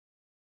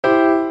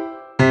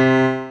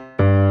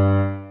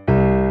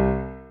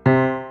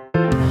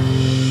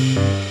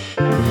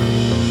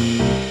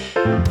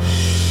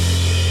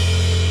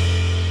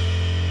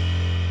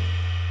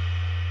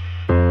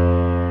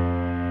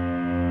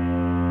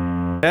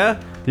Yeah.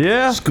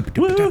 Yeah.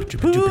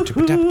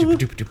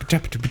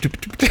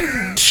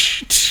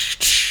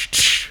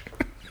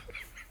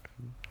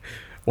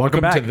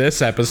 Welcome back. to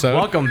this episode.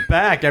 Welcome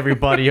back,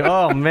 everybody.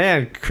 Oh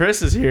man,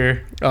 Chris is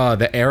here.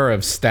 The era of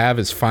Stav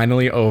is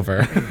finally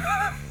over.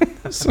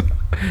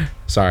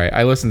 Sorry,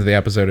 I listened to the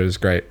episode. It was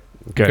great.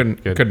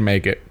 Good. Couldn't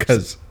make it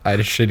because I had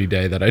a shitty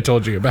day that I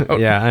told you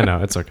about. Yeah, I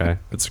know. It's okay.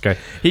 It's okay.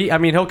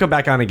 He'll come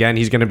back on again.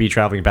 He's going to be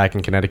traveling back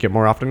in Connecticut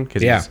more often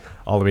because he's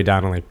all the way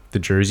down in like the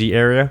Jersey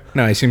area.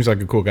 No, he seems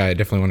like a cool guy. I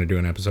definitely want to do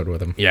an episode with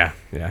him. Yeah.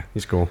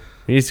 He's cool.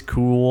 He's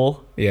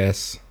cool.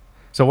 Yes.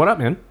 So what up,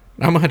 man?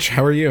 Not much.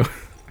 How are you?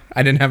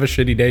 I didn't have a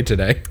shitty day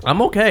today.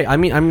 I'm okay.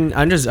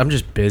 I'm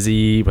just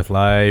busy with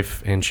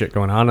life and shit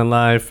going on in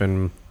life,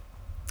 and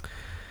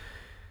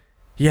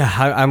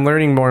I'm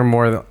learning more and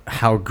more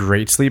how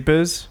great sleep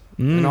is,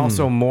 and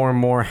also more and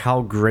more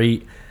how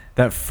great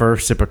that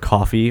first sip of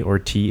coffee or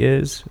tea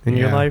is in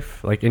your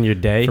life, like in your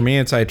day. For me,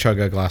 it's I chug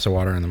a glass of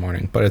water in the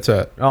morning, but it's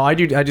a I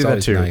do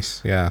that too.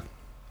 Nice, yeah.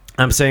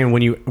 I'm saying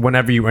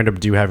whenever you end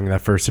up having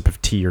that first sip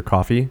of tea or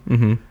coffee,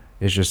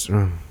 it's just.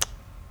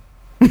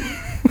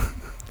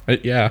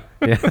 Yeah.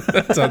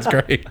 That sounds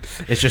great.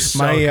 It's just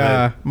so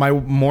good. My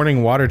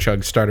morning water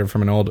chug started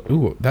from an old.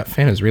 Ooh, that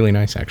fan is really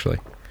nice, actually.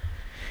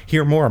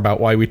 Hear more about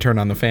why we turn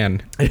on the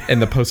fan in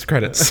the post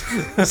credits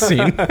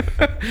scene.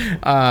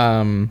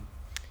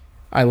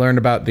 I learned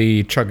about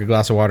the chug a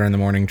glass of water in the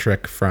morning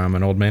trick from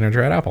an old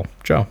manager at Apple,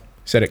 Joe.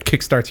 He said it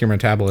kickstarts your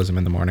metabolism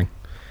in the morning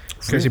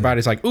because your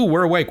body's like, ooh,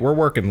 we're awake, we're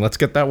working, let's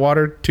get that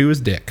water to his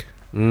dick.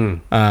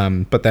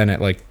 But then it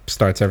like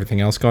starts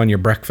everything else going. Your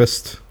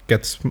breakfast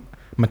gets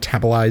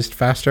metabolized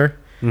faster,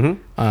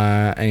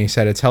 and he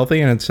said it's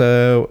healthy and it's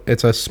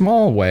a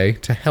small way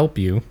to help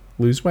you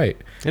lose weight.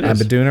 I've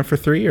been doing it for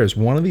 3 years.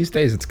 One of these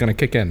days it's gonna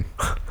kick in.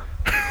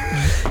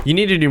 You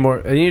need to do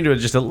more. You need to do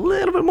just a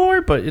little bit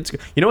more, but it's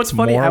what's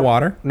funny. More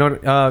water?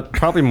 No,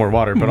 probably more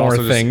water, but more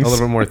also things. Just a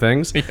little bit more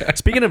things.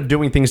 Speaking of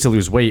doing things to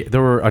lose weight,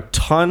 there were a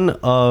ton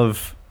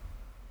of.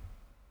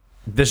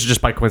 This is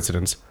just by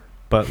coincidence,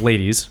 but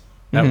ladies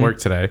at work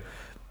today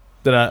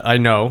that I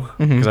know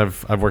because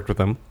I've worked with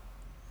them.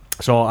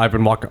 So I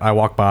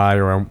walk by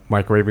or I'm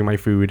microwaving my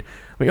food.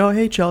 I'm like, oh,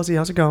 hey, Chelsea,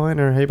 how's it going?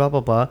 Or hey, blah,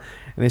 blah, blah.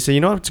 And they say,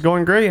 it's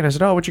going great. And I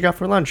said, oh, what you got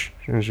for lunch?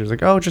 And she was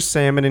like, oh, just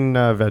salmon and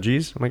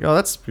veggies. I'm like, oh,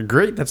 that's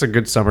great. That's a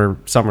good summer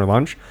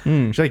lunch.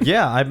 She's like,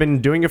 yeah, I've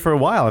been doing it for a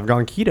while. I've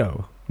gone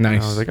keto. Nice.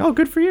 And I was like, oh,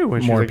 good for you.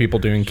 And More people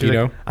doing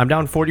keto. Like, I'm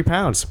down 40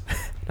 pounds.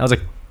 I was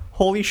like,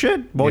 holy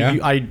shit. Well,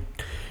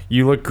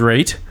 you look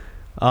great.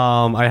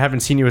 I haven't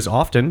seen you as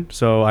often,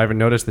 so I haven't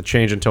noticed the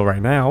change until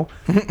right now.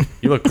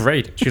 You look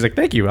great. She's like,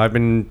 thank you. I've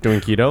been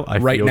doing keto. I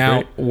right feel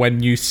now, great.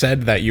 when you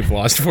said that you've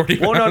lost 40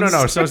 pounds. Well,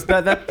 no. So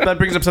that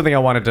brings up something I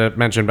wanted to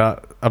mention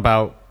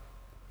about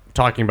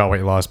talking about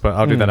weight loss, but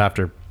I'll do that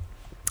after.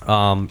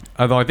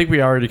 Although I think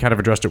we already kind of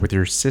addressed it with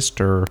your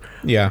sister.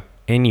 Yeah.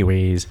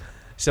 Anyways,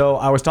 so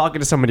I was talking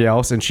to somebody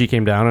else, and she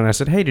came down, and I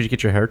said, hey, did you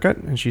get your hair cut?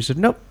 And she said,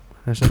 nope.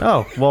 I said,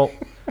 oh, well,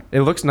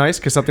 it looks nice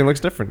because something looks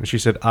different. And she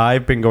said,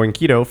 I've been going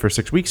keto for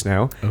 6 weeks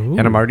now, and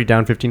I'm already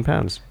down 15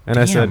 pounds. And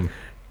I said,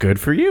 good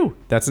for you.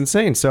 That's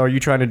insane. So are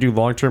you trying to do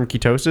long-term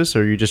ketosis,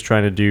 or are you just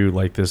trying to do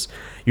like this?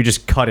 You're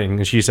just cutting.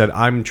 And she said,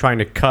 I'm trying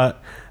to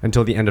cut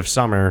until the end of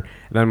summer,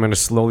 and then I'm going to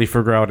slowly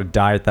figure out a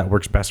diet that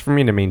works best for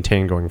me to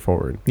maintain going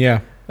forward. Yeah.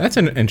 That's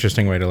an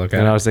interesting way to look at it.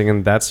 And I was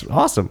thinking, that's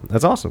awesome.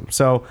 That's awesome.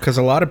 So, because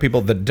a lot of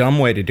people, the dumb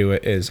way to do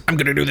it is, I'm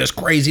going to do this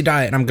crazy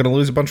diet and I'm going to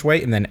lose a bunch of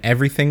weight and then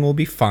everything will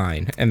be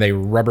fine. And they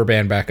rubber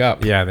band back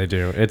up. Yeah, they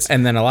do.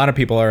 And then a lot of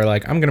people are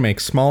like, I'm going to make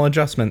small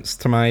adjustments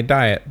to my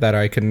diet that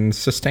I can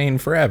sustain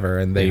forever.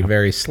 And they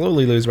very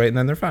slowly lose weight and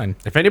then they're fine.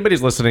 If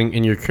anybody's listening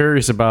and you're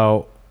curious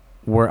about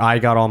where I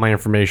got all my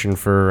information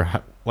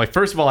for, like,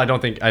 first of all, I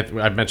don't think I've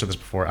mentioned this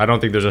before. I don't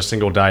think there's a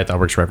single diet that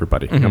works for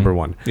everybody. Number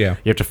one, Yeah.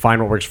 you have to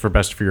find what works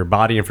best for your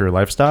body and for your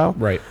lifestyle.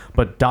 Right.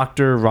 But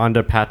Dr.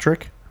 Rhonda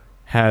Patrick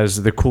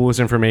has the coolest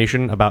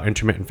information about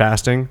intermittent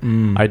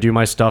fasting. I do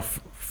my stuff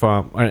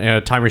from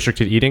time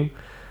restricted eating.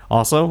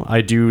 Also,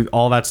 I do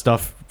all that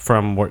stuff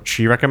from what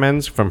she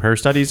recommends from her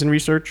studies and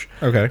research.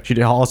 Okay.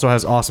 She also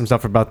has awesome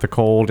stuff about the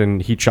cold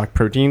and heat shock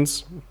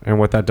proteins and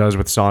what that does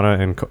with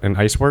sauna and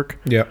ice work.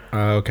 Yeah.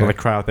 Okay. Like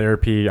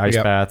cryotherapy, ice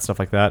baths, stuff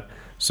like that.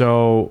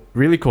 So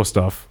really cool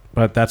stuff.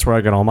 But that's where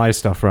I got all my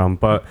stuff from.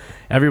 But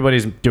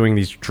everybody's doing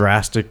these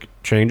drastic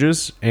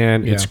changes,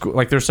 and it's cool.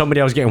 Like there's somebody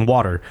I was getting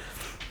water.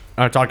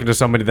 I was talking to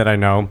somebody that I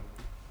know,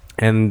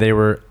 and they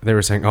were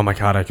saying, "Oh my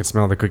god, I can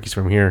smell the cookies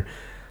from here."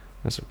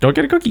 I said, "Don't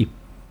get a cookie."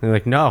 And they're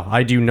like, "No,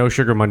 I do no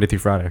sugar Monday through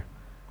Friday."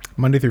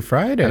 Monday through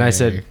Friday. And I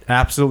said,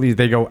 "Absolutely."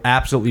 They go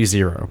absolutely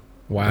zero.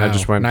 Wow. And I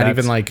just went, not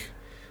even like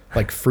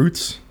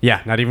fruits.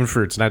 Yeah, not even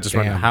fruits. And I just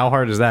went, how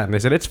hard is that? And they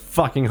said, it's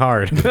fucking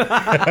hard.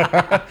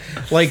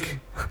 Like,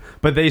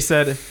 but they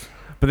said,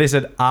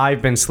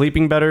 I've been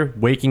sleeping better,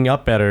 waking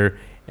up better,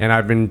 and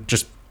I've been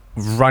just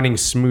running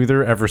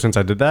smoother ever since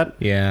I did that.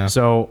 Yeah.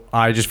 So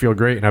I just feel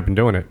great, and I've been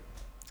doing it.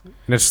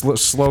 And it's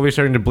slowly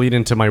starting to bleed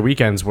into my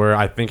weekends where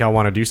I think I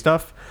want to do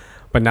stuff,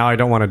 But now I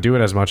don't want to do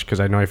it as much because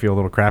I know I feel a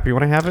little crappy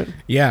when I have it.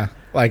 Yeah,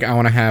 like I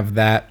want to have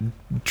that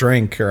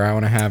drink or I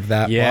want to have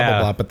that blah Yeah. blah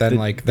blah. But then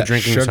The that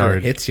drinking's sugar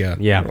hard. hits you.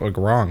 Yeah. like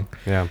wrong.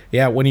 Yeah.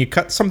 Yeah, when you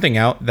cut something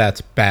out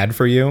that's bad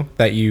for you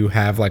that you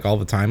have like all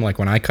the time, like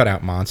when I cut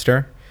out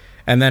Monster,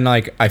 and then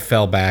like I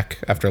fell back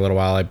after a little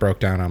while, I broke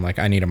down. I'm like,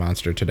 I need a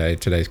Monster today.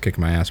 Today's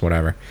kicking my ass,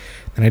 whatever.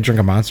 Then I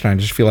drink a Monster and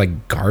I just feel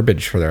like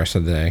garbage for the rest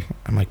of the day.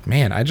 I'm like,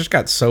 man, I just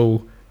got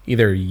so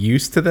either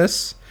used to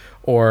this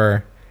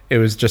or it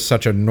was just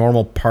such a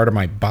normal part of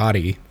my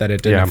body that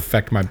it didn't Yeah.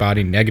 affect my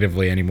body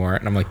negatively anymore.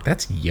 And I'm like,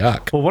 that's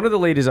yuck. Well, one of the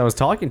ladies I was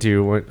talking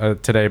to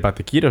today about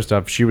the keto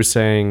stuff, she was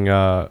saying,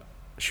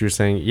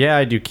 yeah,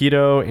 I do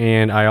keto,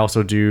 and I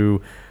also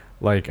do,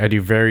 I do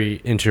very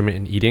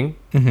intermittent eating.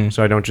 Mm-hmm.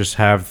 So I don't just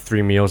have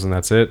 3 meals and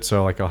that's it.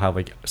 So I'll have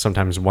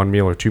sometimes 1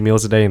 meal or 2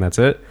 meals a day and that's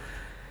it.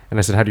 And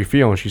I said, how do you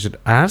feel? And she said,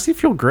 I honestly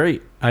feel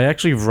great. I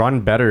actually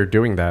run better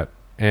doing that.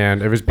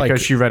 And it was because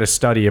she read a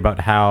study about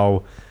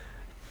how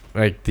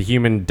the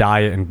human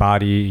diet and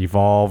body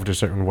evolved a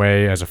certain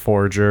way as a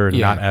forager and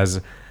not as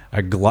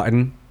a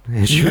glutton.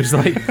 And she was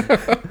like,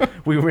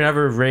 we were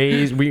never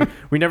raised, we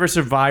never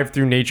survived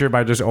through nature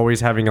by just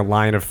always having a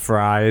line of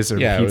fries or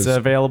pizza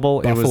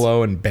available.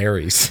 Buffalo and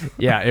berries.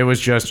 It was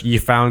just you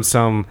found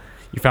some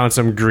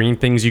green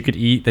things you could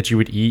eat that you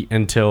would eat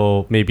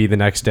until maybe the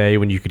next day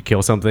when you could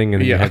kill something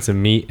and you had some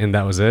meat and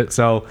that was it.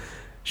 So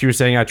she was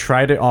saying I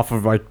tried it off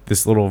of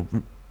this little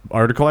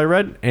article I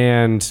read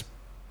and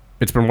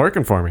it's been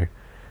working for me.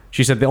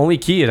 She said the only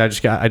key is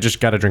I just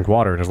got to drink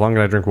water, and as long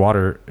as I drink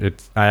water,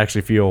 I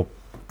actually feel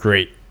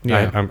great.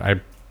 Yeah.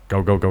 I go.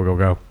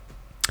 I'm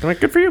like,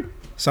 good for you.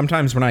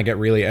 Sometimes when I get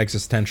really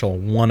existential,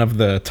 one of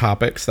the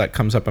topics that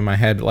comes up in my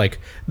head, like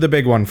the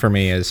big one for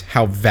me, is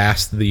how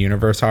vast the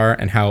universe are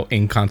and how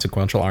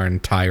inconsequential our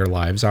entire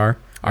lives are.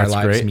 Our That's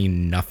lives great.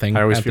 mean nothing.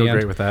 I always at feel the end.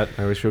 great with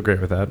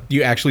that. Do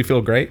you actually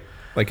feel great?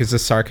 Like, is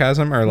this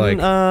sarcasm or like?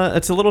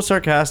 It's a little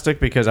sarcastic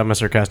because I'm a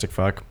sarcastic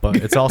fuck, but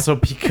it's also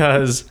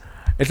because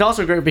it's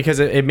also great because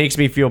it makes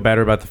me feel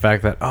better about the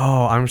fact that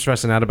I'm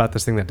stressing out about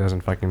this thing that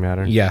doesn't fucking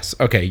matter. Yes.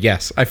 Okay.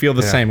 Yes. I feel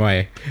the same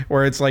way.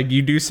 Where it's like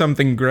you do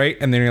something great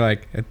and then you're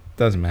like, it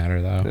doesn't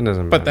matter though. It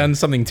doesn't But matter. then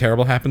something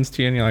terrible happens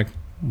to you and you're like,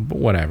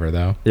 whatever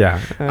though.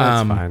 Yeah,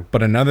 that's fine.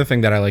 But another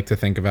thing that I like to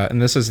think about,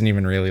 and this isn't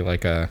even really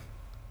like a,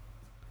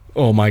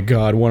 oh my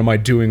God, what am I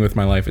doing with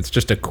my life? It's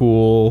just a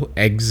cool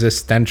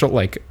existential,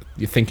 like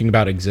you thinking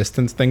about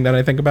existence thing that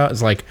I think about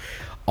is like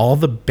all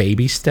the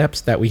baby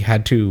steps that we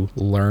had to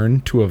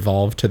learn to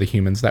evolve to the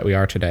humans that we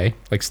are today.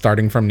 Like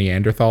starting from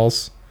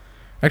Neanderthals.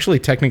 Actually,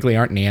 technically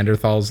aren't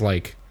Neanderthals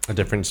like A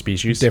different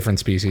species. different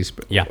species?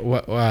 But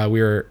Yeah.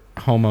 we were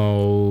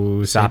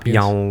Homo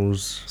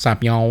sapiens.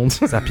 Sapiens.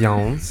 Sapiens.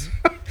 Sapiens.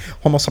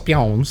 Homo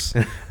sapiens.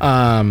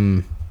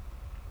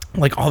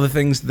 Like all the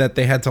things that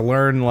they had to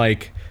learn,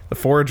 like the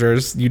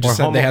foragers, you just Or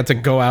said Homo- they had to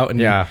go out and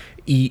Yeah.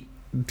 eat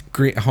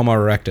Homo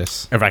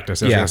erectus. Erectus. I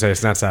was Yeah. going to say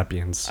it's not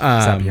sapiens.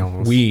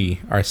 Sapiens. We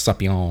are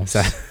sapiens.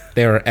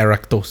 They are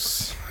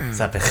erectus.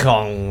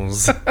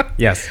 Sapiens.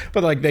 Yes.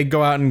 But like they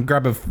go out and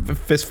grab a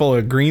fistful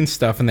of green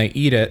stuff and they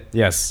eat it.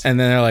 Yes. And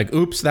then they're like,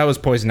 oops, that was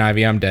poison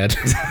ivy. I'm dead.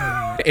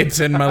 It's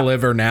in my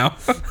liver now.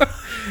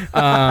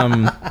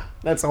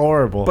 That's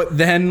horrible. But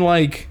then,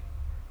 like,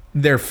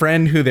 their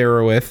friend who they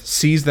were with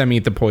sees them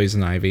eat the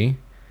poison ivy,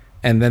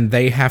 and then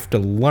they have to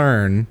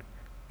learn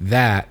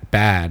that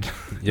bad.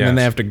 And then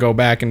they have to go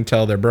back and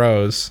tell their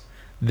bros,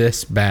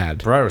 this bad.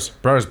 bros.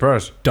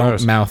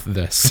 Don't mouth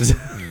this.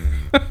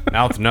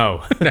 Mouth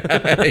no.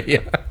 Yeah.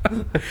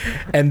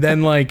 And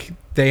then, like,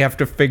 they have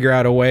to figure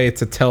out a way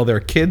to tell their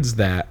kids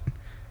that.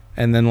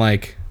 And then,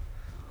 like,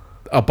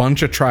 a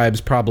bunch of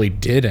tribes probably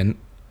didn't.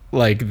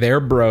 Like, their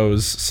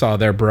bros saw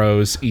their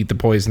bros eat the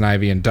poison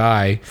ivy and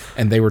die,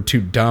 and they were too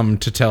dumb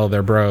to tell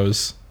their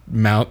bros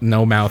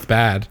no mouth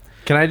bad.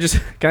 Can I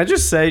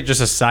just say,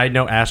 just a side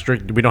note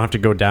asterisk, we don't have to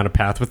go down a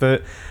path with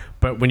it,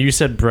 but when you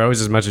said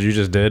bros as much as you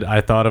just did, I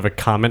thought of a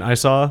comment I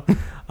saw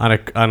on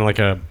like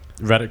a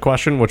Reddit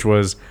question, which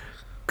was,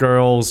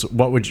 girls,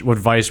 what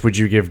advice would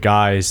you give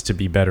guys to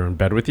be better in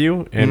bed with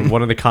you? And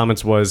one of the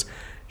comments was,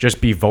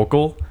 just be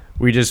vocal.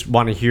 We just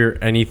want to hear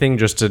anything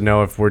just to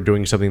know if we're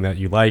doing something that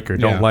you like or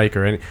don't like,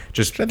 or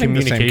just I think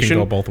the same communication. can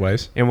go both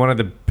ways. And one of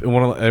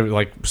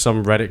like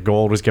some Reddit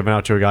gold was given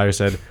out to a guy who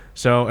said,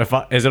 "So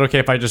is it okay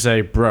if I just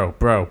say bro?"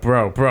 Bro.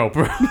 Bro.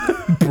 But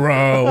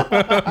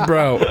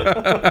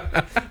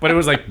it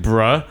was like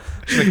bruh,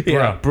 like,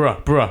 Yeah.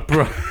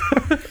 bruh.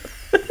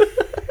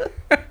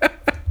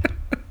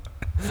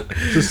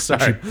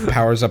 Sorry,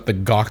 Powers up the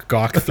Gawk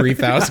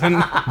 3000.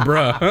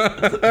 Bruh.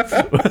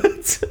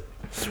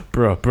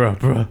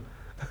 bruh.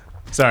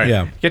 Sorry.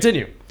 Yeah.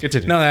 Continue.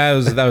 No,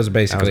 that was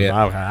basically it.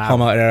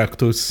 Homo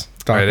erectus.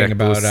 Talking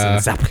about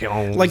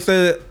like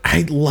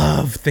I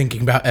love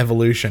thinking about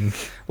evolution.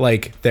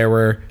 Like there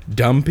were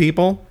dumb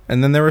people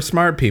and then there were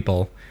smart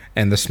people,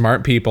 and the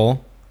smart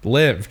people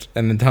lived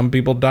and the dumb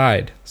people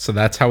died. So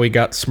that's how we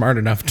got smart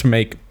enough to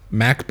make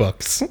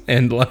MacBooks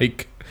and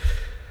like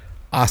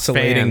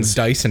oscillating Fans.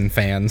 Dyson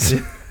fans.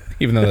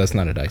 Even though that's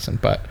not a Dyson,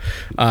 but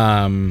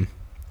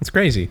It's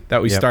crazy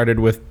that we Yep. started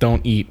with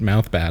don't eat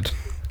mouth bad.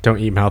 Don't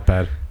eat mouth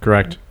pad.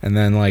 Correct. And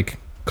then like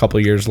a couple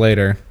years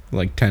later,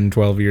 like 10,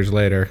 12 years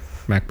later,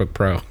 MacBook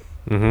Pro.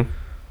 Mm-hmm.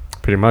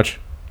 Pretty much.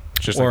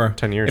 It's just Or like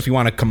 10 years. if you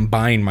want to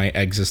combine my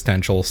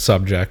existential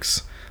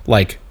subjects,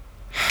 like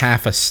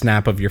half a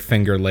snap of your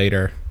finger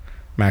later,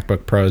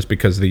 MacBook Pros,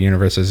 because the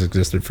universe has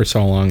existed for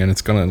so long and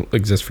it's going to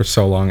exist for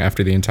so long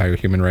after the entire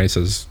human race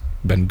has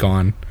been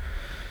gone.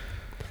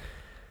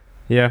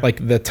 Yeah.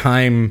 Like the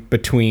time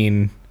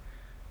between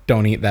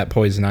don't eat that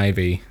poison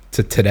ivy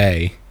to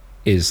today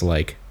is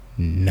like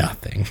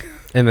nothing.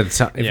 And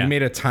the If you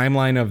made a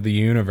timeline of the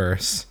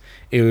universe,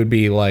 it would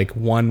be like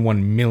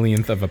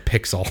 1/1,000,000th of a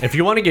pixel. if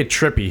you want to get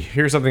trippy,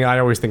 here's something I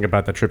always think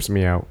about that trips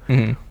me out.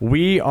 Mm-hmm.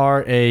 We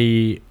are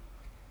a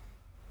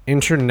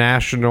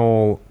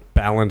international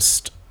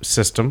balanced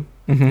system.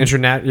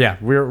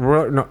 Mm-hmm.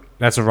 We're no,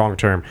 that's a wrong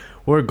term.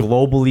 We're a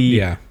globally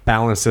Yeah.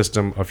 balanced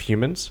system of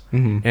humans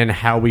Mm-hmm. and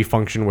how we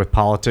function with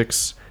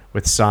politics,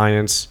 with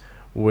science,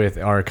 with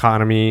our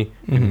economy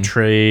Mm-hmm. and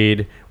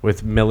trade,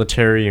 with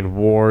military and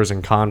wars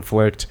and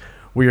conflict.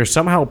 We are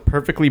somehow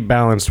perfectly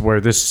balanced where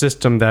this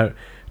system that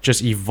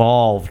just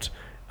evolved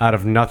out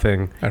of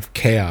nothing, Out of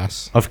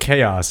chaos. of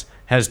chaos,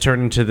 has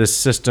turned into this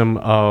system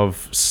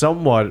of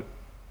somewhat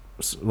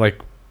like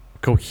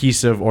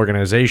cohesive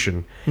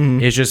organization.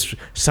 It's just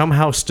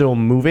somehow still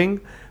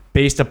moving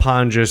based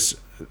upon just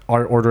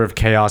our order of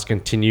chaos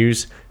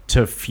continues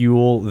to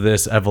fuel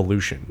this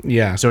evolution.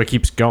 Yeah. So it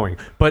keeps going.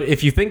 But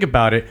if you think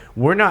about it,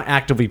 we're not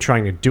actively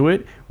trying to do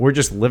it. We're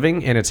just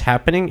living and it's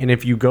happening. And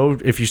if you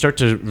start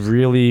to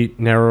really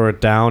narrow it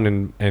down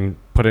and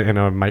put it in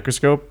a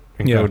microscope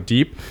and Yeah. go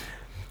deep,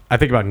 I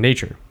think about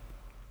nature.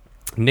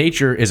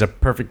 Nature is a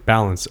perfect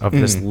balance of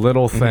this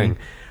little thing.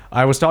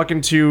 I was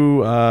talking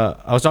to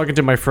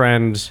my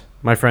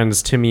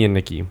friends Timmy and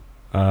Nikki,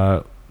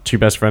 two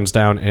best friends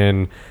down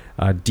in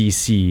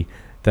DC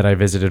that I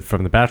visited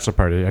from the bachelor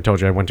party. I told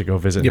you I went to go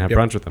visit and have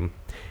brunch with them,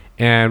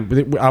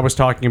 and I was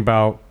talking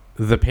about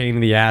the pain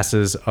in the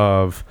asses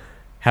of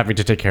having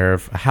to take care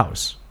of a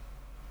house,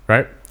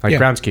 right? Like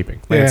groundskeeping,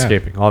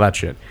 landscaping, all that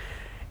shit.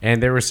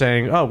 And they were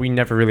saying, oh, we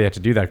never really had to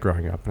do that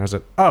growing up. And I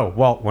said, oh,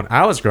 well, when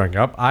I was growing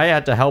up, I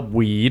had to help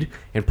weed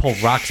and pull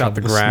rocks out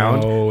the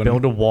ground,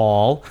 build a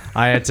wall.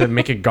 I had to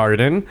make a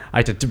garden. I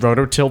had to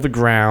rototill the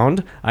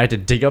ground. I had to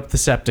dig up the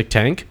septic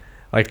tank,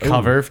 like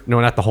cover.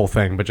 No, not the whole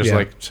thing, but just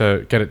like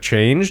to get it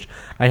changed.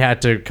 I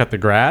had to cut the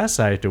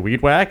grass. I had to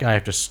weed whack. I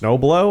have to snow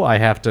blow. I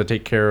have to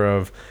take care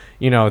of,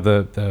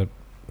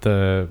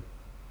 the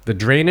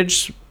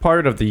drainage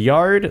part of the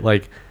yard.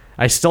 Like,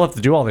 I still have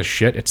to do all this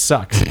shit. It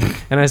sucks.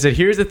 And I said,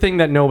 here's the thing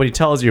that nobody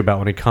tells you about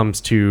when it comes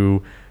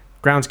to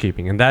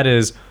groundskeeping, and that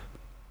is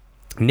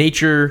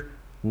nature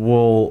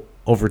will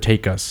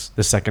overtake us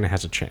the second it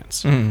has a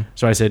chance.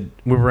 So I said,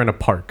 we were in a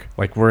park,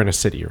 like we're in a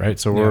city, right?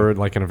 So we're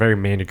like in a very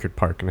manicured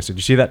park. And I said,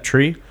 you see that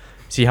tree?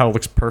 See how it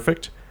looks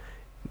perfect?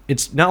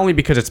 It's not only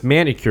because it's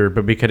manicured,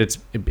 but because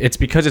it's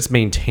because it's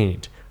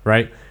maintained,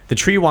 right? The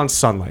tree wants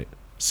sunlight.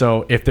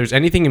 So if there's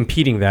anything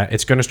impeding that,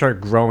 it's going to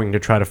start growing to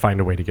try to find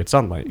a way to get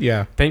sunlight.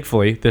 Yeah.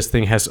 Thankfully, this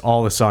thing has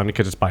all the sun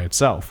because it's by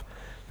itself.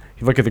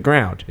 You look at the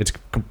ground,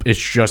 it's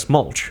just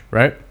mulch,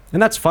 right?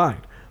 And that's fine.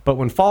 But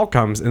when fall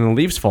comes and the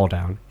leaves fall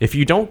down, if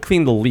you don't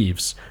clean the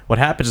leaves, what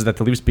happens is that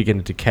the leaves begin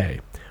to decay.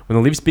 When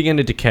the leaves begin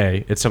to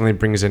decay, it suddenly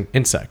brings in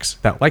insects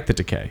that like the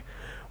decay.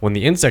 When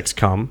the insects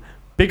come,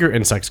 bigger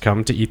insects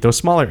come to eat those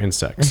smaller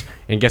insects.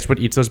 And guess what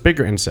eats those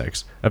bigger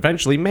insects?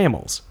 Eventually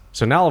mammals.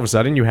 So now all of a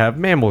sudden you have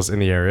mammals in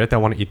the area that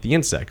want to eat the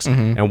insects.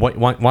 And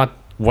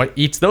what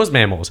eats those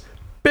mammals?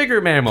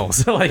 Bigger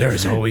mammals. Like,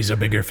 There's always a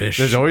bigger fish.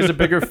 there's always a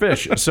bigger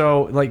fish.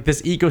 So like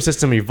this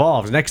ecosystem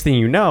evolves. Next thing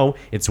you know,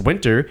 it's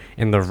winter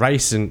and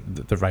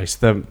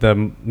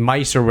the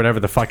mice or whatever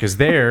the fuck is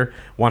there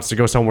wants to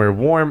go somewhere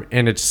warm,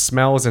 and it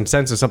smells and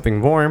senses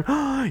something warm.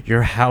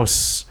 Your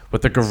house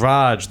with the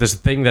garage, this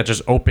thing that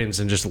just opens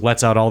and just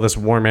lets out all this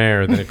warm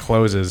air, then it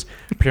closes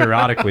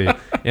periodically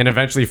and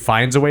eventually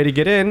finds a way to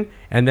get in,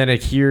 and then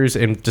it hears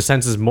and just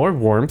senses more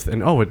warmth,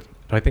 and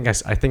I think I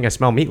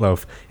smell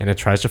meatloaf, and it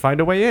tries to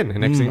find a way in, and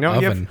next thing you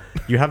know,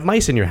 you have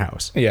mice in your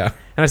house. Yeah.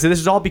 And I said, this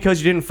is all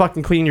because you didn't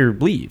fucking clean your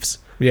leaves.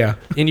 Yeah.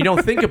 And you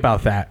don't think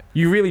about that.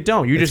 You really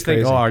don't. You just think,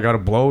 crazy. oh, I gotta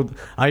blow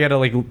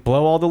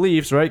all the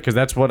leaves, right? Because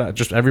that's what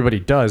just everybody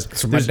does.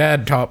 So my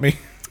dad taught me.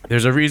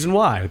 There's a reason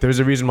why. There's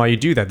a reason why you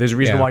do that. There's a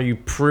reason why you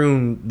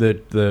prune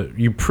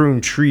you prune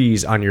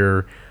trees on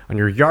your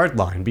yard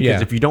line,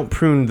 because if you don't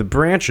prune the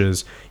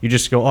branches, you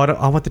just go, oh,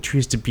 I want the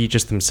trees to be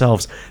just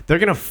themselves. They're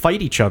gonna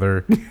fight each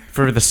other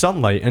for the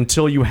sunlight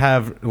until you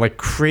have like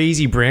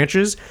crazy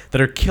branches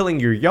that are killing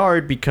your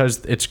yard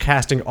because it's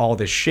casting all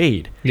this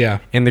shade. Yeah.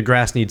 And the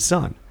grass needs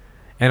sun.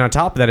 And on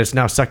top of that, it's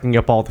now sucking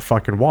up all the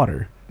fucking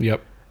water.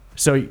 Yep.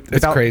 So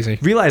without crazy.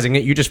 realizing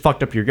it, you just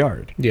fucked up your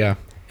yard. Yeah.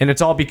 And it's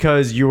all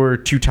because you were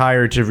too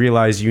tired to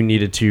realize you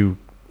needed to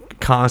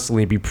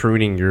constantly be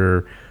pruning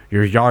your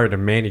yard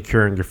and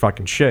manicuring your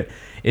fucking shit.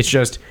 It's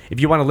just,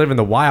 if you want to live in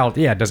the wild,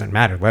 it doesn't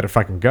matter. Let it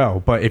fucking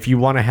go. But if you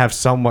want to have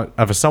somewhat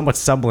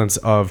semblance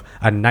of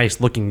a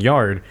nice looking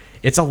yard,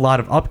 it's a lot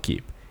of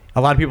upkeep. A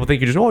lot of people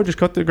think you just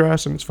cut the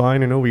grass and it's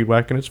fine, and weed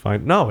whack and it's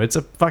fine. No, it's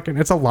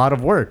a lot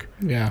of work.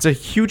 Yeah. It's a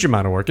huge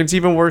amount of work. It's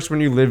even worse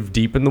when you live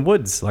deep in the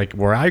woods, like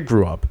where I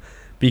grew up,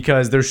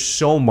 because there's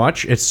so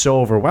much, it's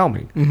so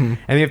overwhelming. And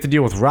you have to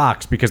deal with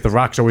rocks because the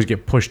rocks always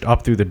get pushed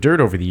up through the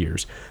dirt over the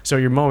years. So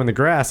you're mowing the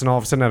grass and all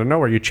of a sudden out of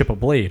nowhere you chip a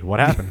blade.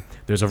 What happened?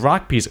 There's a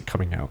rock piece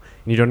coming out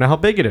and you don't know how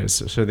big it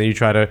is. So then you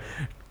try to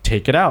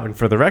take it out, and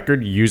for the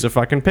record, you use a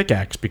fucking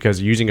pickaxe,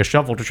 because using a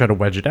shovel to try to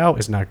wedge it out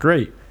is not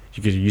great.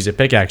 You could use a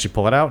pickaxe, you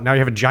pull it out, now you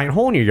have a giant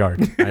hole in your yard.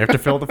 Now you have to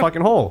fill the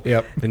fucking hole.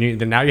 Yep. Then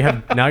now you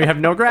have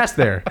no grass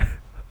there.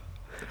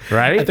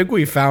 Right? I think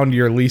we found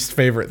your least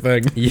favorite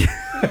thing. Yeah.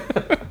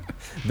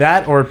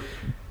 That or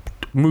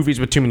movies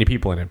with too many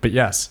people in it. But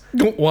yes.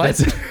 What?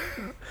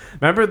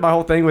 Remember my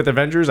whole thing with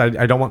Avengers?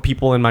 I don't want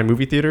people in my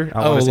movie theater.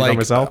 I want to see it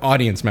myself.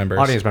 Audience members.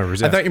 Audience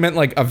members, I yes. thought you meant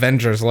like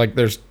Avengers, like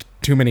there's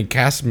too many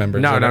cast members.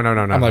 No.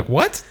 I'm like,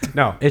 what?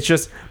 No, it's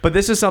just, but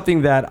this is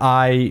something that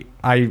I've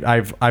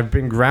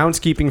been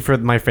groundskeeping for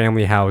my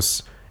family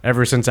house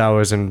ever since I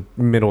was in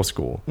middle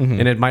school,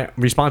 and my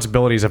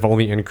responsibilities have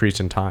only increased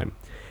in time.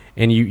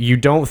 And you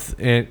don't.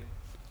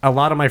 A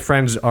lot of my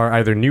friends are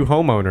either new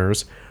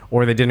homeowners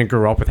or they didn't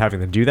grow up with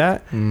having to do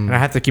that, and I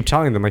have to keep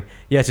telling them, like,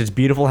 yes, it's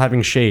beautiful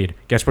having shade.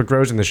 Guess what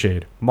grows in the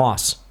shade?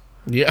 Moss.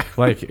 Yeah.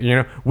 Like,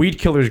 weed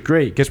killer's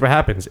great. Guess what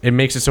happens? It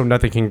makes it so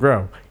nothing can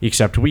grow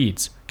except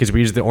weeds, because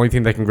weeds are the only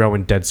thing that can grow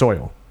in dead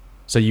soil.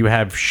 So you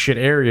have shit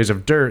areas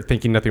of dirt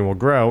thinking nothing will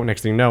grow.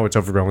 Next thing you know, it's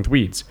overgrown with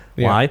weeds.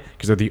 Yeah. Why?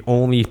 Because they're the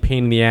only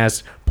pain in the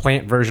ass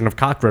plant version of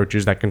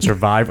cockroaches that can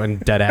survive on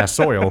dead ass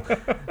soil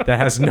that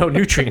has no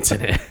nutrients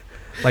in it.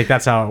 Like,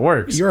 that's how it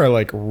works. You are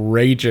like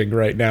raging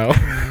right now.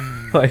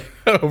 Like,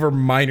 over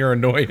minor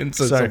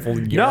annoyances. sorry.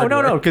 Of yard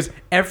No, work. because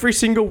every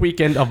single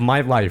weekend of my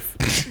life,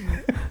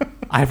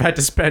 I've had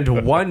to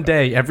spend one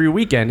day every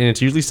weekend, and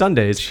it's usually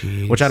Sundays,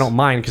 Jeez. which I don't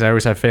mind because I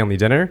always have family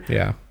dinner.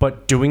 Yeah.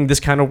 But doing this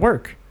kind of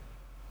work,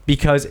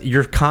 because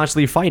you're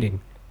constantly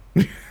fighting,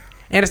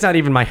 and it's not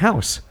even my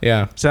house.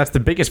 Yeah. So that's the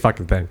biggest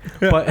fucking thing.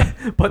 But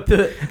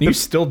You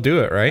still do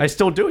it, right? I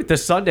still do it.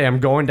 This Sunday, I'm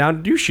going down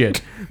to do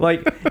shit.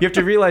 Like, you have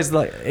to realize,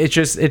 like,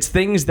 it's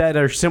things that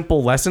are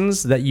simple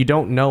lessons that you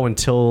don't know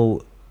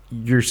until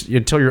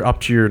you're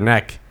up to your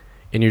neck,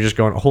 and you're just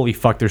going, holy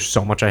fuck, there's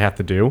so much I have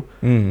to do,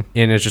 and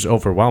it's just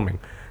overwhelming.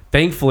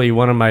 Thankfully,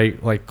 one of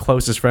my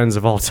closest friends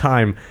of all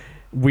time,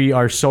 we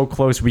are so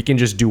close we can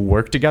just do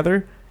work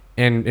together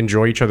and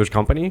enjoy each other's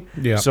company.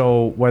 Yeah.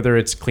 So whether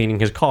it's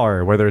cleaning his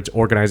car, whether it's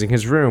organizing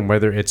his room,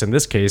 whether it's, in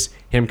this case,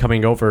 him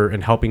coming over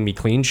and helping me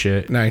clean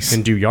shit Nice.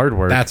 and do yard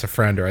work. That's a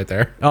friend right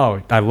there.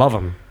 Oh, I love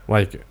him.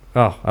 I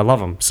love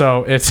him.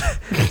 So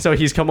so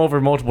he's come over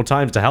multiple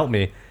times to help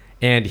me,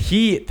 and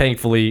he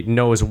thankfully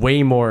knows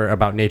way more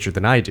about nature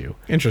than I do.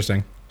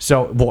 Interesting.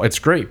 So, well, it's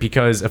great,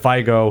 because if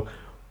I go,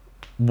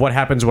 what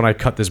happens when I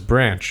cut this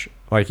branch?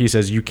 Like, he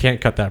says, you can't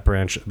cut that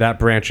branch. That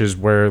branch is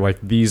where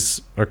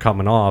these are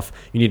coming off.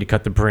 You need to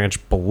cut the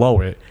branch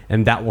below it,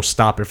 and that will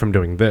stop it from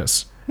doing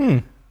this.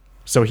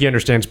 So he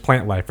understands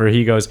plant life, or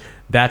he goes,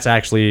 that's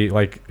actually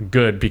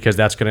good, because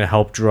that's going to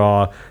help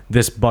draw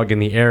this bug in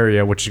the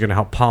area, which is going to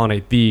help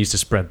pollinate these to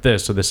spread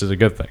this. So this is a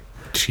good thing.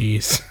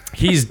 Jeez.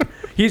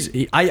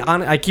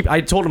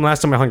 I told him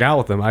last time I hung out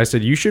with him, I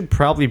said, you should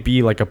probably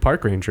be like a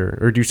park ranger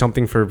or do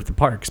something for the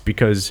parks,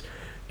 because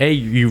A,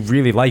 you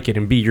really like it,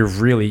 and B, you're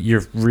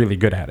really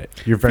good at it.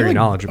 You're very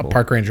knowledgeable. A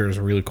park ranger is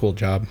a really cool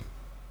job.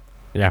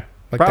 Yeah.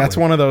 That's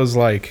one of those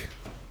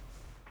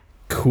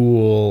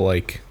cool,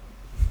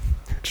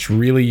 just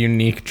really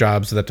unique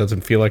jobs that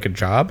doesn't feel like a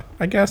job,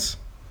 I guess.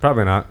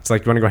 Probably not. It's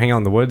like, you want to go hang out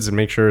in the woods and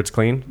make sure it's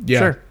clean? Yeah.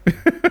 Sure.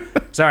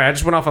 Sorry, I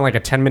just went off on a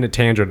 10-minute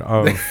tangent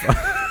of...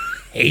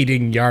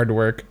 Hating yard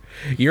work.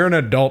 You're an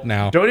adult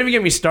now. Don't even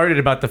get me started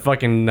about the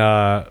fucking...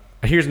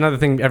 here's another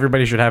thing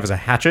everybody should have, is a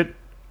hatchet.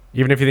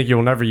 Even if you think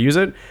you'll never use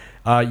it.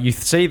 You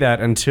say that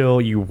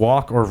until you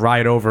walk or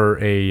ride over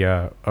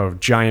a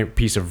giant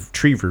piece of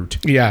tree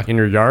root in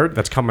your yard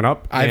that's coming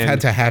up. I've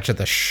had to hatchet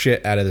the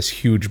shit out of this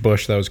huge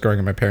bush that was growing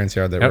in my parents'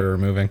 yard that we were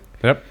removing.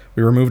 Yep.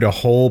 We removed a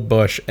whole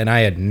bush, and I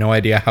had no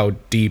idea how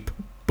deep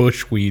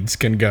bush weeds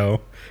can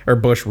go, or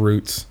bush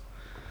roots.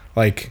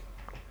 A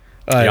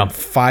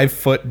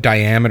 5-foot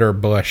diameter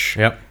bush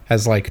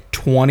has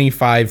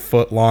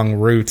 25-foot long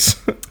roots.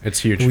 It's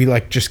huge. We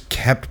just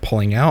kept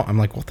pulling out. I'm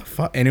like, what the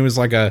fuck? And it was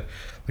like a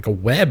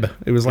web.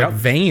 It was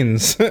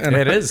veins. And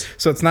it is.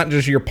 So it's not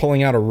just you're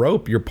pulling out a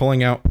rope. You're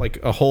pulling out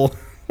a whole.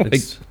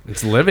 It's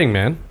living,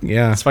 man.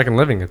 Yeah. It's fucking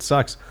living. It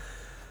sucks.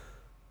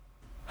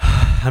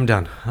 I'm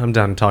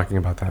done talking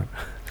about that.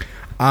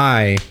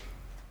 I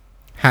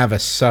have a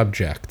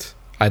subject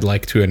I'd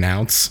like to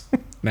announce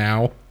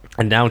now.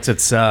 Announce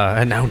it's.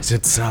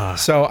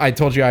 So I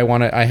told you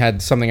I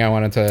had something I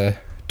wanted to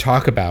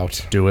talk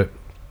about. Do it.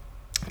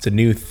 It's a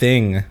new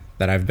thing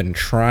that I've been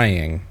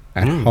trying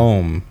at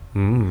home.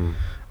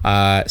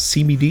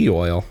 CBD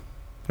oil.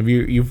 Have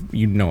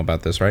you know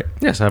about this, right?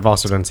 Yes, I've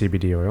also done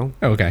CBD oil.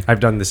 Okay.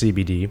 I've done the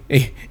CBD.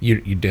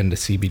 You did the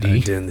CBD.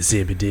 I've done the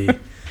CBD.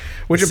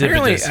 Which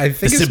apparently Precipitous. I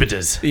think is,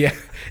 Precipitous. yeah,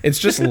 it's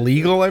just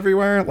legal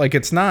everywhere. Like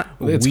it's not.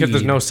 It's because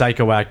there's weed. no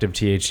psychoactive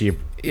THC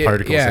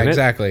particles Yeah, in it.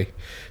 exactly.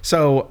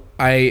 So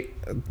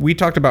we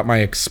talked about my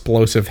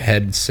explosive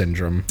head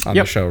syndrome on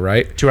the show,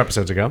 right? 2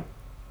 episodes ago.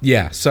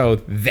 Yeah, so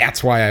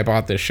that's why I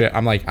bought this shit.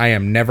 I'm like, I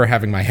am never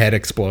having my head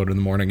explode in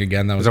the morning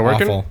again. That was it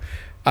working? awful.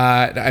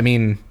 I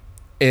mean,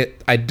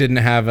 I didn't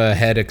have a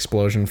head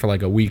explosion for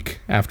like a week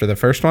after the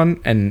first one,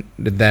 and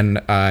then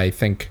I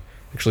think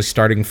actually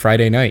starting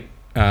Friday night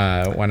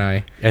when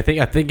I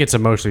think it's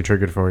emotionally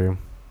triggered for you.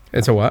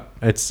 it's a what?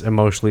 It's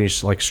emotionally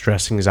like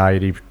stress,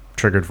 anxiety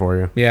triggered for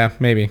you. Yeah,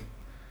 maybe.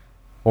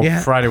 Well,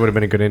 Yeah. Friday would have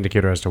been a good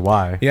indicator as to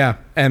why. Yeah,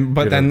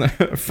 but then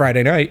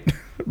Friday night,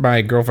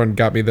 my girlfriend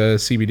got me the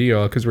CBD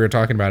oil because we were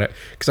talking about it.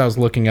 Because I was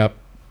looking up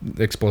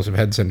explosive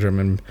head syndrome,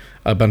 and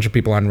a bunch of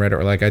people on Reddit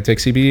were like, "I take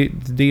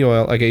CBD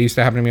oil. Like it used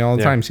to happen to me all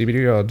the time.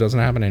 CBD oil doesn't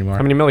happen anymore."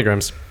 How many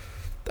milligrams?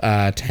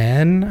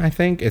 10, I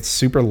think. It's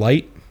super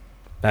light.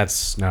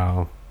 That's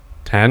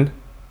 10.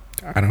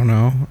 I don't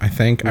know. I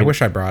think. I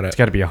wish I brought it. It's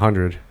got to be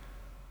 100.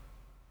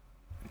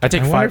 I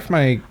take I wonder 5. if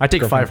my I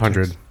take girlfriend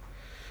 500. takes-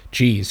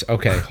 Jeez.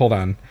 Okay, hold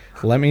on.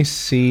 Let me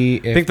see.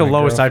 If I think the my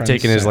lowest I've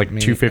girlfriend taken is sent like me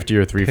 250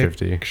 or a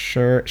 350.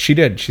 Picture. She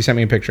did. She sent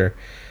me a picture.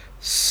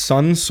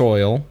 Sun's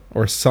oil,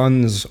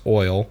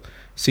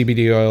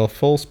 CBD oil,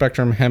 full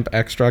spectrum hemp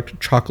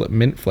extract, chocolate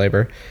mint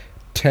flavor,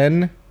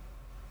 10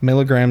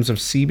 milligrams of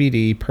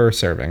CBD per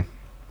serving.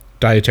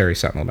 Dietary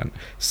supplement.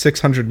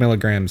 600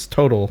 milligrams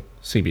total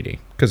CBD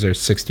because there's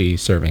 60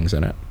 servings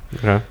in it.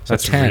 Okay.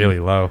 That's 10. really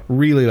low.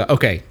 Really low.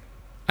 Okay,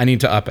 I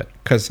need to up it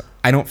because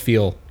I don't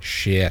feel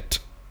shit.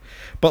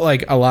 But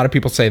like a lot of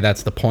people say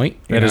that's the point.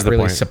 You're That is not the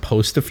really point.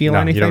 supposed to feel No,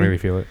 anything. you don't really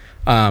feel it.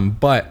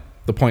 But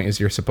the point is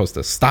you're supposed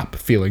to stop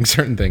feeling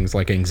certain things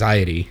like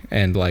anxiety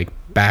and like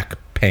back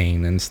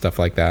pain and stuff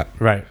like that.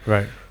 Right.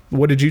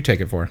 What did you take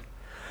it for?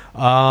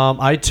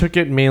 I took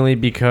it mainly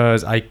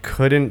because I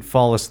couldn't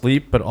fall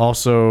asleep, but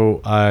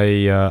also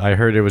I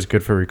heard it was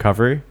good for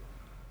recovery,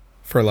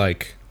 For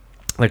like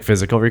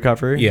physical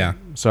recovery. yeah.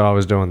 So I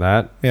was doing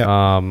that.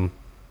 Yeah.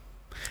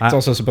 It's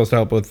also supposed to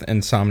help with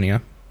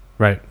insomnia.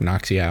 Right.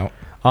 Knocks you out.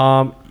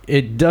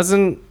 It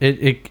doesn't.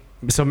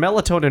 So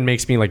melatonin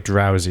makes me like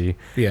drowsy.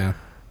 Yeah.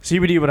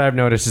 CBD, what I've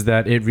noticed is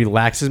that it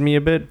relaxes me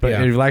a bit, but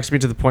Yeah. it relaxes me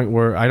to the point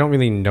where I don't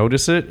really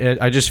notice it.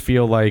 I just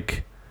feel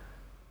like,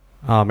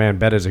 oh man,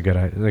 bed is a good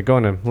idea.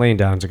 Like laying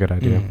down is a good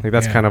idea. Like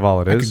that's Yeah. kind of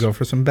all it I is. could go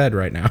for some bed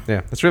right now.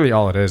 Yeah, that's really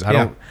all it is. I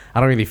Yeah.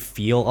 don't really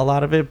feel a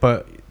lot of it,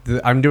 but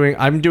I'm doing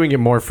it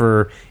more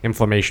for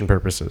inflammation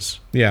purposes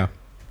Yeah.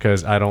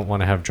 because I don't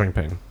want to have joint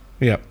pain.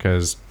 Yeah.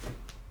 Because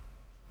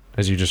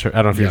as you just heard, I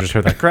don't know if you Yeah. just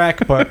heard that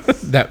crack, but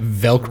That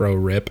Velcro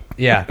rip.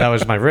 yeah, that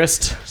was my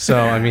wrist. So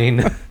I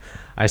mean,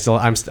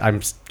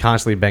 I'm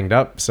constantly banged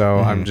up. So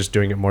I'm just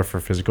doing it more for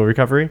physical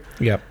recovery.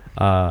 Yep.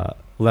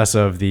 Less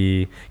of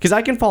because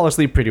I can fall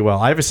asleep pretty well.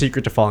 I have a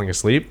secret to falling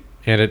asleep,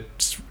 and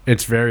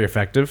it's very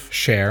effective.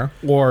 Share,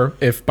 or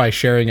if by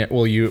sharing it,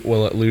 will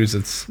it lose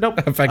its Nope.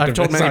 effectiveness I've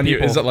told many on you?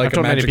 people. Is it like I've a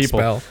told many magic people.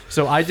 spell?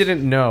 So I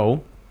didn't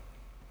know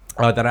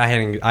that I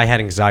had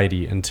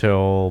anxiety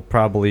until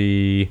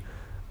probably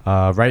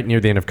right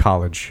near the end of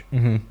college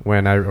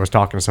when I was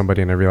talking to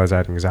somebody and I realized I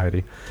had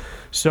anxiety.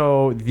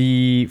 So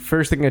the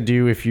first thing I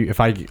do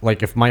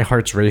if my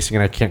heart's racing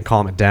and I can't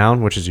calm it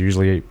down, which is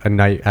usually a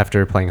night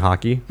after playing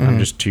hockey, I'm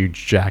just too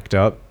jacked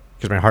up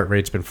because my heart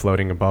rate's been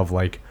floating above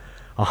like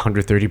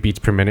 130 beats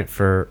per minute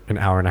for an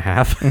hour and a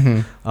half.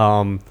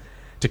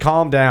 To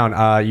calm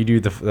down, you do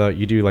the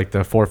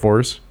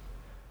 4-4s.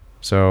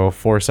 So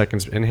 4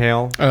 seconds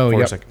inhale,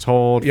 4 seconds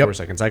hold, 4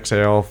 seconds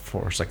exhale,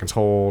 4 seconds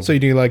hold. So you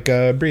do like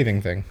a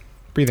breathing thing.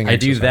 I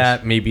do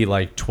that maybe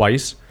like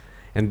twice.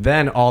 And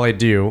then all I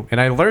do, and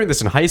I learned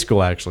this in high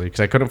school actually, because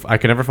I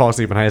could never fall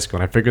asleep in high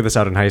school, and I figured this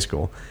out in high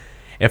school.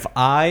 If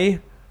I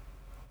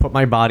put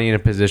my body in a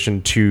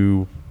position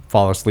to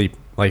fall asleep,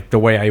 like the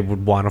way I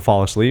would want to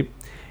fall asleep,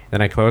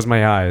 then I close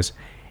my eyes,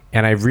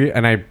 and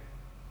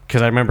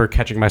because I remember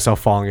catching myself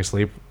falling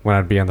asleep when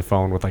I'd be on the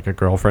phone with like a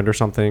girlfriend or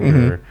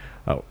something,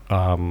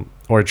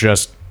 or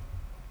just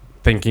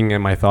thinking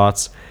in my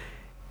thoughts.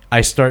 I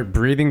start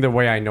breathing the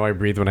way I know I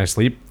breathe when I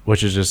sleep,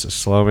 which is just a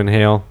slow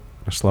inhale,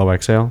 a slow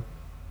exhale.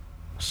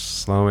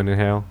 Slow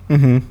inhale,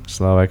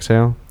 slow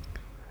exhale,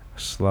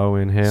 slow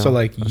inhale. So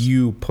like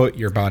you put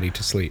your body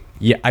to sleep.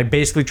 Yeah, I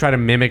basically try to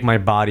mimic my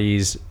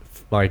body's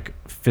like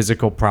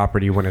physical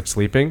property when it's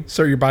sleeping.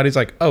 So your body's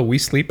like, oh, we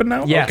sleeping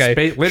now? Yes,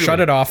 okay, literally. shut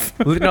it off.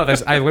 No,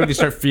 I literally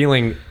start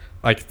feeling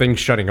like things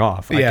shutting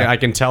off. Yeah. I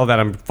can tell that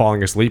I'm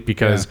falling asleep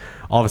because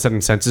all of a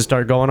sudden senses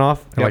start going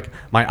off. And Yep. like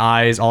my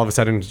eyes, all of a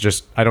sudden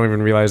just I don't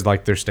even realize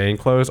like they're staying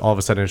closed. All of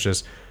a sudden it's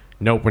just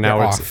nope.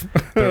 They're It's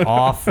they're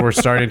off. We're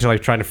starting to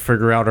like trying to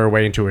figure out our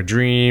way into a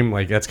dream.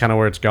 Like that's kind of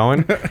where it's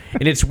going.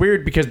 And it's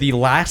weird because the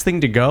last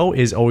thing to go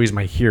is always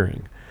my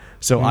hearing.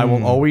 So I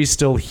will always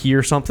still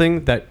hear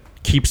something that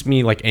keeps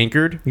me like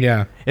anchored.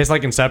 Yeah. It's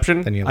like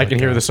Inception. Then you I can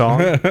let hear go. the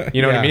song.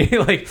 You know what I Yeah.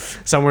 mean? Like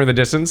somewhere in the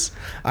distance.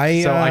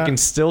 So I can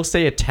still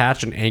stay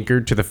attached and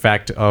anchored to the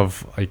fact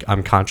of like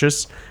I'm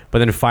conscious. But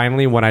then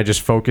finally, when I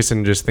just focus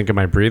and just think of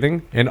my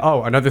breathing, and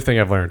another thing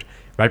I've learned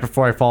right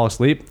before I fall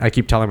asleep, I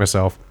keep telling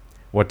myself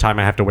what time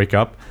I have to wake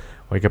up.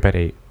 Wake up at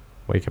 8.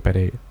 Wake up at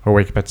 8, or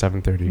wake up at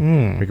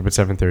 7:30. Wake up at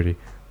 7:30.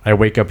 I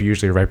wake up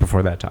usually right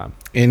before that time.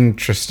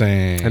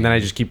 Interesting. And then I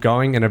just keep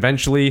going, and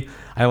eventually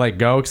I let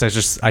go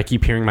because I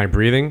keep hearing my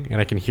breathing,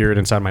 and I can hear it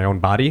inside my own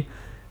body.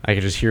 I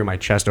can just hear my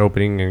chest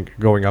opening and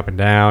going up and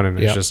down, and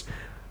it's just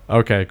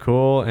okay,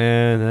 cool,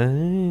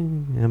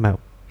 and I'm out,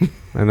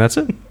 and that's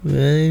it,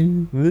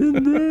 and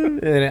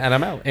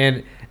I'm out,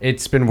 and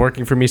it's been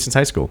working for me since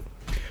high school.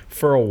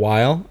 For a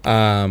while,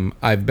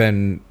 I've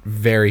been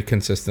very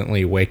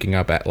consistently waking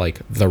up at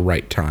like the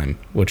right time,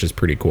 which is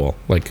pretty cool.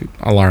 Like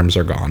alarms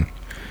are gone.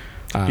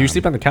 Do you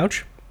sleep on the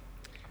couch?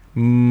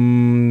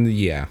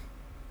 Yeah.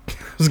 I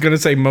was gonna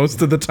say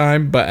most of the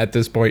time, but at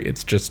this point,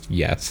 it's just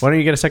yes. Why don't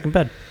you get a second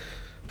bed?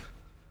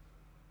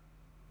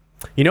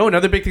 You know,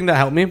 another big thing that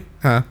helped me?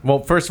 Huh? Well,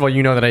 first of all,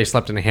 you know that I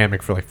slept in a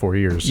hammock for like 4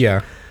 years.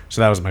 Yeah.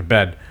 So that was my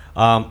bed.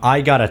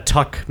 I got a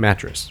Tuck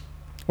mattress.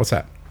 What's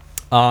that?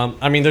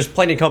 I mean, there's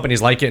plenty of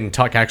companies like it, and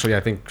Tuck actually, I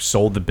think,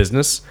 sold the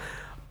business.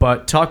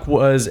 But Tuck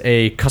was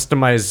a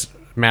customized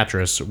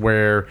mattress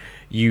where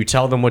you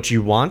tell them what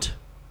you want,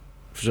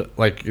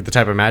 like the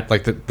type of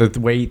like the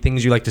way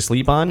things you like to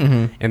sleep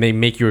on, and they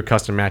make you a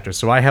custom mattress.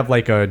 So I have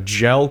like a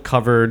gel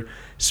covered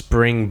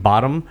spring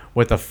bottom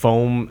with a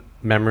foam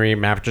memory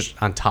mattress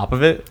on top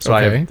of it. So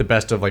I Okay. have the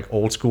best of like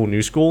old school,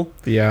 new school.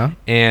 Yeah.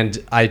 And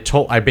I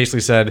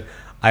basically said,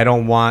 I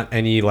don't want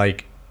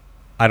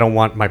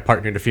my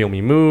partner to feel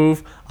me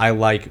move. I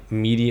like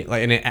medium,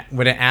 like, and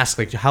when it asks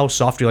like how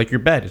soft do you like your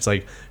bed, it's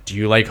like, do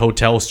you like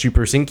hotel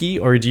super sinky,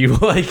 or do you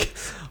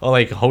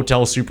like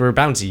hotel super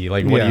bouncy?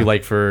 Like what do you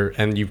like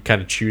and you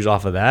kind of choose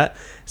off of that.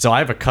 So I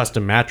have a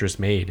custom mattress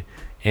made,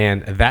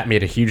 and that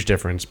made a huge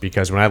difference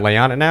because when I lay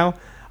on it now,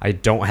 I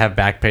don't have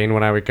back pain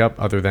when I wake up,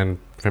 other than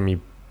from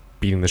me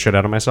beating the shit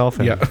out of myself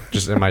and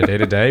just in my day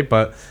to day.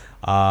 But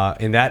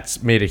and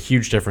that's made a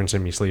huge difference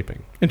in me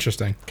sleeping.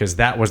 Interesting. Because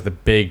that was the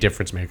big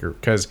difference maker.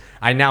 Because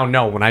I now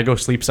know when I go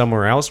sleep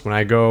somewhere else, when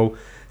I go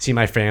see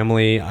my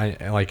family,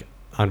 I like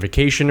on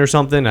vacation or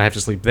something, I have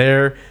to sleep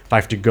there. If I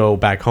have to go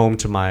back home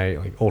to my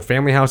like old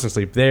family house and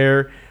sleep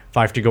there, if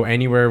I have to go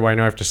anywhere where I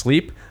know I have to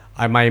sleep,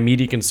 my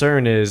immediate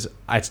concern is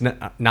it's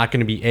not going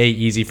to be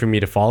easy for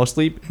me to fall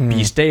asleep,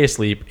 B, stay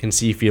asleep, and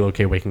C, feel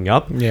okay waking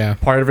up. Yeah.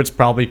 Part of it's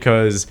probably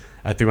because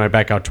I threw my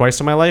back out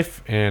twice in my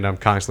life, and I'm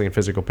constantly in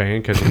physical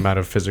pain because of the amount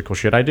of physical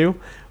shit I do.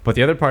 But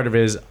the other part of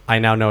it is I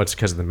now know it's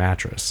because of the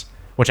mattress,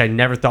 which I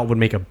never thought would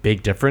make a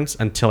big difference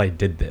until I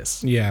did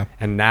this. Yeah.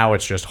 And now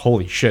it's just,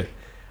 holy shit.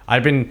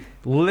 I've been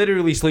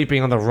literally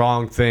sleeping on the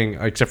wrong thing,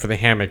 except for the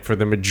hammock, for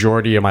the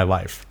majority of my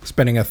life.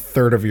 Spending a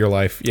third of your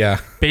life. Yeah.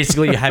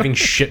 Basically having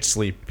shit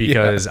sleep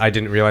because I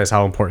didn't realize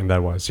how important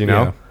that was, you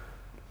know? Yeah.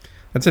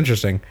 That's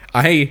interesting.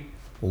 I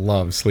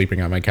love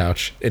sleeping on my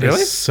couch. It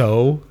Really? is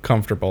so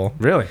comfortable.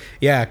 Really?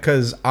 Yeah,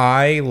 because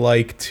I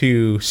like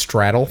to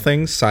straddle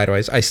things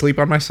sideways. I sleep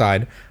on my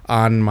side,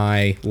 on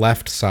my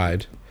left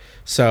side.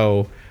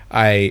 So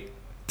this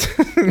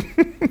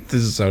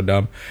is so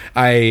dumb.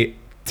 I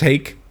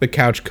take the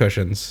couch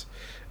cushions,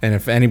 and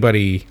if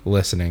anybody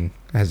listening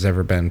has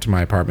ever been to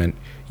my apartment,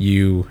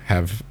 you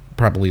have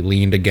probably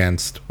leaned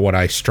against what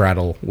I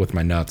straddle with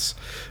my nuts.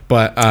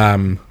 But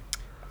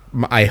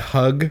I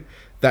hug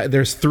that.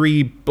 There's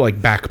 3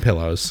 like back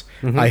pillows.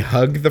 I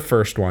hug the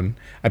first one.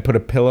 I put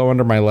a pillow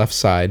under my left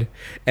side,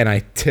 and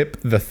I tip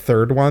the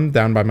third one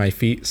down by my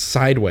feet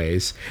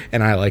sideways,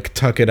 and I like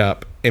tuck it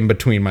up in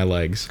between my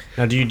legs.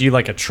 Now, do you do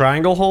like a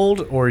triangle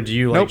hold, or do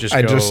you like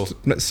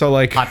So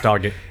like hot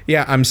dog it?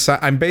 yeah,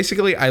 I'm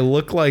basically, I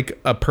look like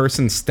a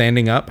person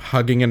standing up,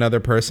 hugging another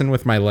person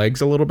with my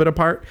legs a little bit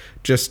apart.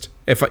 Just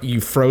if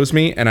you froze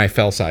me and I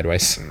fell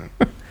sideways.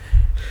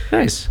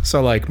 Nice.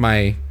 So like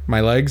my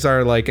legs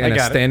are like in a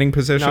standing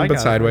position, No, I but got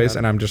it, sideways,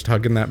 and I'm just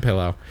hugging that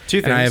pillow. Two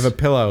And I things. have a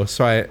pillow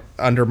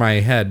under my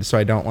head, so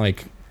I don't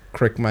like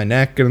crick my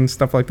neck and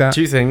stuff like that.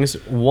 2 things.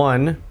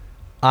 1,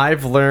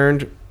 I've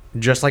learned,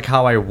 just like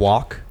how I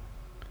walk,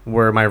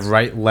 where my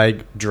right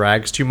leg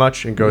drags too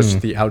much and goes to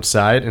the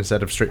outside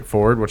instead of straight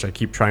forward, which I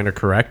keep trying to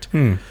correct.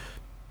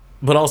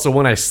 But also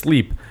when I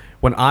sleep,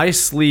 also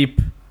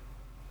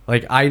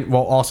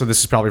this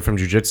is probably from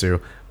jiu-jitsu,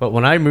 but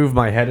when I move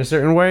my head a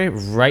certain way,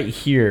 right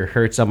here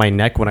hurts on my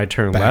neck when I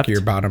turn Back left. of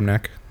your bottom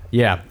neck.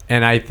 Yeah,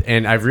 and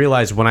I've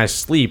realized when I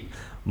sleep,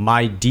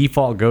 my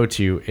default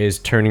go-to is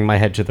turning my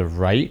head to the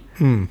right,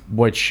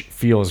 which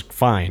feels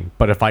fine.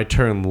 But if I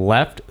turn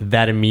left,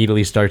 that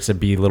immediately starts to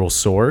be a little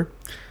sore.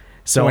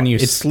 So when you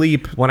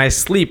sleep, when I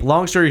sleep,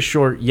 long story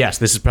short, yes,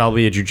 this is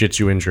probably a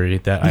jiu-jitsu injury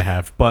that I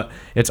have, but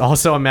it's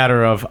also a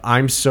matter of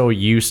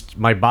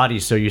my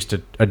body's so used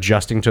to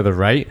adjusting to the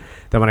right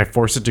that when I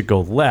force it to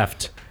go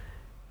left,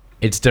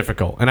 it's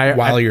difficult. And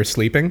while you're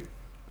sleeping.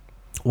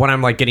 when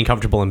I'm like getting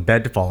comfortable in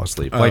bed to fall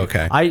asleep. Like,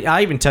 okay.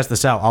 I even test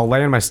this out. I'll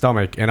lay on my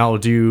stomach and I'll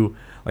do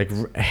like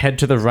head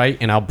to the right,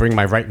 and I'll bring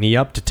my right knee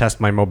up to test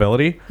my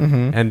mobility,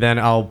 and then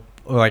I'll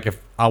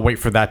wait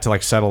for that to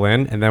like settle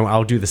in, and then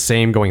I'll do the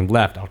same going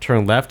left. I'll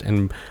turn left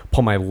and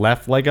pull my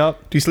left leg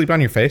up. Do you sleep on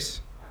your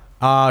face?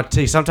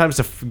 Sometimes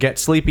to get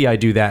sleepy, I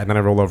do that, and then I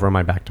roll over on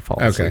my back to fall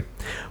asleep.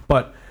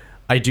 But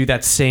I do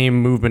that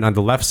same movement on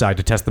the left side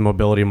to test the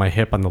mobility of my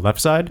hip on the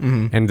left side,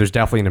 and there's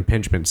definitely an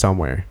impingement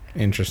somewhere.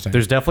 Interesting.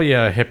 There's definitely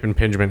a hip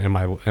impingement in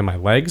my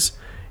legs,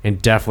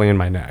 and definitely in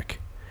my neck.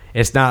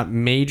 It's not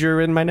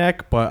major in my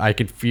neck, but I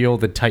could feel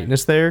the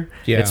tightness there.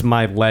 Yeah. It's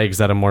my legs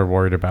that I'm more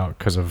worried about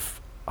because of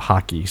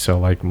hockey. So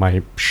like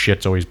my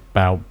shit's always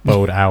bowed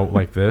out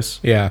like this.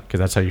 Yeah. Because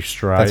that's how you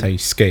stride. That's how you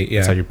skate. Yeah.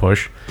 That's how you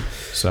push.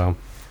 So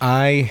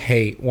I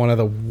hate, one of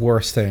the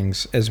worst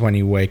things is when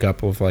you wake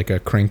up with like a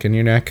crink in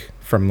your neck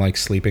from like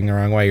sleeping the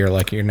wrong way. You're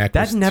like, your neck.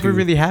 That never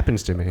really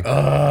happens to me.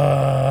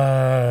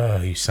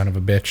 You son of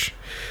a bitch!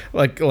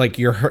 Like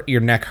your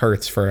neck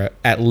hurts for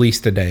at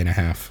least a day and a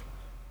half.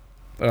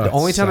 The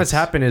only time it's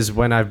happened is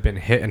when I've been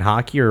hit in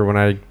hockey or when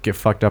I get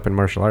fucked up in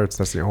martial arts.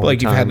 That's the only like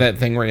time. You've had that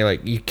thing where you're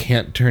like, you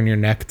can't turn your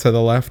neck to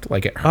the left,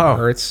 like it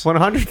hurts.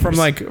 100 from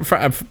like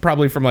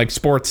probably from like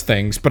sports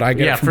things, but I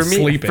get it from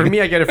sleeping. For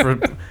me, I get it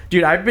from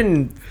dude. I've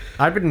been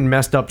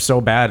messed up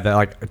so bad that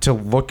like to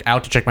look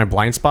out to check my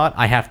blind spot,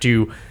 I have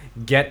to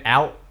get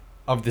out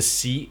of the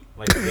seat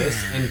like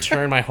this and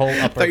turn my whole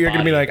upper. I thought you were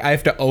gonna be like, I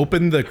have to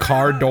open the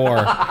car door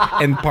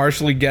and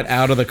partially get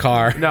out of the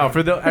car. No,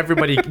 for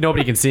everybody,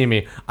 nobody can see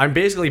me. I'm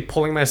basically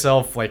pulling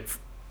myself like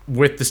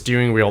with the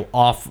steering wheel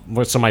off,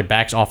 so my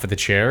back's off of the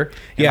chair.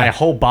 And my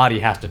whole body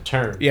has to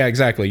turn. Yeah,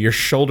 exactly. Your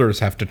shoulders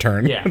have to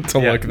turn to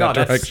look that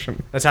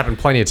direction. That's happened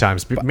plenty of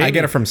times. I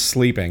get it from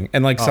sleeping,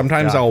 and like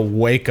sometimes I'll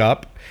wake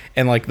up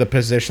and like the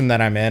position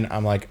that I'm in,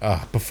 I'm like,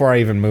 before I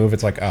even move,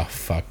 it's like, oh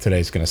fuck,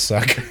 today's gonna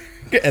suck.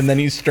 And then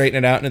you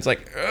straighten it out, and it's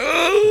like,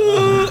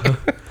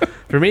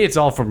 For me, it's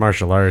all for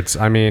martial arts.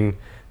 I mean,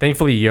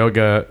 thankfully,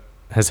 yoga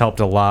has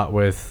helped a lot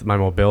with my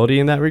mobility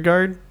in that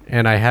regard,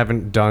 and I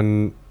haven't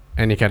done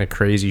any kind of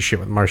crazy shit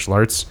with martial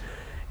arts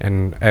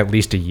in at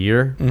least a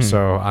year.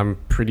 So I'm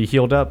pretty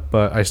healed up,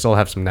 but I still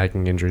have some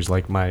nagging injuries,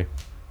 like my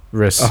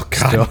wrist. Oh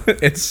god,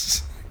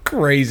 it's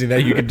crazy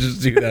that you can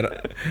just do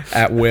that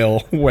at will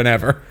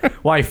whenever.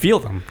 Well, I feel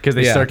them because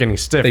they start getting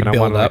stiff. They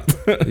build up.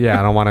 I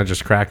don't want to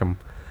just crack them.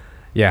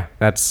 Yeah,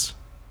 that's.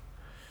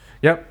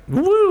 Yep.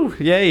 Woo!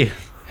 Yay!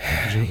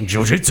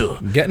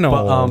 Jiu-jitsu. Getting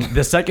old. But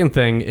the second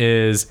thing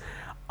is,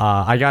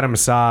 I got a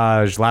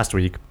massage last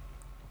week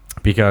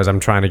because I'm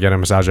trying to get a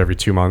massage every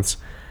 2 months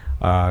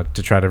to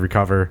try to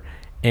recover.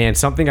 And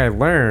something I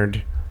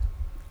learned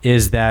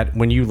is that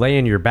when you lay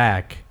in your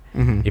back,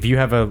 if you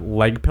have a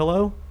leg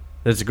pillow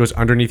that goes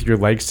underneath your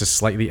legs to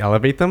slightly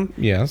elevate them,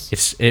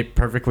 it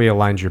perfectly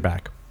aligns your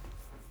back.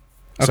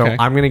 So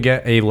I'm going to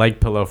get a leg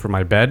pillow for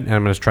my bed, and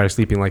I'm going to try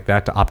sleeping like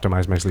that to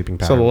optimize my sleeping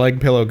pattern. So the leg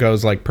pillow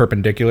goes like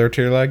perpendicular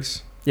to your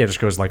legs? Yeah, it just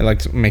goes like... It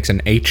like makes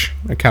an H,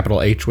 a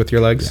capital H with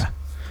your legs? Yeah.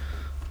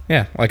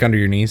 Yeah, like under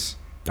your knees?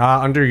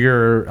 Under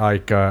your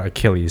like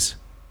Achilles.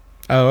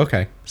 Oh,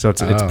 okay. So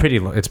it's pretty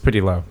low. It's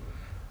pretty low.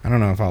 I don't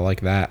know if I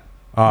like that.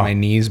 My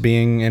knees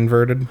being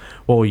inverted?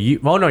 Well,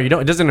 no, you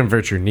don't. It doesn't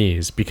invert your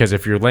knees, because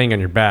if you're laying on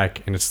your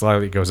back and it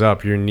slightly goes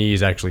up, your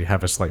knees actually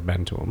have a slight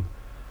bend to them.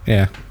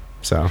 Yeah.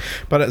 So,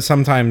 but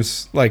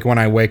sometimes, like when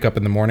I wake up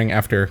in the morning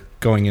after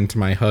going into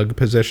my hug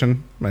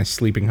position, my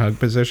sleeping hug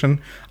position,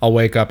 I'll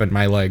wake up and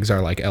my legs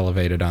are like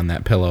elevated on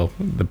that pillow,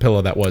 the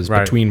pillow that was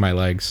between my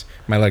legs.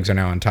 My legs are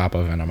now on top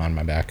of, and I'm on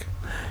my back.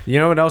 You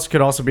know what else could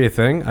also be a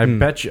thing? I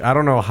bet you. I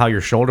don't know how your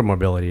shoulder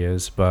mobility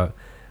is, but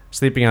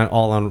sleeping I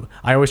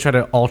always try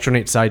to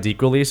alternate sides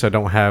equally, so I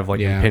don't have like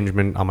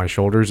impingement on my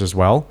shoulders as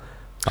well.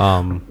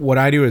 What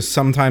I do is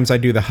sometimes I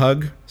do the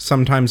hug,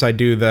 sometimes I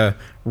do the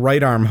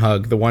right arm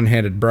hug, the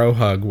one-handed bro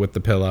hug with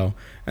the pillow,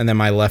 and then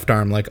my left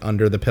arm like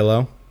under the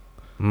pillow,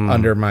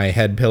 under my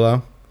head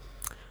pillow.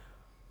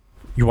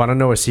 You want to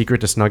know a secret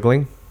to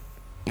snuggling?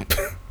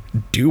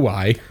 Do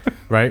I?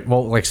 Right?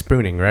 Well, like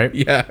spooning, right?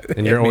 Yeah.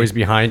 And you're always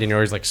behind, and you're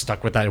always like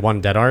stuck with that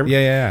one dead arm.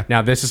 Yeah.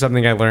 Now, this is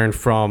something I learned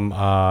from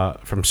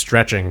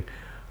stretching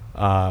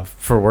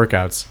for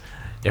workouts.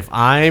 If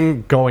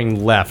I'm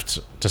going left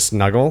to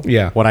snuggle,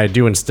 what I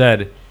do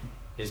instead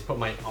is put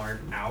my arm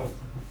out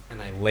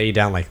and I lay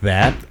down like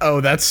that.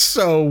 Oh, that's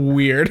so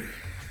weird.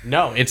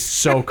 No, it's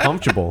so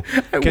comfortable.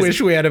 I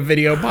wish we had a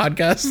video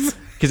podcast.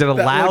 Because it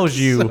allows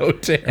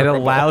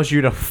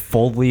you to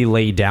fully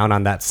lay down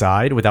on that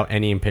side without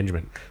any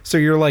impingement. So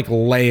you're like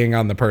laying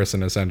on the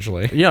person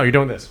essentially. Yeah, you're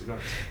doing this.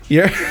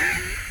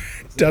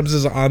 Dubs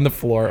is on the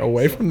floor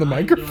away from the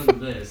microphone.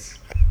 Doing this.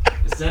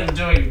 Instead of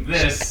doing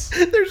this,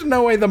 there's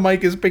no way the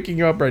mic is picking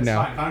you up right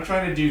now. Fine. If I'm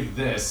trying to do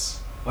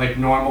this, like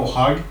normal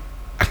hug,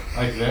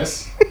 like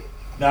this,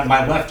 that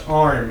my left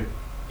arm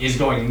is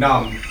going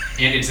numb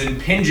and it's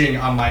impinging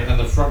on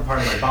the front part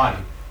of my body.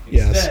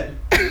 Instead,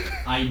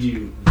 I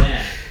do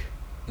that,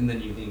 and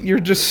then you lean. You're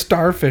just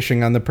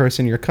starfishing on the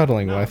person you're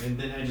cuddling with. And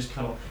then I just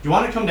cuddle. You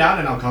want to come down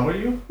and I'll cuddle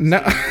you?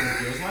 No. So you know what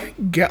it feels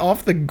like? Get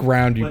off the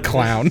ground, you But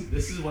clown.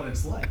 This is what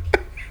it's like.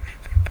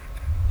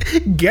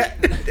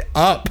 Get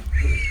up.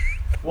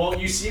 Well,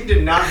 you seem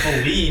to not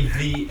believe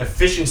the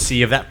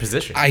efficiency of that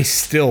position. I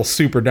still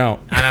super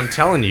don't. And I'm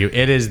telling you,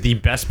 it is the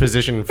best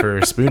position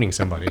for spooning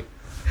somebody.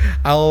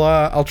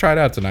 I'll try it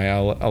out tonight.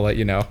 I'll let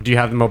you know. Do you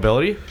have the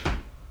mobility?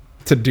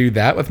 To do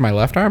that with my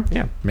left arm?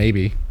 Yeah.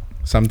 Maybe.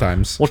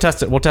 Sometimes. We'll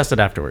test it. We'll test it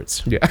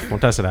afterwards. Yeah. We'll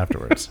test it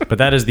afterwards. But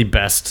that is the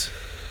best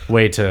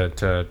way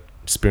to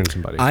spoon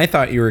somebody. I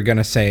thought you were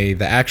gonna say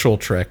the actual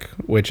trick,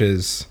 which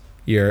is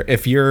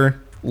if you're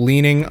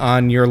leaning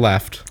on your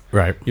left,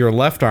 Right. your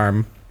left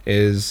arm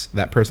is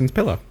that person's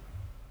pillow.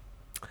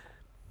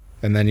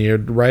 And then your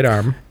right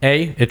arm.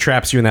 It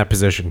traps you in that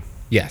position.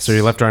 Yes. So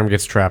your left arm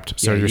gets trapped.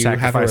 So Yeah, you're you have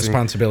a sacrificing.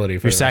 responsibility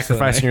for You're the rest of the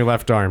sacrificing day. your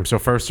left arm. So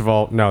first of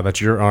all, no, that's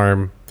your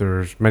arm.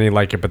 There's many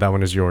like it, but that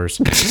one is yours.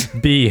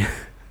 B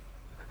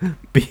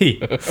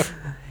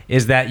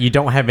is that you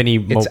don't have any.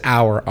 It's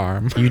our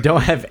arm. You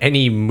don't have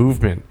any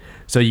movement,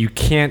 so you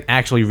can't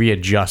actually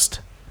readjust.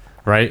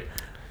 Right?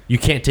 You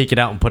can't take it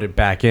out and put it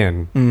back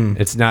in.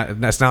 It's not.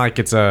 That's not like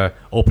it's a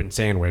open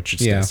sandwich.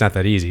 It's not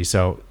that easy.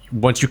 So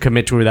once you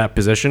commit to that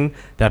position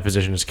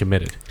is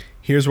committed.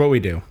 Here's what we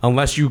do.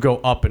 Unless you go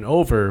up and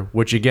over,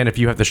 which again, if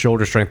you have the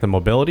shoulder strength and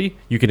mobility,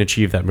 you can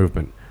achieve that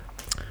movement.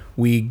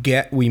 We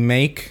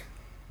make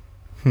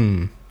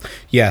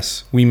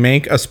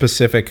a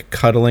specific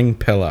cuddling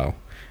pillow.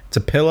 It's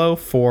a pillow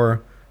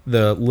for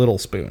the little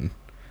spoon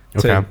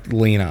to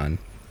lean on.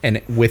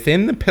 And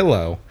within the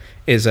pillow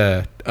is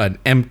an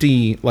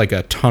empty, like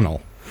a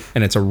tunnel.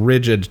 And it's a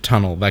rigid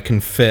tunnel that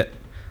can fit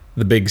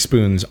the big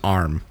spoon's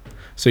arm.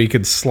 So you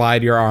could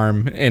slide your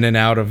arm in and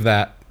out of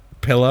that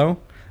pillow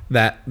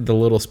that the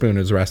little spoon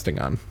is resting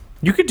on.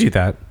 You could do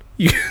that.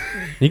 You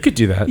could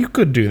do that. You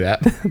could do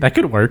that. That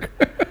could work.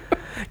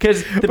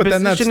 Because But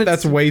then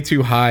that's way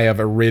too high of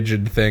a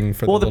rigid thing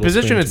for the little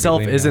position spoon to be itself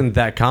leaning isn't on.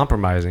 that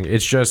compromising.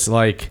 It's just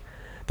like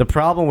the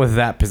problem with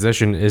that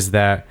position is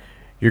that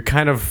you're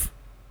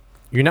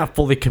not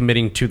fully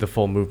committing to the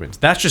full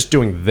movement. That's just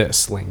doing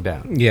this laying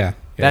down. Yeah.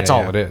 That's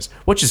all it is,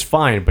 which is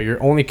fine, but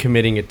you're only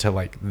committing it to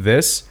like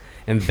this,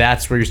 and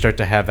that's where you start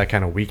to have that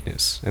kind of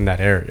weakness in that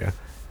area.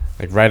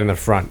 Like right in the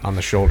front, on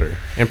the shoulder,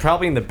 and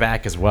probably in the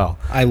back as well.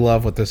 I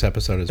love what this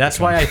episode is. That's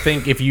why I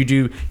think if you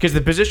do, because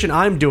the position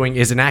I'm doing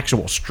is an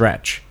actual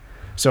stretch.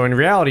 So in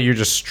reality, you're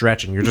just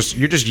stretching. You're just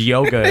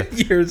yoga.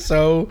 you're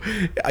so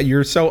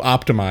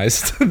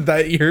optimized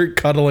that your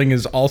cuddling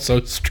is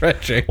also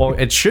stretching. Well,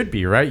 it should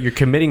be, right? You're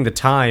committing the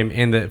time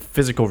and the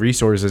physical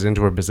resources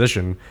into a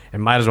position. It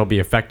might as well be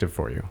effective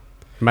for you.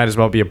 It might as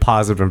well be a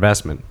positive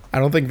investment. I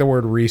don't think the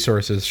word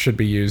resources should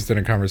be used in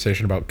a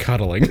conversation about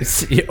cuddling.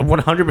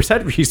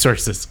 100%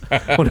 resources.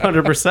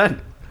 100%.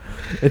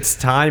 It's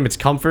time. It's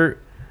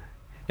comfort.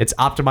 It's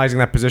optimizing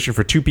that position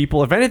for two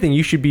people. If anything,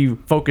 you should be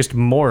focused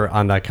more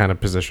on that kind of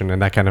position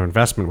and that kind of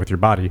investment with your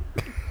body.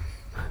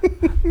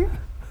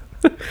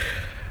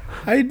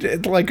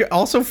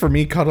 Also for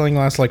me, cuddling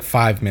lasts like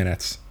 5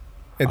 minutes.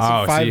 It's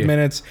 5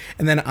 minutes,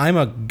 and then I'm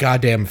a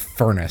goddamn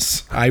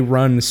furnace. I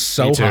run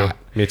so Me too. hot.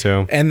 Me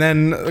too. And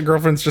then the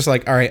girlfriend's just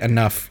like, all right,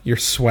 enough. You're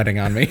sweating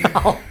on me.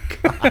 Oh,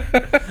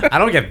 God. I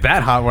don't get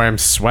that hot where I'm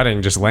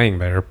sweating just laying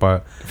there,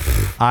 but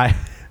I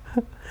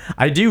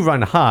do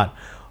run hot,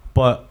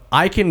 but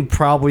I can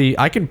fucking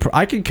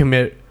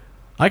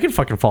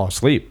fall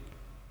asleep.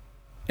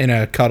 In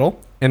a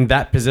cuddle? In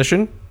that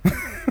position,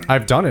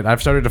 I've done it.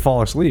 I've started to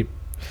fall asleep.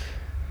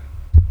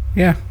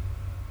 Yeah.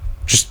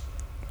 Just,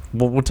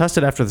 we'll test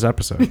it after this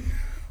episode.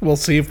 We'll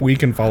see if we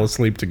can fall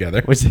asleep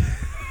together.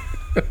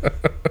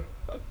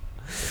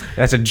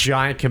 That's a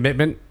giant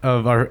commitment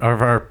of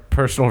our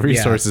personal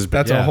resources. Yeah,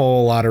 that's a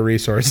whole lot of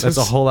resources. That's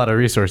a whole lot of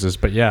resources.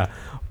 But yeah,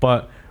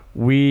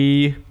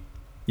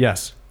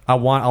 yes, I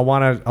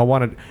want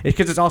to,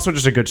 because it's also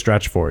just a good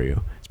stretch for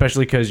you,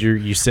 especially because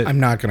you sit. I'm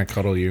not gonna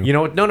cuddle you. You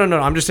know what? No.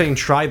 I'm just saying,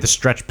 try the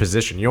stretch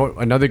position. You know what?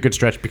 Another good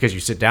stretch, because you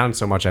sit down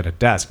so much at a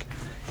desk,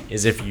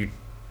 is if you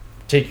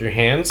take your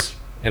hands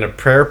in a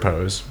prayer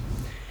pose,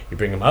 you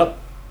bring them up,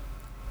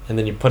 and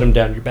then you put them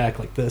down your back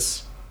like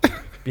this,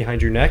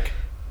 behind your neck.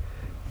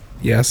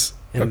 Yes.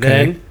 And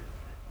then,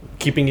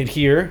 keeping it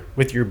here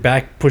with your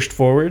back pushed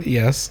forward.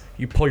 Yes.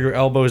 You pull your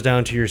elbows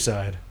down to your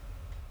side.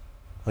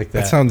 Like that.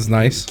 That sounds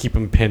nice. Keep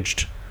them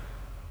pinched.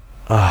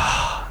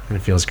 And it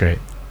feels great.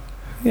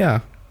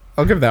 Yeah.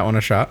 I'll give that one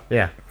a shot.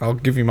 Yeah. I'll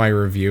give you my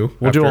review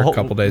We'll after do a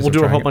couple days. We'll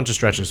do a whole bunch. bunch of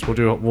stretches.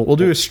 We'll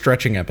do a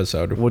stretching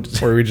episode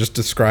where we just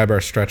describe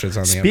our stretches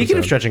on the episode. Speaking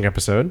of stretching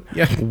episode,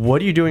 Yeah.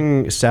 What are you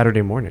doing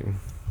Saturday morning?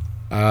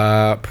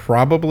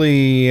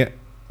 Probably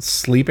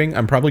sleeping.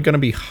 I'm probably going to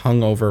be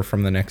hungover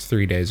from the next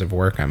 3 days of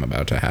work I'm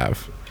about to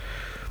have.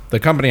 The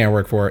company I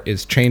work for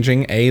is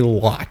changing a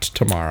lot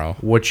tomorrow.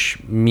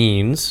 Which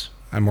means...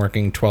 I'm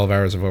working 12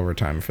 hours of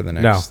overtime for the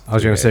next No, I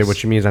was going to say, days.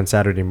 which means on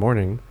Saturday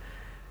morning,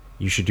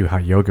 You should do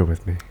hot yoga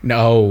with me.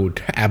 No,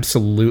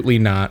 absolutely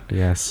not.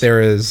 Yes.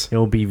 There is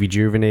It'll be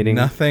rejuvenating.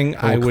 nothing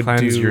It'll I would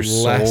cleanse do your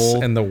less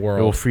soul. in the It'll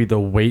world. free the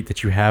weight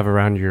that you have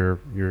around your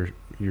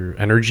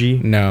energy.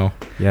 No.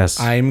 Yes.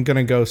 I'm going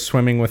to go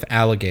swimming with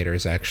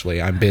alligators,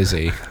 actually. I'm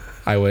busy.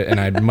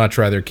 I'd much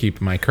rather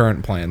keep my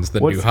current plans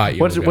than do hot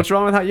yoga. What's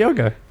wrong with hot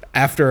yoga?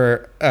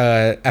 After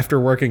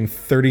working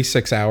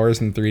 36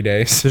 hours in 3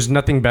 days, There's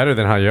nothing better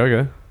than hot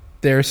yoga.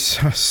 there's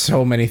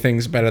so many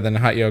things better than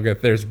hot yoga.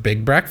 There's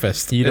big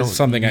breakfast. You don't It's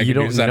something I you can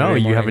don't do Saturday know.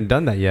 morning. You haven't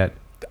done that yet.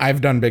 I've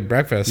done big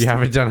breakfast. You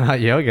haven't done hot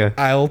yoga.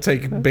 I'll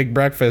take big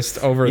breakfast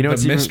over You know the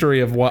what's even-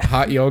 mystery of what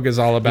hot yoga is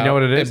all about. know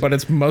what it is? But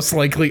it's most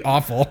likely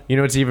awful. You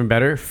know what's even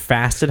better?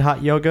 Fasted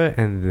hot yoga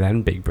and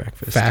then big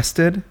breakfast.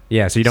 Fasted?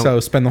 Yeah, so you don't. So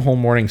spend the whole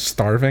morning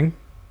starving?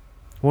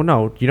 Well,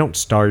 no, you don't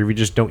starve. You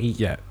just don't eat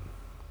yet.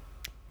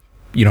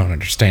 You don't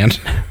understand.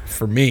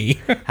 For me.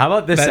 How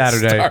about this That's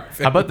Saturday?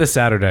 starving. How about this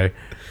Saturday?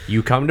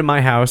 You come to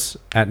my house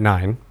at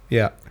 9.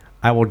 Yeah.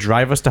 I will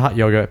drive us to hot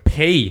yoga.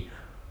 Pay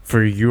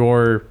for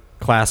your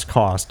class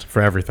cost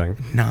for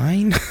everything.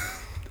 9?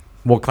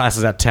 Well, class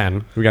is at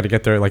 10. We got to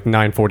get there at like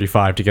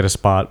 9:45 to get a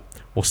spot.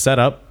 We'll set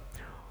up.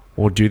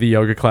 We'll do the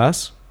yoga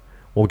class.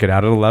 We'll get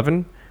out at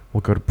 11.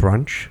 We'll go to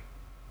brunch.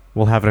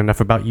 We'll have an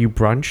enough about you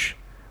brunch.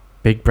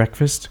 Big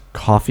breakfast.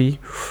 Coffee.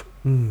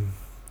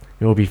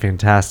 It will be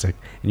fantastic.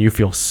 And you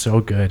feel so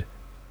good.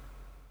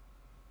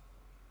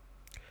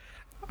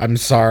 I'm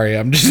sorry.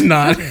 I'm just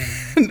not.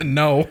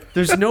 No.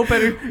 There's no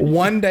better.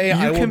 One day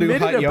I will do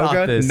committed hot about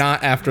yoga, this.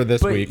 not after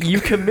this But week.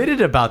 you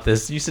committed about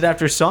this. You said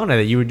after sauna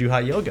that you would do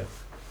hot yoga.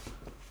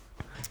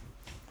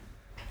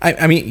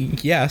 I mean,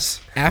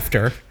 yes,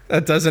 after.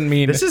 That doesn't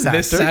mean This is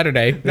after.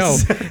 Saturday. No.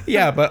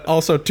 Yeah, but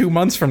also 2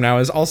 months from now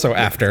is also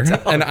after.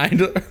 And I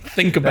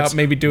think about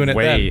maybe doing it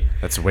then.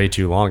 That's way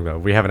too long, though.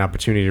 We have an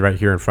opportunity right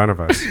here in front of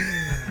us.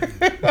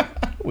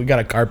 We got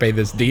to carpe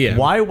this diem.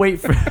 Why wait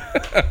for...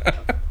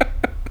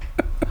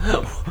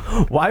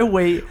 Why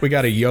wait? We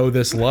got to yo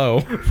this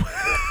low.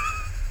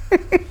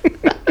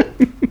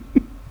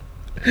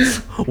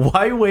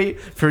 Why wait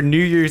for New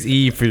Year's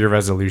Eve for your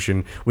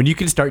resolution when you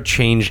can start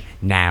change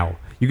now?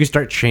 You can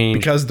start change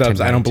Because, Dubs,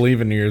 I tonight. don't believe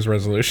in New Year's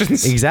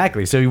resolutions.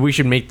 Exactly. So we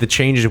should make the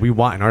changes we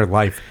want in our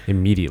life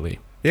immediately.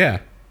 Yeah.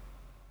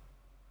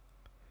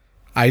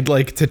 I'd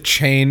like to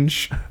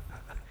change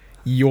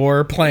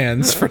your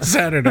plans for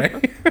Saturday.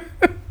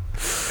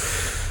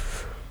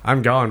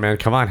 I'm going, man.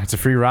 Come on. It's a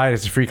free ride.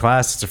 It's a free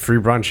class. It's a free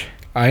brunch.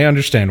 I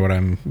understand what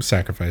I'm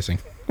sacrificing,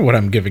 what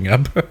I'm giving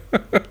up.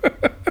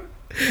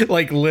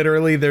 Like,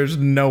 literally, there's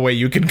no way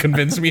you can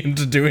convince me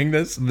into doing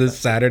this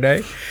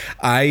Saturday.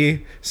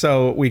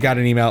 So we got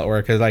an email at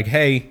work. It's like,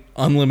 hey,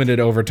 unlimited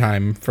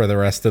overtime for the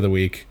rest of the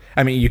week.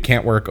 I mean, you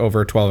can't work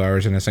over 12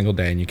 hours in a single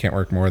day, and you can't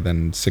work more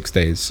than 6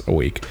 days a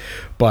week.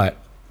 But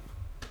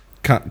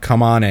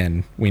come on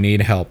in. We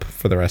need help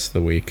for the rest of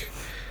the week.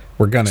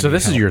 We're going to So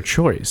this is your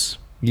choice.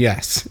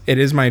 Yes, it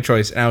is my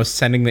choice. And I was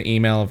sending the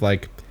email of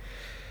like,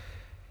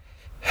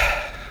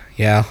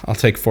 yeah, I'll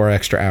take 4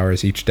 extra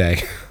hours each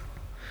day.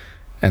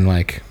 And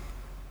like,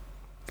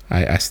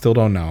 I still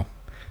don't know.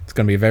 It's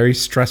going to be a very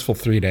stressful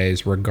 3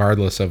 days,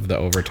 regardless of the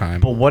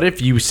overtime. But what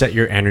if you set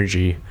your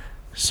energy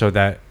so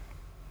that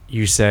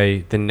you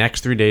say the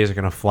next 3 days are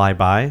going to fly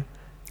by?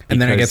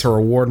 And then I get because to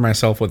reward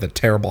myself with a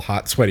terrible,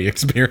 hot, sweaty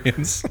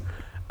experience.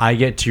 I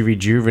get to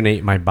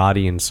rejuvenate my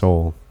body and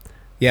soul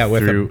Yeah,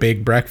 with a Through-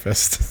 big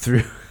breakfast.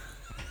 through...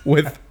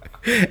 With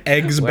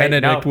eggs Wait,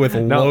 Benedict no, with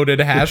no. loaded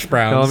hash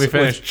browns. No, let me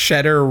finish. With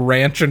cheddar,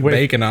 ranch, and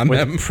bacon on with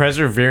them.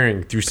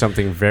 persevering through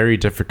something very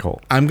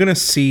difficult. I'm going to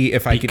see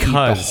if I can eat the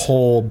Because-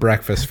 whole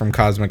breakfast from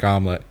Cosmic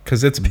Omelet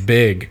because it's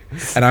big.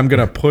 And I'm going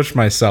to push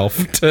myself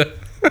to...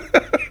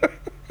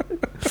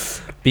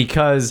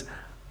 Because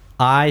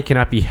I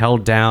cannot be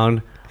held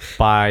down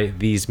by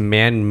these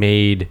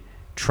man-made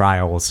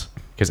trials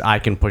because I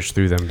can push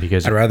through them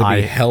because I'd rather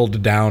be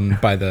held down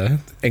by the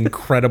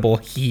incredible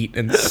heat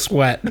and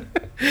sweat.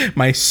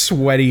 My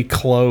sweaty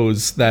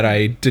clothes that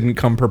I didn't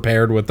come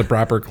prepared with the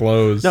proper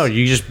clothes. No,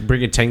 you just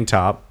bring a tank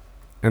top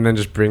and then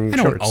just bring I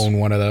don't shorts. own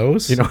one of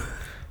those. You know,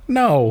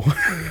 No.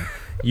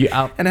 you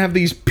out. And have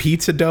these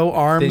pizza dough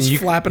arms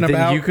flapping then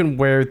about. you can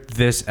wear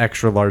this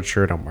extra large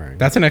shirt I'm wearing.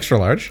 That's an extra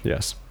large?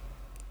 Yes.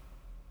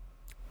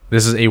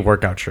 This is a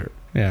workout shirt.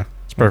 Yeah.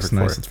 It's perfect That's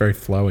nice. for it. It's very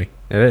flowy.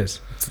 It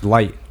is. It's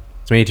light.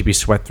 It's made to be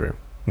sweat through.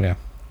 Yeah.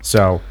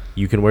 So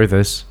you can wear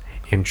this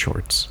in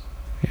shorts.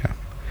 Yeah.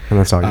 And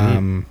that's all you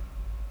need.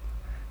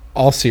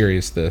 All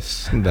serious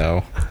this,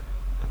 though.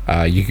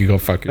 You could go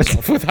fuck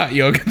yourself with hot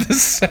yoga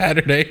this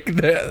Saturday.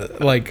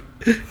 Like,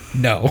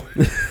 no.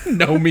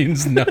 No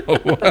means no.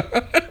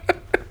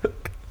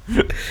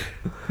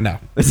 No.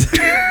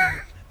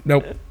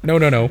 Nope.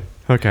 No.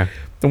 Okay.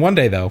 The one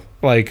day, though,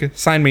 like,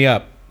 sign me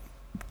up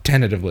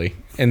tentatively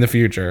in the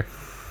future.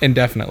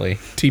 Indefinitely.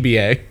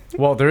 TBA.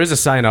 Well, there is a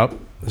sign up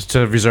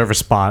to reserve a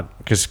spot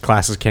because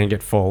classes can't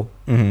get full.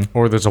 Mm-hmm.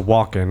 Or there's a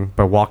walk-in,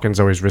 but walk-in's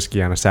always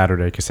risky on a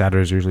Saturday because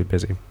Saturday's usually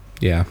busy.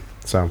 Yeah.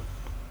 So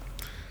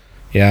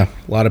Yeah.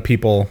 A lot of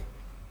people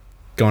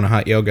going to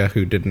hot yoga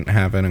who didn't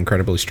have an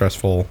incredibly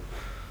stressful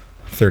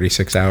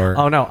 36-hour.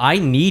 Oh no, I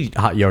need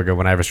hot yoga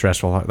when I have a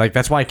stressful. Like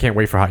that's why I can't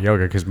wait for hot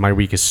yoga because my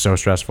week is so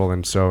stressful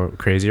and so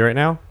crazy right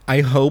now.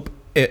 I hope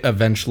it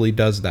eventually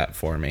does that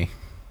for me.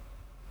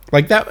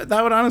 Like that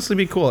would honestly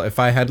be cool if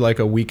I had like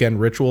a weekend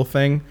ritual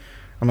thing.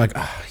 I'm like,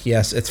 oh,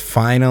 yes, it's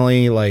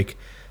finally like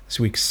this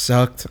week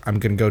sucked. I'm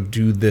going to go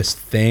do this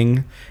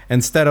thing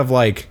instead of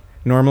like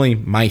normally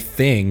my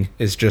thing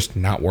is just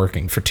not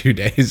working for 2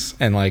 days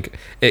and like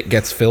it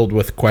gets filled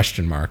with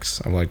question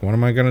marks. I'm like, what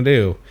am I going to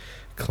do?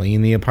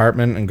 Clean the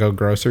apartment and go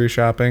grocery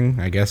shopping?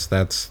 I guess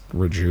that's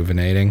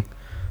rejuvenating.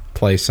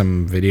 Play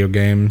some video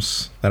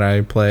games that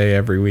I play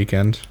every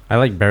weekend. I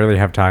like barely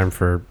have time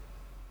for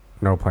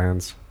no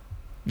plans.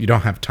 You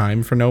don't have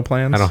time for no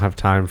plans? I don't have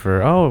time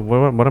for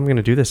what I'm going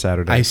to do this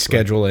Saturday. I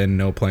schedule in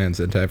no plans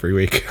into every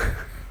week.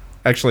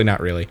 Actually, not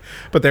really.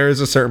 But there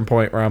is a certain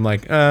point where I'm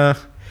like,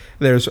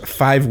 there's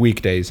 5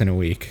 weekdays in a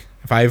week.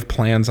 If I have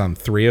plans on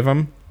 3 of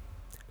them,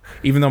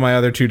 even though my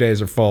other 2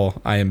 days are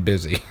full, I am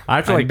busy.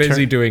 I'm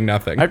busy doing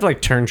nothing. I have to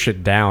like turn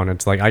shit down.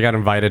 It's like I got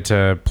invited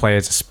to play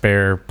as a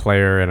spare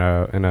player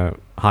in a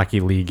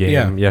hockey league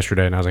game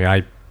yesterday, and I was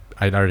like,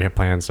 I already have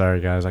plans. Sorry,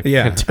 guys.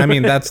 I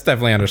mean, that's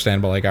definitely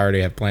understandable. Like, I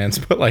already have plans,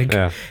 but like,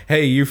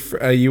 hey, you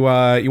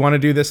want to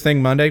do this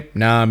thing Monday?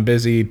 Nah, I'm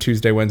busy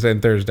Tuesday, Wednesday,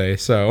 and Thursday,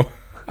 so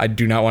I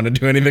do not want to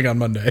do anything on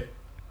Monday.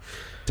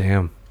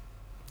 Damn.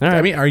 All right.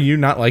 I mean, are you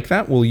not like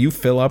that? Will you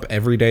fill up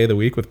every day of the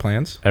week with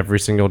plans? Every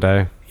single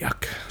day.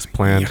 Yuck. It's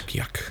planned.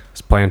 Yuck.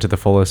 It's planned to the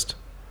fullest.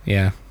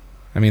 Yeah.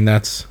 I mean,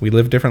 we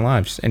live different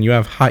lives, and you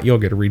have hot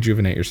yoga to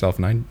rejuvenate yourself,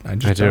 and I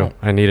just don't.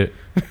 I need it.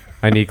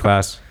 I need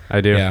class. I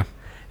do. Yeah.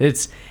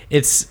 It's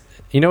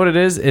you know what it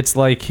is? It's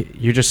like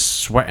you're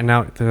just sweating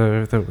out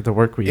the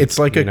work week. It's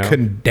like a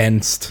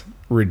condensed,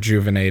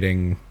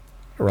 rejuvenating,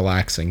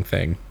 relaxing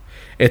thing.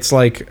 It's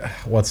like,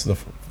 what's the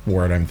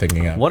word I'm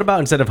thinking of? What about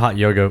instead of hot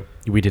yoga,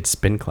 we did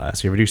spin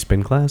class? You ever do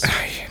spin class?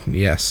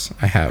 Yes,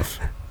 I have.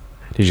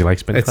 Did you like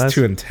spin class? It's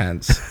too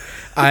intense.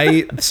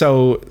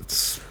 So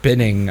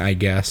spinning, I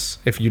guess,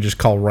 if you just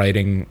call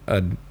riding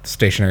a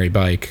stationary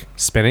bike.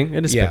 Spinning?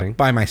 It is spinning. Yeah,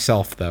 by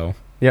myself, though.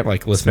 Yep.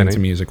 Like listening to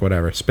music,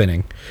 whatever.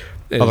 Spinning.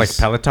 Oh, like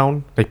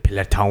Peloton? Like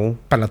Peloton?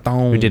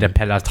 Peloton. We did a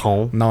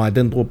Peloton. No, I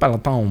didn't do a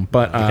Peloton.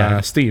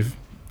 But Steve,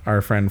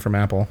 our friend from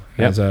Apple,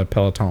 has a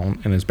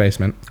Peloton in his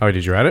basement. Oh,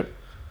 did you ride it?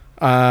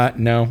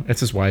 No,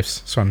 it's his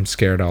wife's, so I'm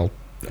scared I'll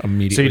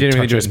immediately So you didn't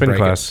really do a spin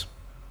class?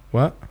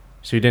 What?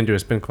 So you didn't do a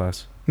spin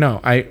class?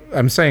 No,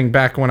 I'm saying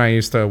back when I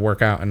used to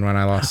work out and when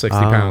I lost 60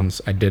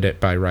 pounds, I did it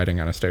by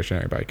riding on a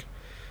stationary bike.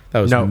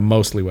 That was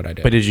mostly what I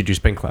did. But did you do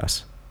spin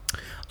class?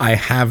 I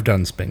have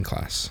done spin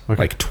class,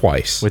 like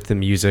twice. With the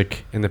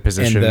music and the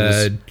positions. And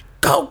the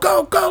go,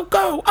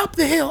 up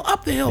the hill,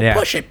 yeah.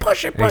 push it.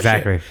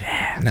 Exactly.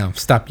 Yeah. No,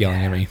 stop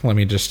yelling at me. Let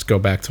me just go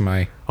back to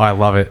my... Oh, I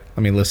love it.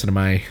 Let me listen to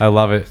my... I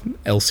love it.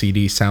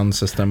 LCD sound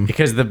system.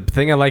 Because the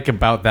thing I like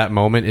about that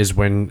moment is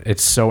when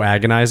it's so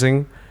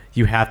agonizing,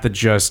 you have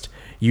to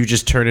you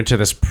just turn into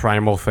this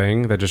primal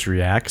thing that just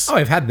reacts. Oh,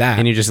 I've had that.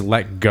 And you just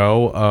let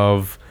go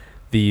of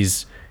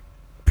these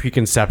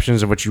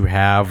preconceptions of what you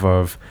have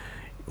of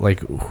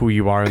like who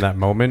you are in that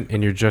moment,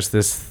 and you're just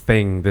this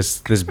thing, this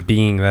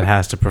being that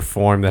has to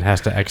perform, that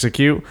has to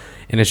execute,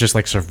 and it's just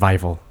like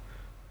survival.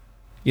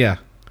 Yeah.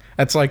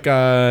 That's like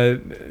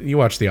you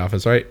watch The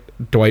Office, right?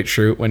 Dwight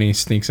Schrute, when he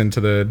sneaks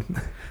into the...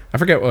 I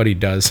forget what he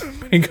does.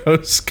 He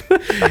goes,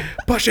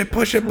 push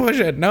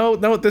it. No,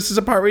 this is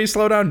a part where you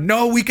slow down.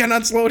 No, we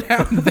cannot slow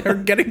down. They're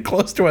getting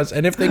close to us.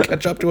 And if they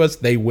catch up to us,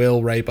 they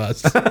will rape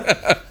us.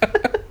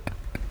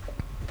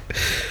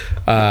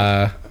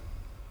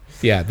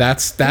 Yeah,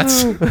 that's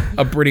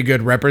a pretty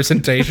good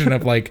representation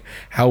of like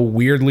how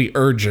weirdly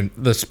urgent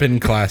the spin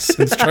class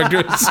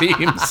instructor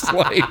seems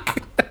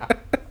like.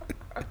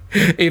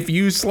 If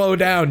you slow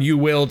down, you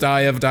will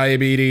die of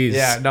diabetes.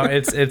 Yeah, no,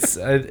 it's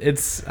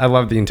I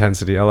love the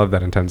intensity. I love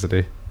that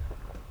intensity.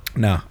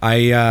 No,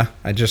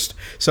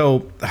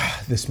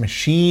 this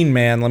machine,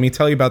 man, let me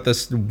tell you about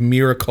this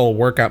miracle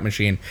workout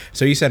machine.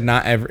 So you said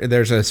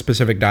there's a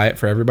specific diet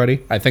for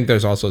everybody. I think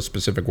there's also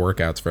specific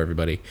workouts for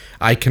everybody.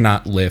 I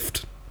cannot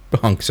lift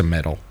hunks of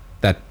metal.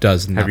 That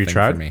does nothing have you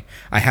tried? For me.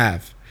 I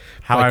have.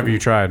 How have you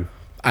tried?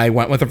 I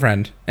went with a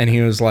friend and he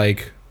was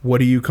like,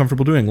 what are you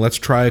comfortable doing? Let's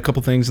try a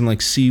couple things and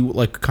like see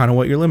like kind of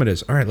what your limit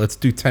is. All right, let's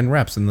do 10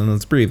 reps and then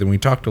let's breathe. And we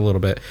talked a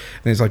little bit.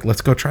 And he's like, let's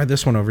go try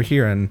this one over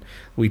here. And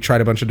we tried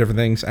a bunch of different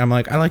things. I'm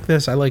like, I like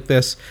this.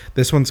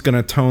 This one's going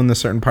to tone the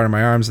certain part of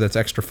my arms that's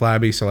extra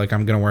flabby. So like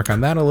I'm going to work on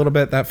that a little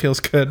bit. That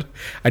feels good.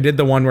 I did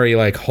the one where you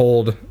like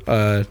hold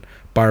a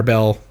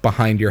barbell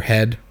behind your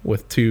head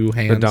with 2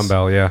 hands. The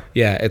dumbbell, yeah.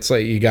 Yeah, it's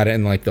like you got it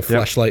in like the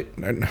fleshlight,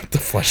 not the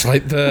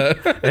fleshlight,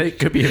 it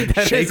could be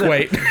shake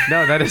weight.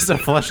 No, that is a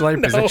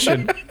fleshlight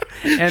position.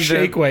 And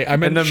shake weight. I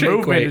meant the shake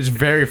movement weight. is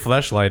very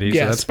fleshlighty.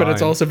 Yes, so that's but fine.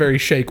 it's also very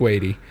shake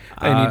weighty.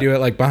 And you do it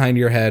like behind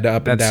your head,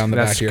 up and down the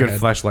back of your head.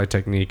 That's good fleshlight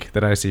technique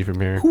that I see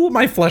from here. Who am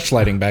I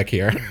fleshlighting back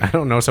here? I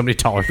don't know. Somebody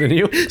taller than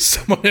you?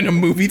 Someone in a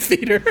movie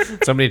theater?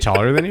 Somebody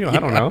taller than you? I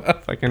don't know.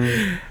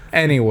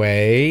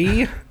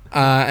 Anyway,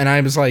 And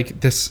I was like,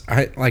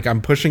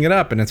 I'm pushing it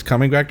up and it's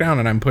coming back down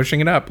and I'm pushing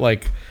it up.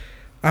 Like,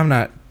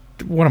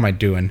 what am I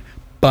doing?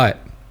 But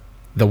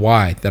the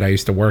Y that I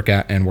used to work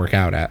at and work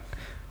out at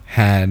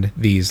had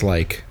these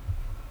like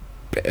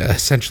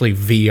essentially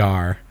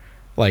VR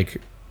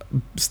like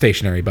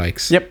stationary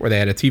bikes. Yep. Where they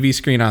had a TV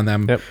screen on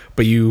them, Yep.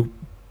 but you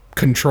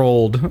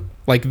controlled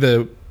like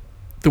the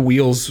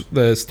wheels,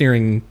 the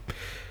steering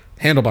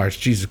handlebars,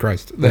 Jesus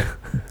Christ. The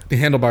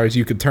handlebars,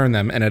 you could turn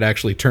them and it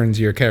actually turns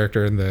your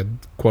character in the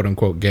quote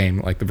unquote game,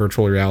 like the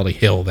virtual reality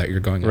hill that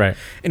you're going on. Right.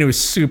 And it was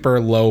super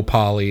low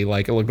poly,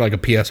 like it looked like a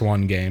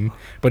PS1 game,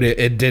 but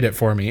it did it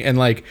for me. And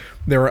like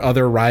there were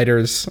other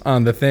riders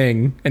on the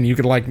thing and you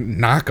could like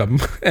knock them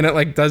and it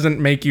like doesn't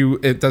make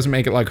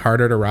it like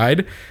harder to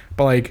ride,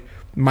 but like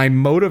my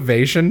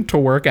motivation to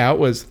work out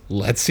was,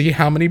 let's see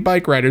how many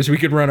bike riders we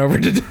could run over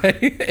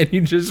today. And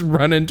you just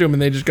run into them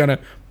and they just kind of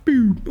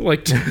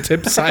like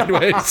tip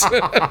sideways.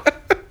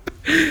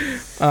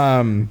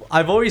 I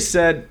always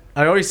said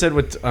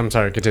I'm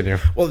sorry, continue.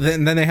 Well,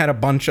 then they had a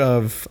bunch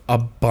of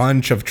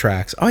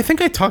tracks. Oh, I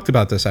think I talked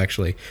about this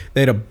actually.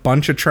 They had a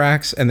bunch of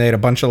tracks and they had a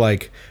bunch of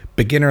like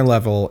beginner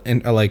level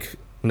and like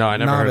No, I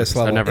never novice heard this. I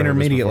level, never heard this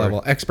intermediate before.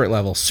 level, expert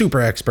level,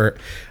 super expert,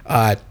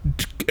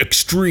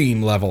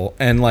 extreme level,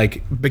 and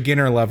like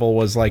beginner level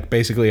was like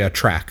basically a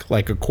track,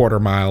 like a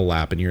 1/4 mile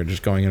lap, and you're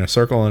just going in a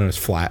circle and it was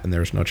flat and there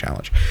was no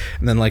challenge.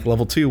 And then like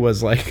level 2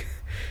 was like,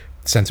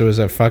 since it was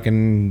a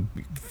fucking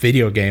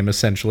video game,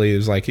 essentially, it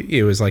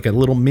was like a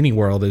little mini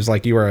world. It was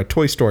like you were a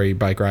Toy Story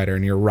bike rider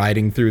and you're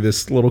riding through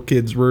this little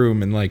kid's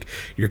room and like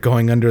you're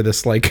going under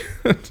this like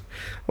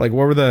like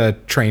what were the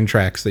train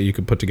tracks that you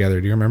could put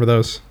together? Do you remember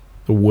those?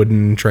 The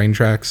wooden train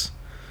tracks.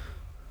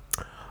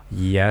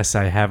 Yes,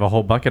 I have a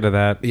whole bucket of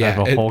that. Yeah, I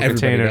have a whole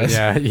everybody container. does.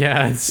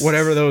 Yeah. It's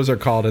Whatever those are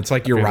called. It's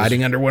like you're Okay,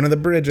 riding under one of the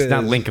bridges. It's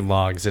not Lincoln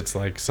Logs. It's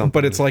like something.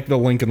 But it's like the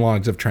Lincoln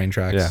Logs of train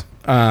tracks. Yeah.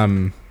 Oh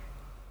man,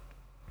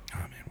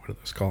 what are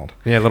those called?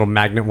 Yeah, little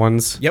magnet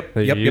ones. Yep.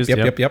 that you used.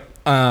 Yep.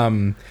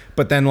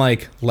 But then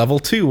like level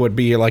 2 would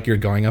be like you're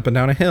going up and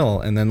down a hill,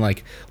 and then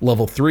like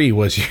level 3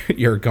 was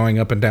you're going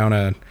up and down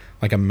a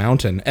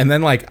mountain. And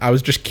then like I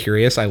was just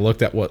curious. I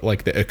looked at what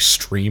like the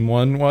extreme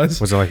one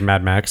was. Was it like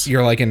Mad Max?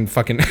 You're like in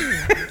fucking.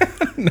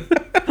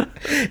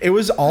 It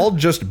was all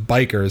just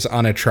bikers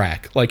on a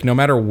track. Like no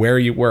matter where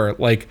you were,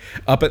 like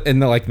up in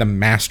the like the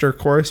master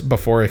course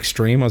before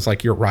extreme was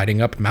like you're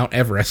riding up Mount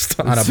Everest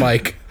on a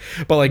bike,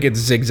 but like it's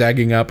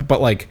zigzagging up.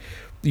 But like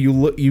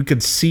you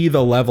could see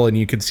the level and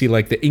you could see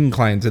like the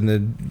inclines and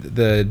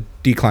the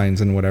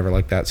declines and whatever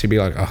like that. So you'd be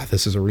like, oh,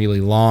 this is a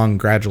really long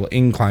gradual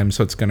incline,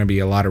 so it's going to be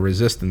a lot of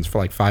resistance for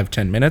like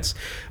 5-10 minutes.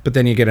 But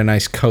then you get a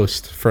nice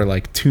coast for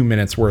like 2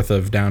 minutes worth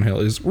of downhill.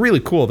 It was really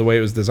cool the way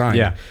it was designed.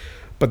 Yeah.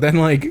 But then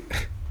like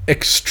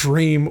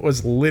extreme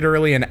was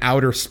literally an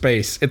outer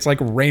space. It's like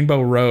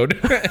Rainbow Road.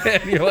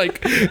 And you're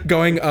like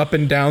going up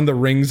and down the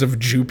rings of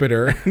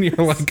Jupiter and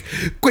you're like,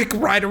 quick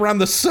ride around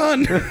the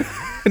sun.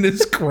 And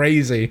it's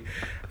crazy.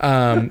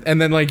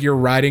 And then like you're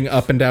riding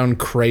up and down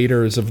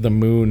craters of the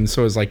moon,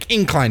 so it's like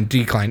incline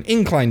decline.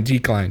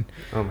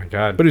 Oh my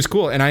god. But it was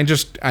cool. And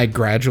I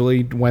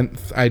gradually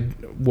I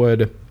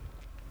would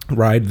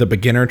ride the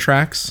beginner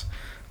tracks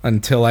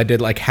until I did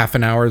like half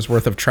an hour's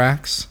worth of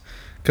tracks,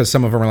 because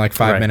some of them are like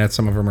 5 Right. minutes,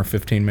 some of them are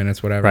 15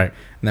 minutes, whatever. Right.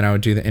 And then I would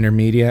do the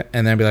intermediate,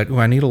 and then I'd be like, oh,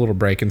 I need a little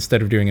break.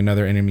 Instead of doing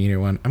another intermediate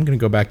one, I'm going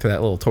to go back to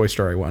that little Toy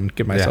Story one,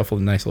 give myself a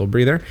nice little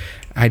breather.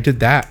 I did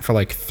that for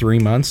like 3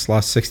 months,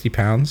 lost 60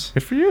 pounds.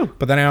 Good for you.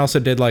 But then I also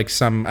did like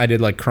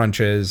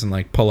crunches and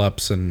like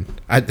pull-ups, and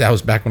that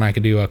was back when I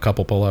could do a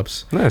couple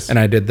pull-ups. Nice. And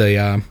I did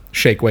the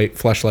shake weight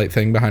fleshlight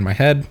thing behind my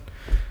head.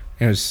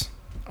 It was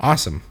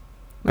awesome.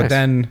 But Nice.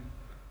 then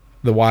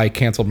the Y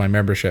canceled my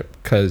membership,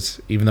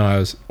 because even though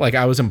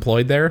I was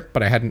employed there,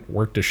 but I hadn't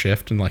worked a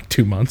shift in like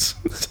 2 months.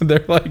 So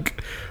they're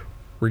like,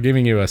 we're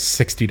giving you a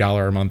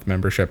 $60 a month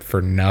membership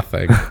for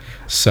nothing.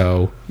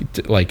 So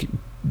like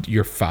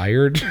you're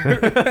fired.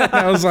 And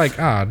I was like,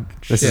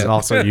 This is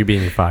also you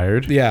being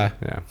fired. yeah.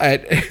 Yeah.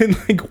 And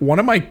like one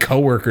of my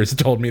coworkers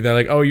told me, they're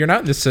like, oh, you're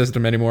not in the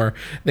system anymore.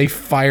 They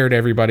fired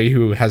everybody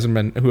who hasn't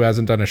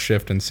done a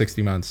shift in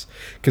 60 months,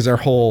 because their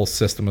whole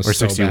system was Or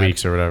so 60 bad.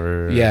 weeks or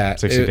whatever. Yeah.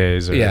 60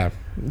 days. Or, Yeah.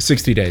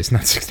 60 days,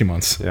 not 60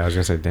 months. Yeah, I was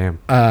going to say,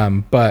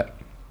 damn. But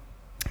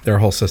their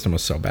whole system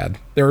was so bad.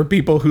 There were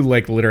people who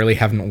like literally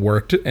haven't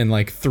worked in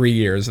like 3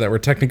 years that were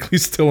technically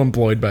still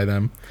employed by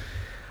them.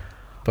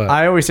 But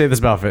I always say this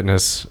about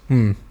fitness.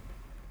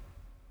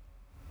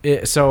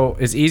 So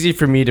it's easy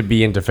for me to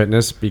be into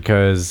fitness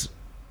because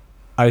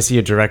I see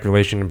a direct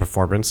relation in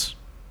performance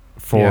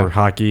for Yeah.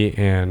 hockey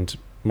and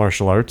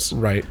martial arts.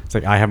 right. It's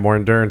like I have more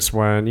endurance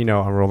when,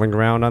 I'm rolling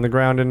around on the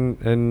ground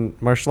in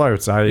martial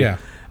arts.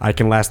 I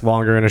can last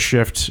longer in a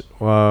shift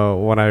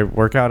when I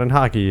work out in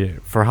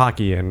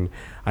hockey, and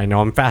I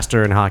know I'm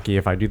faster in hockey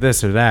if I do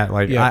this or that.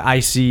 Like Yeah. I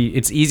see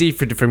it's easy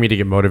for me to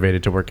get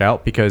motivated to work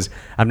out because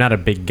I'm not a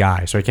big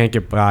guy, so I can't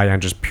get by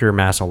on just pure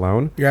mass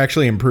alone. You're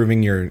actually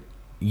improving your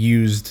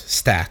used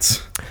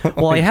stats.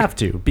 Well, I have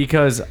to,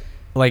 because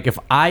like if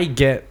I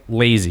get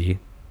lazy,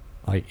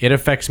 like it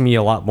affects me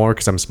a lot more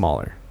because I'm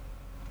smaller.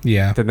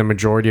 Yeah. than the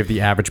majority of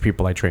the average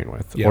people I train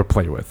with Yeah. or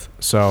play with.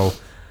 So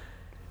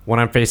when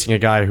I'm facing a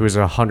guy who's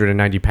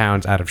 190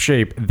 pounds out of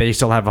shape, they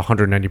still have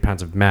 190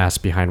 pounds of mass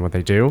behind what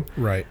they do,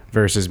 Right.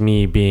 versus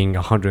me being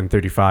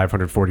 135,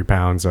 140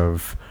 pounds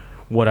of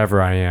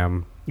whatever I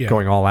am Yeah.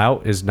 going all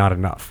out is not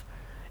enough.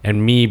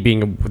 And me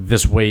being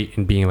this weight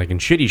and being like in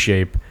shitty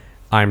shape,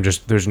 I'm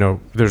just there's no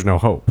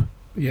hope,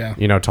 Yeah.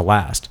 to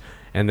last.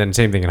 And then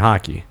same thing in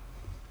hockey.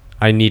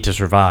 I need to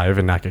survive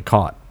and not get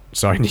caught.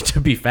 So I need to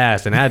be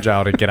fast and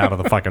agile to get out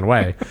of the fucking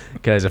way.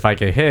 Because if I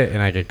get hit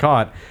and I get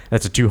caught,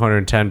 that's a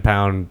 210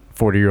 pound,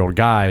 40-year-old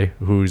guy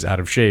who's out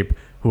of shape,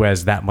 who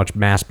has that much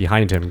mass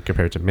behind him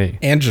compared to me.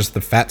 And just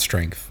the fat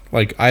strength.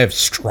 Like, I have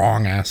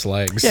strong ass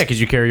legs. Yeah, because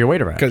you carry your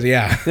weight around. Because,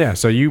 yeah. Yeah,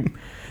 so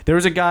there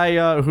was a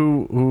guy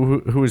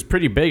who was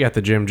pretty big at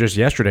the gym just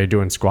yesterday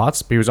doing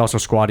squats, but he was also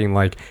squatting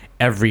like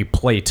every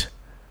plate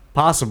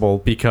possible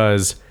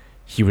because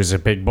he was a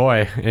big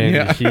boy and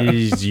Yeah.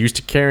 he's used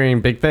to carrying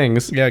big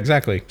things. Yeah,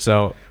 exactly.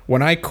 So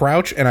When I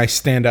crouch and I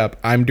stand up,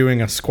 I'm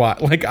doing a squat.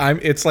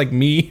 It's like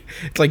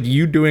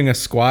you doing a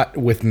squat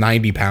with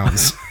 90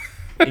 pounds.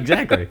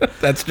 exactly.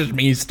 That's just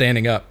me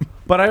standing up.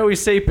 But I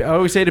always say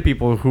to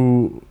people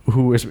who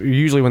is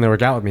usually when they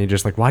work out with me,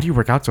 just like, why do you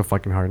work out so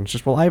fucking hard? And it's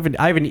just, well, I have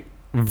a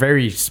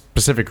very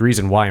specific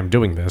reason why I'm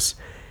doing this.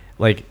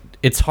 Like,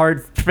 it's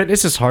hard.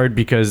 Fitness is hard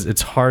because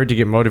it's hard to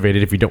get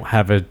motivated if you don't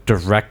have a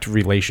direct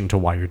relation to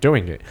why you're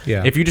doing it.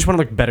 Yeah. If you just want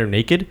to look better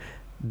naked,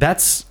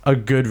 that's a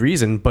good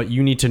reason, but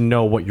you need to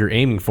know what you're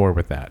aiming for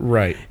with that.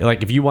 Right.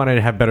 Like, if you want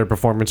to have better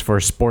performance for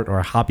a sport or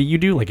a hobby you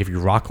do, like if you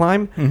rock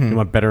climb, you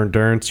want better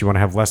endurance, you want to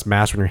have less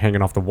mass when you're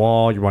hanging off the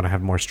wall, you want to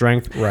have more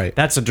strength. Right.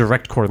 That's a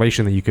direct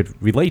correlation that you could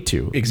relate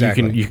to.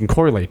 Exactly. You can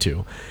correlate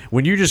to.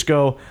 When you just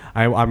go,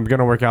 I'm going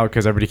to work out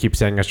because everybody keeps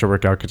saying I should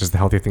work out because it's the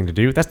healthy thing to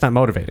do, that's not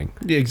motivating.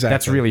 Exactly.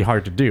 That's really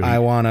hard to do. I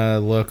want to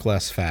look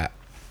less fat.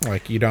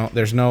 Like,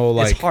 there's no,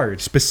 like,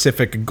 hard.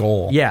 specific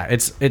goal. Yeah,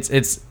 it's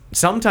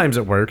sometimes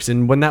it works,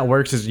 and when that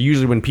works is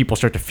usually when people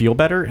start to feel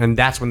better, and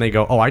that's when they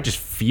go, oh, I just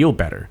feel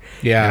better.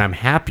 Yeah. And I'm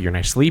happier, and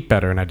I sleep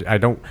better, and I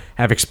don't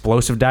have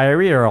explosive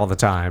diarrhea all the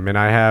time, and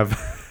I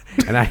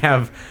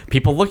have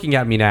people looking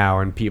at me now,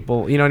 and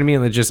people, you know what I mean?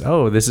 They're just,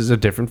 oh, this is a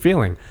different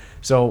feeling.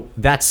 So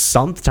that's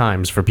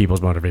sometimes for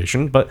people's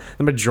motivation, but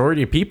the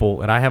majority of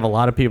people, and I have a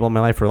lot of people in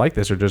my life who are like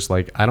this, are just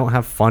like, I don't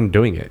have fun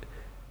doing it.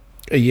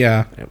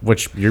 Yeah.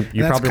 Which you're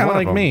That's probably kind one of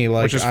like them, me.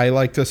 Like, which is- I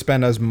like to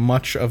spend as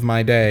much of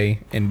my day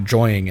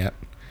enjoying it.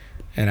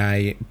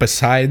 And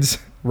besides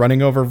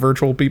running over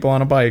virtual people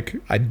on a bike,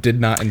 I did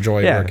not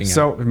enjoy working out.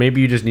 So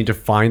maybe you just need to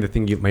find the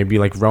thing you maybe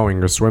like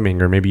rowing or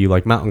swimming, or maybe you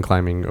like mountain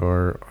climbing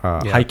or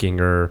hiking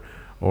or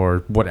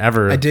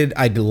whatever.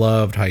 I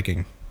loved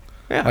hiking.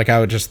 Yeah. Like,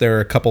 there were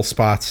a couple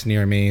spots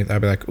near me that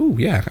I'd be like, ooh,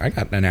 yeah, I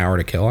got an hour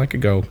to kill. I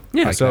could go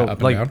hike So that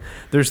up like and down.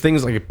 there's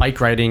things like bike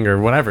riding or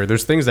whatever.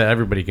 There's things that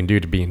everybody can do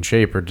to be in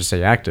shape or to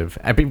stay active.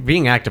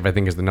 Being active, I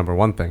think, is the number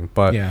one thing.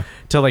 But Yeah.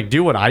 to like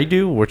do what I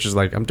do, which is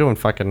like I'm doing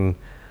fucking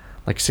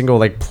like single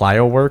leg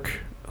plyo work,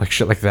 like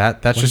shit like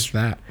that. That's What is just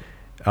that?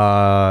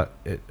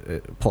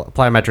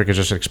 plyometric is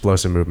just an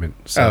explosive movement.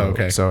 So, Oh,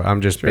 okay. So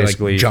I'm just You're,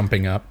 basically like,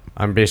 jumping up.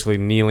 I'm basically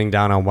kneeling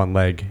down on one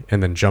leg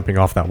and then jumping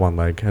off that one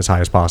leg as high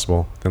as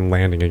possible, then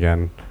landing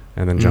again,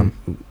 and then jump.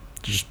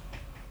 Just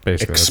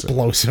basically that's it.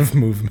 Explosive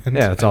movement.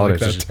 Yeah, that's I all like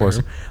it is. Just that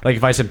explosive. term. Like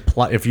if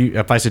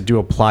I said do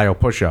a plyo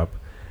push up,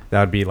 that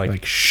would be like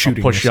Like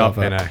shooting a push up yourself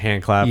up. and a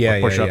hand clap, Yeah,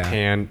 a push yeah, up, yeah.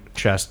 hand,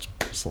 chest,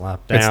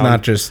 slap down. It's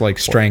not just like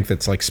strength,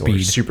 it's like or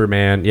speed.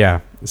 Superman.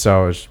 Yeah.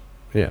 So it's,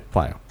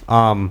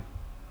 plyo.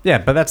 Yeah,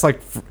 but that's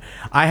like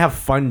I have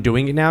fun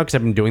doing it now because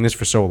I've been doing this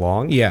for so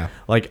long. Yeah.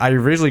 Like I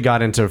originally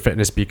got into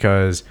fitness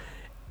because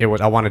I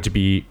wanted to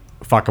be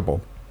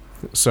fuckable.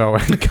 So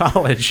in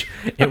college,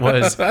 it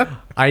was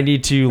I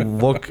need to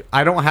look.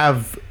 I don't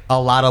have a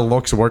lot of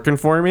looks working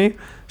for me.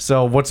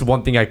 So what's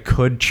one thing I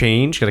could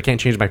change? Because I can't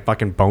change my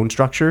fucking bone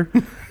structure.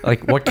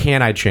 Like what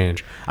can I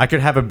change? I could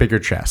have a bigger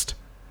chest.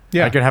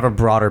 Yeah. I could have a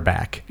broader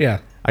back. Yeah.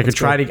 I could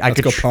try to. I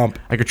could go pump.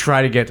 I could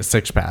try to get a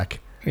six pack.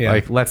 Yeah.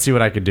 Like let's see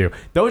what I could do.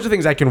 Those are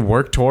things I can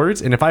work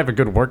towards, and if I have a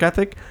good work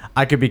ethic,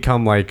 I could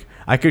become like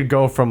I could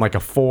go from like a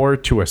 4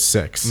 to a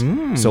 6.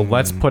 So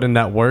let's put in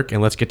that work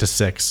and let's get to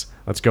 6.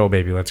 Let's go,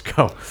 baby. Let's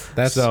go.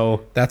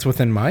 That's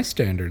within my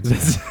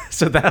standards.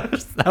 So that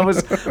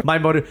was my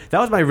that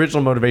was my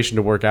original motivation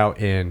to work out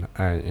in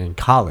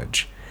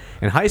college.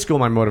 In high school,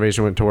 my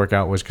motivation to work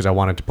out was because I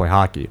wanted to play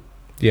hockey.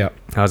 Yeah.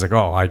 I was like,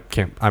 oh, I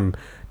can't. I'm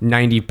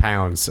 90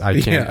 pounds. I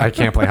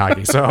can't play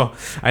hockey. So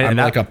I'm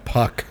like a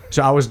puck.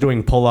 So I was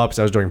doing pull-ups,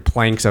 I was doing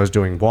planks, I was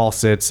doing wall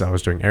sits, I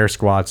was doing air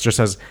squats. Just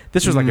as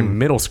this was like in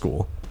middle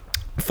school.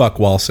 Fuck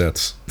wall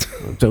sits.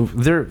 So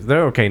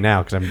they're okay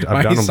now because I've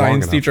My done them long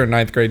science enough. teacher in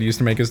 9th grade used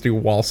to make us do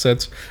wall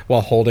sits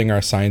while holding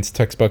our science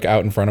textbook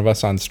out in front of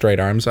us on straight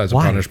arms as a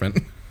Why? punishment.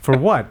 For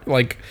what?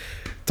 Like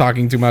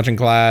talking too much in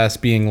class,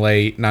 being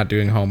late, not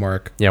doing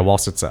homework. Yeah, wall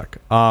sit suck.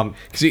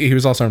 'Cause he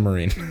was also a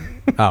Marine.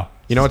 Oh,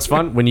 you know what's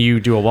fun when you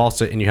do a wall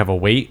sit and you have a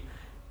weight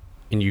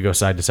and you go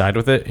side to side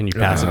with it and you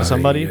pass it to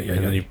somebody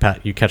and then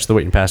you catch the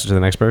weight and pass it to the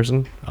next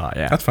person. Oh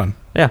yeah, That's fun.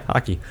 yeah,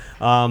 hockey.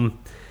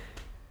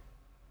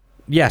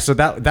 yeah, so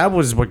that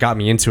was what got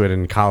me into it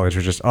in college.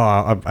 Was just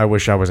I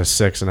wish I was a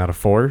 6 and not a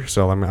 4.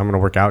 So I'm gonna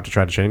work out to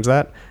try to change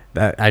that.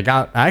 I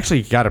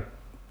actually got a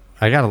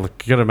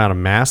good amount of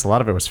mass. A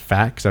lot of it was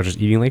fat because I was just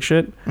eating like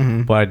shit.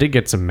 But I did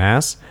get some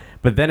mass.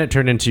 But then it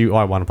turned into,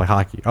 I want to play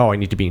hockey. I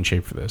need to be in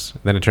shape for this.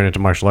 Then it turned into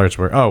martial arts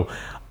where,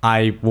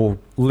 I will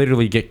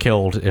literally get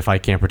killed if I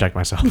can't protect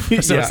myself.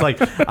 So it's like,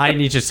 I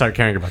need to start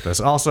caring about this.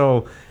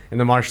 Also, in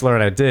the martial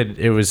art I did,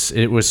 it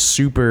was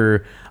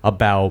super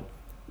about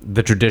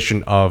the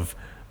tradition of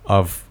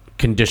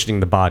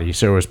conditioning the body.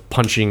 So it was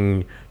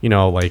punching,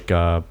 like,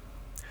 I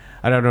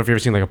don't know if you've ever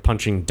seen like a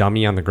punching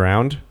dummy on the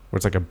ground where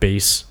it's like a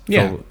base.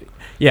 Yeah.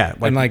 Yeah,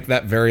 and like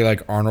that very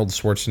like Arnold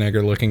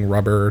Schwarzenegger looking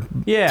rubber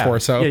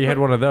torso. Yeah, you had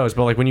one of those.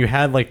 But like when you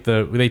had like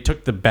they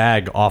took the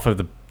bag off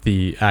of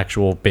the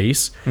actual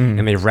base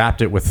and they wrapped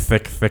it with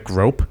thick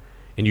rope,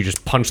 and you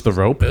just punch the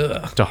rope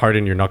to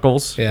harden your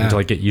knuckles and to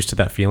like get used to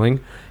that feeling,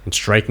 and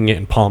striking it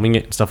and palming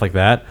it and stuff like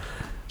that.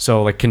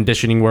 So like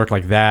conditioning work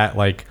like that,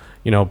 like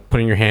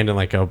putting your hand in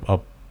like a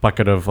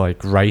bucket of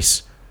like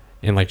rice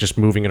and like just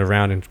moving it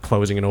around and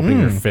closing and opening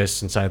your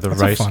fists inside the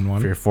rice for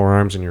your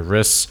forearms and your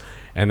wrists.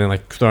 And then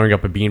like throwing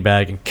up a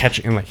beanbag and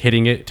catching and like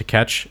hitting it to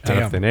catch out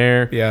of thin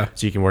air. Yeah.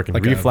 So you can work in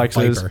like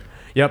reflexes.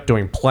 Yep.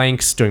 Doing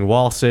planks, doing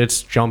wall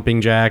sits,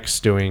 jumping jacks,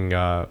 doing,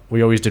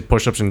 we always did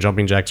push-ups and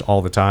jumping jacks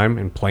all the time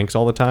and planks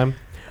all the time.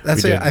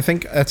 That's it. I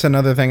think that's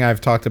another thing I've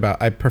talked about.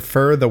 I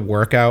prefer the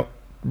workout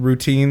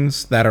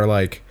routines that are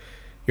like,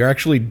 you're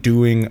actually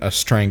doing a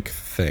strength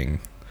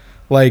thing.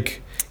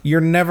 Like you're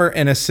never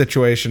in a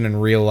situation in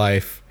real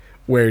life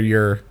where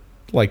you're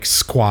like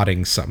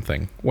squatting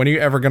something. When are you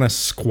ever going to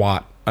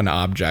squat an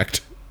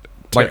object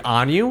like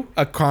on you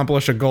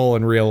accomplish a goal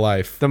in real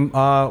life? When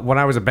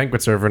I was a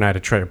banquet server and I had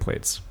a tray of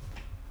plates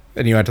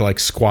and you had to like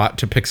squat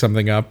to pick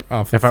something up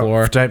off the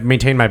floor to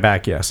maintain my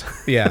back. Yes.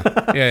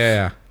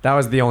 Yeah. That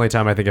was the only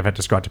time I think I've had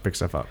to squat to pick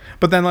stuff up.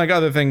 But then like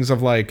other things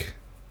of like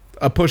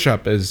a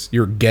push-up is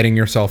you're getting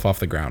yourself off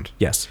the ground.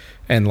 Yes.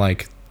 And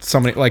like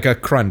somebody like a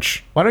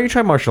crunch. Why don't you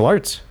try martial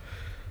arts?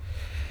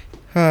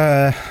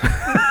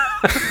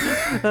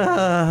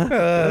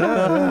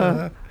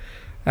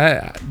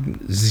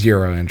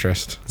 Zero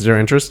interest. Zero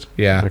interest?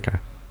 Yeah. Okay.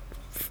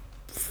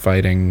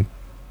 Fighting,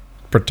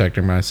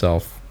 protecting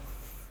myself.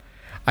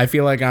 I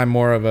feel like I'm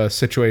more of a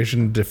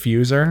situation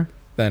diffuser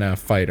than a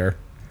fighter.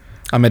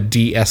 I'm a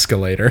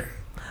de-escalator.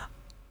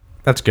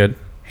 That's good.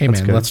 Hey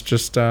man, let's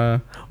just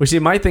well, see,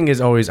 my thing is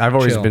I've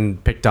always chill. been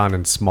picked on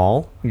and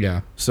small.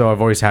 Yeah. So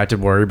I've always had to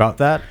worry about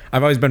that.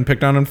 I've always been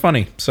picked on and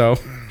funny, so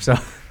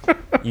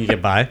you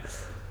get by.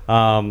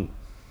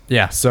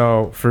 Yeah,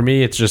 so for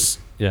me it's just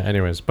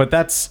anyways. But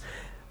that's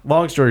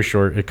long story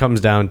short, it comes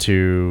down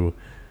to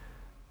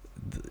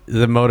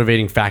the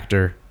motivating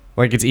factor.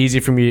 Like it's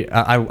easy for me.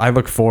 I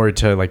look forward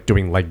to like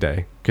doing leg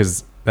day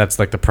because that's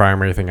like the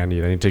primary thing I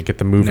need. I need to get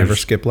the movers. Never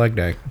skip leg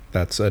day.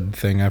 That's a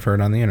thing I've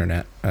heard on the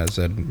internet as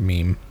a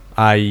meme.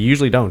 I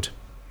usually don't.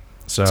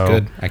 So it's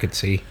good. I could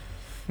see.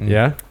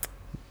 Yeah.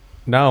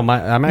 No,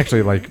 I'm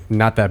actually like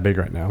not that big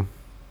right now.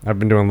 I've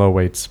been doing low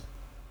weights,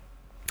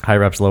 high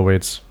reps, low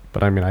weights.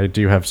 But I mean, I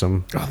do have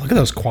some. Oh, look at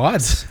those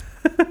quads.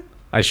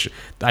 I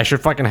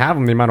should fucking have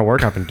them. The amount of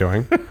work I've been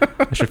doing,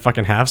 I should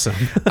fucking have some.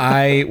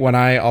 When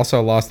I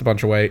also lost a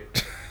bunch of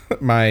weight,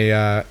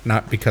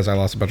 not because I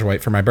lost a bunch of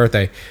weight for my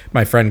birthday,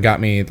 my friend got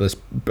me this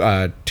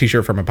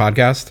t-shirt from a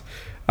podcast,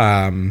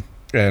 and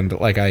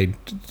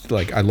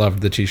I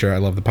loved the t-shirt. I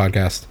love the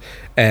podcast,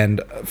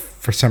 and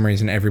for some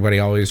reason, everybody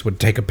always would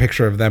take a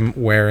picture of them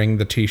wearing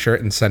the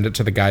t-shirt and send it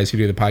to the guys who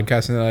do the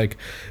podcast, and they're like,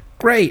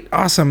 "Great,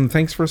 awesome,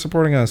 thanks for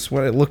supporting us.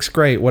 It looks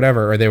great,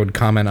 whatever." Or they would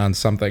comment on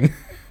something.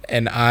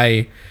 And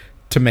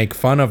to make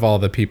fun of all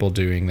the people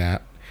doing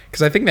that,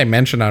 because I think they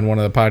mentioned on one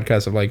of the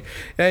podcasts of like,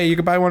 hey, you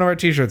could buy one of our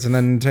t-shirts and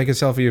then take a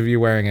selfie of you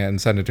wearing it and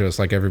send it to us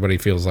like everybody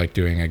feels like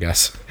doing, I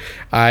guess.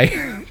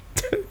 I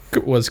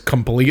was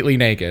completely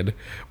naked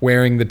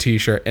wearing the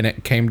t-shirt and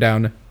it came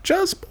down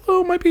just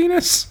below my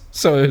penis.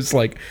 So it was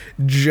like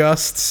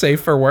just safe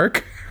for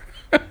work.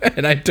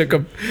 And I took a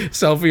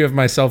selfie of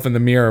myself in the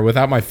mirror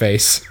without my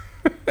face.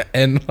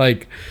 And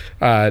like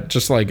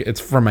just like it's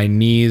from my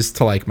knees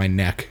to like my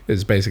neck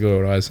is basically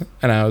what it was.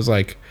 And I was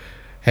like,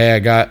 hey, I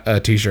got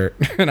a t-shirt.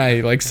 And I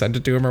like sent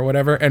it to him or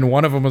whatever, and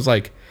one of them was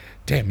like,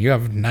 damn, you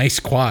have nice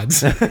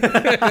quads. And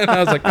I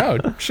was like,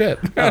 oh shit.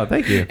 Oh,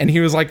 thank you. And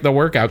he was like the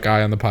workout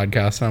guy on the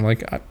podcast, and I'm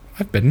like,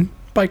 I've been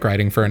bike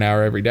riding for an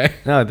hour every day.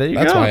 Oh, there you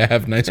That's go. why I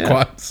have nice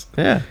quads.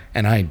 Yeah.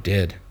 And I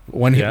did.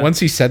 Once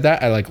he said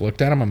that, I like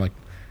looked at him, I'm like,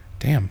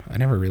 damn, I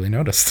never really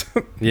noticed.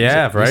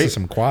 Yeah, right. This is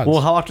some quads.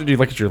 Well, how often do you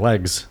look at your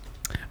legs?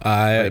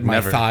 My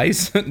never.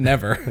 thighs,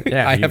 never.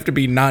 Yeah, I have to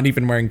be not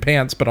even wearing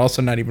pants, but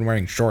also not even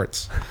wearing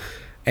shorts,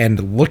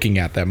 and looking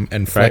at them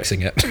and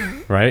flexing it.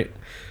 Right.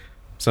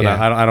 So Yeah.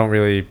 no, I don't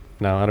really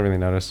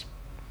notice.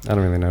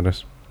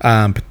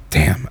 But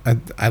damn,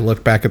 I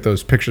look back at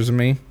those pictures of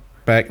me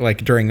back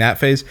like during that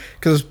phase,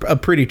 because I was a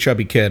pretty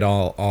chubby kid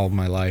all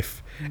my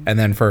life, and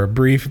then for a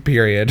brief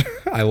period,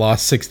 I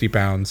lost 60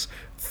 pounds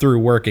through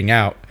working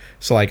out.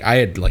 So like I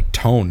had like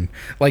tone,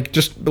 like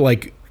just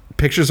like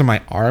pictures of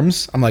my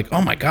arms, I'm like,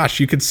 oh my gosh,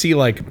 you could see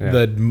like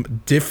the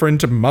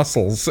different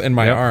muscles in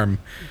my arm.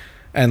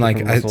 And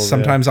like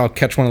sometimes I'll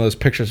catch one of those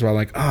pictures where I'm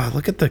like, oh,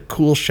 look at the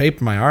cool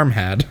shape my arm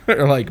had,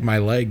 or like my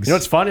legs. You know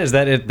what's fun is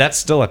that that's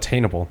still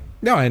attainable.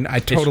 No, and I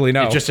totally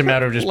know. It's just a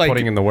matter of just like,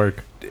 putting in the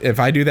work. If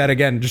I do that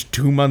again, just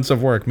 2 months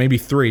of work, maybe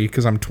 3,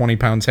 because I'm 20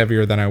 pounds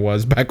heavier than I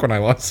was back when I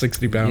lost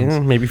 60 pounds.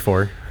 Maybe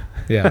 4.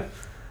 Yeah,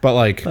 but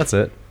like That's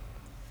it.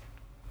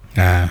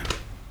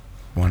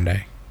 One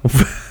day.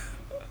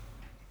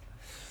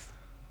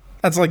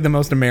 That's like the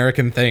most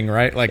American thing,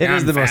 right? Like, It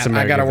is the most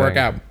American I gotta work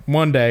thing. out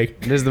one day.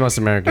 It is the most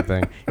American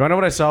thing. You want to know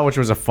what I saw, which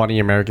was a funny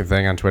American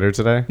thing on Twitter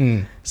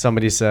today?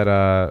 Somebody said,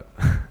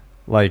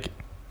 like,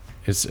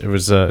 it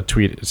was a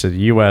tweet. It said,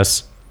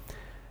 U.S.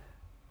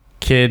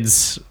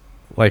 kids,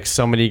 like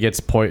somebody vandalizes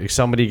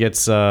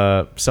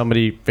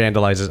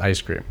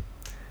ice cream,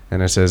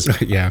 and it says,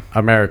 Yeah.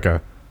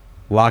 America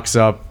locks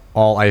up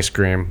all ice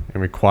cream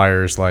and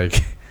requires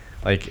like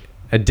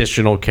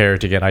additional care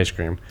to get ice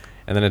cream,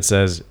 and then it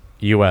says,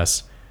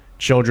 U.S.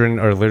 children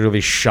are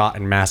literally shot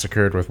and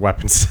massacred with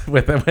weapons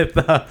with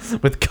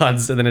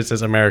guns, and then it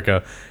says,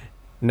 America,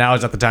 now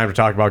is not the time to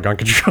talk about gun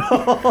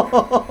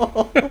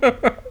control.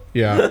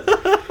 Yeah.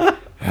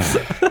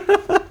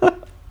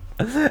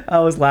 I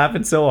was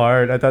laughing so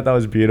hard. I thought that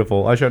was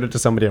beautiful. I showed it to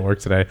somebody at work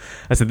today.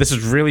 I said, this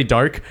is really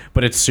dark,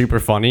 but it's super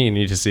funny. You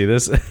need to see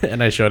this.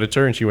 And I showed it to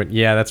her, and she went,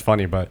 yeah, that's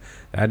funny, but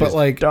that is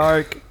like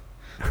dark.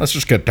 Let's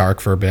just get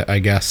dark for a bit, I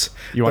guess.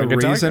 You want to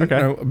get dark?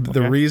 Okay.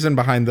 The reason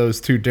behind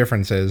those two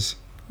differences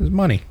is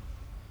money.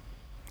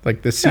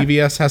 Like the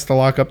CVS has to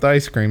lock up the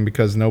ice cream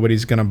because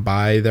nobody's going to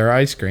buy their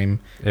ice cream,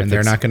 and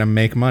they're not going to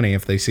make money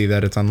if they see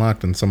that it's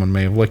unlocked and someone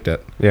may have licked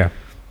it. Yeah.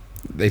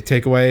 They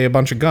take away a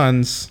bunch of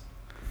guns,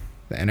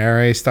 the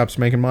NRA stops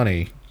making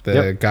money.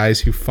 The guys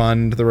who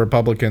fund the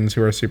Republicans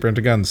who are super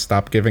into guns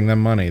stop giving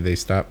them money. They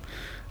stop.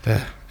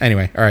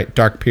 Anyway, all right,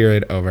 dark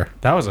period over.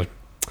 That was I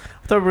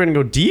thought we were going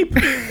to go deep.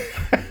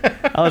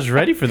 I was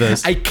ready for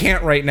this. I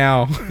can't right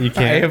now. You can't?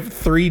 I have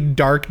 3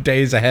 dark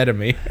days ahead of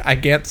me. I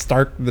can't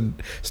start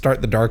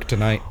the dark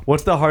tonight.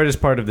 What's the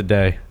hardest part of the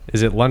day?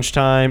 Is it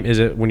lunchtime? Is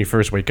it when you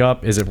first wake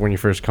up? Is it when you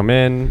first come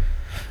in?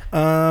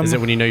 Is it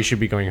when you know you should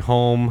be going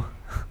home?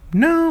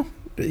 No.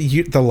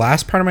 The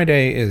last part of my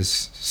day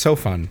is so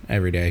fun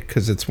every day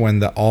because it's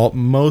when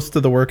most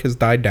of the work has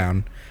died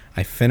down.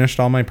 I finished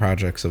all my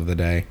projects of the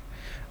day.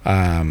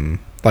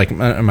 Like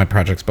my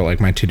projects, but like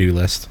my to-do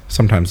list.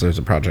 Sometimes there's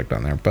a project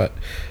on there, but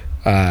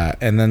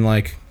and then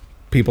like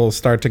people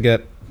start to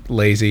get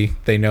lazy.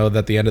 They know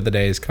that the end of the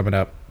day is coming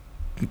up.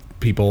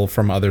 People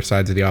from other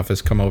sides of the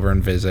office come over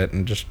and visit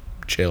and just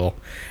chill,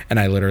 and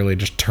I literally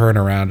just turn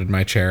around in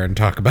my chair and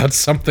talk about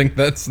something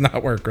that's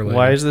not work related.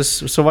 Why is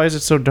it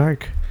so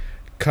dark?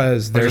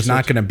 Because there's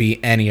not going to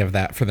be any of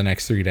that for the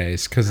next 3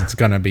 days because it's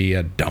going to be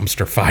a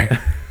dumpster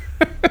fire.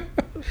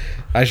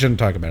 I shouldn't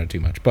talk about it too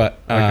much, but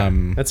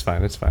Okay. It's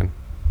fine.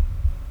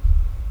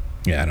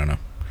 Yeah, I don't know.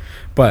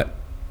 But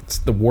it's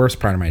the worst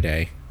part of my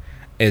day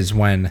is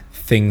when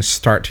things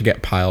start to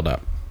get piled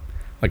up.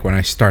 Like when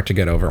I start to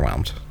get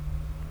overwhelmed.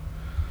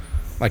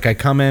 Like I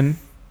come in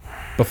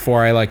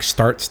before I like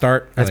start.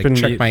 I like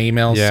check my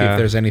emails, see if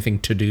there's anything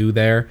to do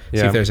there,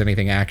 see if there's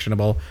anything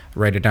actionable,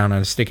 write it down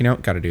on a sticky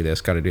note, got to do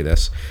this.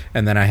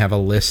 And then I have a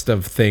list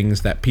of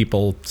things that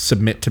people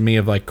submit to me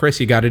of like, Chris,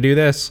 you got to do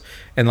this.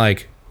 And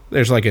like,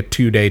 there's like a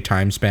 2-day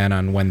time span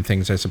on when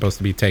things are supposed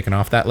to be taken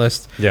off that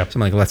list. Yeah. So I'm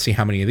like, let's see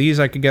how many of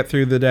these I could get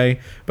through the day.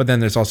 But then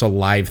there's also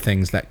live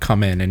things that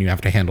come in and you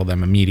have to handle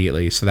them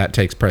immediately. So that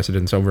takes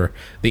precedence over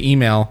the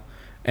email,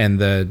 and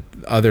the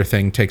other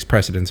thing takes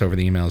precedence over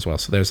the email as well.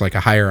 So there's like a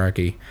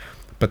hierarchy.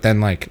 But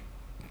then like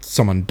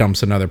someone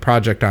dumps another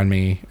project on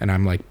me and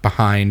I'm like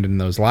behind in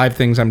those live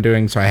things I'm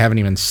doing. So I haven't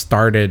even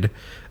started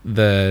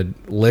the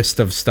list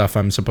of stuff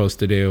I'm supposed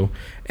to do,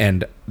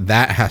 and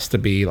that has to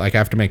be like I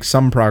have to make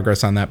some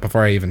progress on that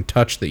before I even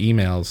touch the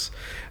emails.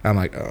 I'm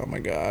like, oh my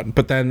god.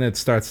 But then it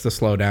starts to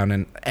slow down,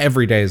 and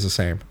every day is the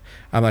same.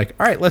 I'm like,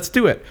 all right, let's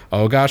do it.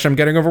 Oh gosh, I'm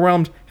getting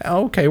overwhelmed.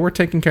 Okay, we're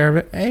taking care of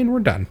it and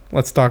we're done.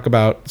 Let's talk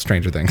about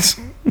Stranger Things.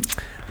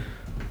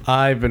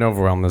 I've been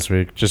overwhelmed this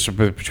week, just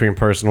between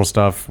personal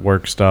stuff,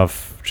 work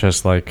stuff,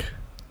 just like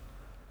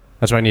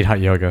that's why I need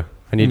hot yoga.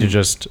 I need to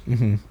just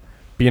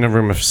be in a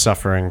room of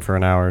suffering for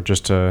an hour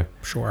just to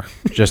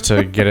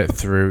get it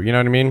through. You know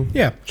what I mean?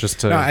 Yeah.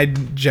 No, I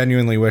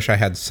genuinely wish I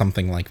had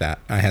something like that.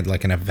 I had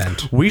like an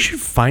event. We should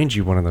find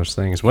you one of those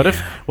things. What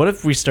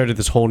if we started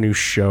this whole new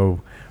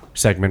show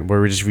segment where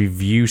we just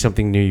review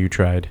something new you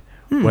tried,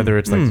 whether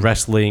it's like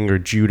wrestling or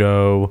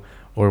judo,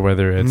 or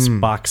whether it's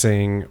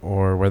boxing,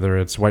 or whether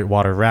it's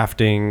whitewater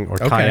rafting or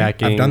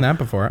kayaking. I've done that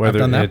before.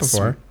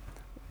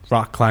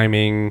 Rock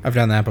climbing. I've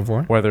done that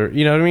before. Whether,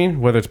 you know what I mean?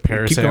 Whether it's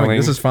parasailing. Keep going.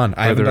 This is fun.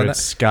 I haven't done that.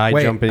 Sky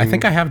jumping. I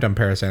think I have done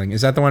parasailing.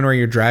 Is that the one where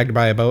you're dragged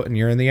by a boat and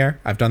you're in the air?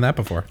 I've done that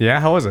before. Yeah?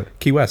 How was it?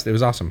 Key West. It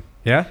was awesome.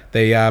 Yeah?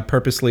 They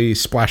purposely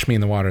splashed me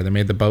in the water. They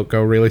made the boat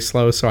go really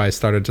slow, so I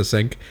started to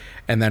sink.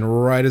 And then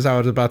right as I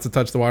was about to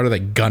touch the water, they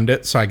gunned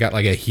it, so I got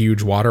like a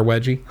huge water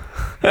wedgie.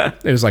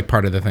 It was like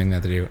part of the thing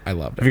that they do. I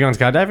loved it. Have you gone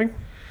skydiving?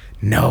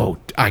 No,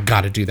 I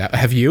got to do that.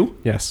 Have you?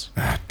 Yes.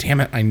 Ah, damn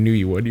it. I knew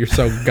you would. You're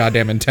so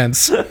goddamn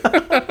intense.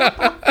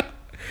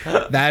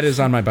 That is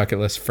on my bucket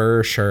list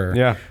for sure.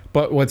 Yeah.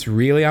 But what's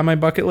really on my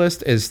bucket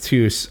list is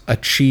to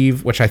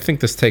achieve, which I think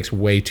this takes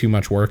way too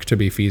much work to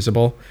be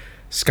feasible,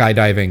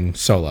 skydiving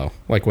solo,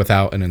 like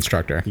without an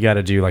instructor. You got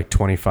to do like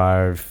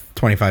 25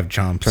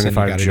 jumps. 25 and you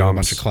gotta do a jumps.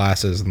 bunch of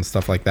classes and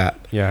stuff like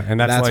that. Yeah, and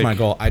that's like, my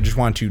goal. I just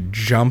want to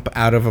jump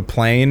out of a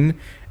plane,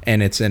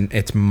 and it's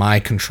my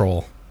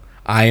control.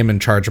 I am in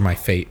charge of my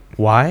fate.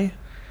 Why?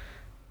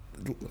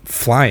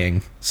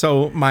 Flying.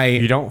 So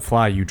You don't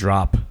fly, you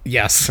drop.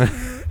 yes.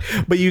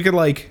 But you could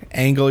like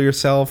angle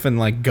yourself and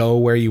like go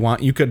where you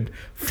want. You could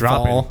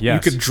Drop fall. it,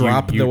 yes. You could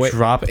drop You the way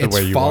drop the it's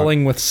way you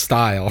falling with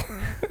style.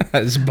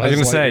 As Buzz I was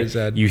Lightyear going to say,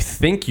 said. you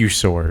think you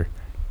soar.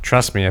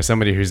 Trust me, as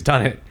somebody who's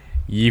done it,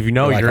 you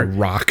know Like you're a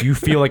rock. You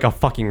feel like a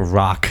fucking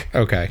rock.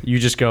 Okay. You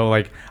just go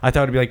like, I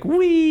thought it'd be like,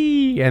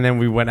 wee. And then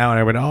we went out and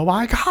I went, oh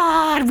my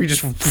God. You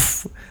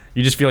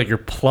just feel like you're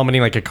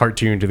plummeting like a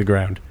cartoon to the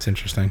ground. It's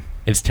interesting.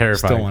 It's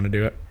terrifying. Still want to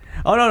do it.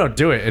 Oh, no,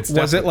 do it.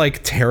 Was it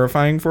like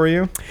terrifying for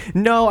you?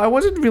 No, I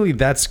wasn't really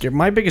that scared.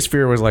 My biggest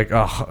fear was like,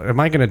 oh, am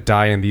I going to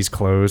die in these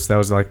clothes? That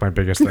was like my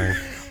biggest thing.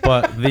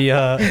 But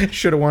the,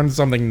 Should have worn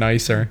something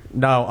nicer.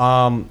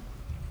 no,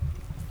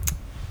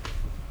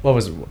 what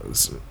was it?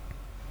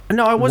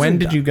 No, I wasn't. When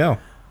did you go?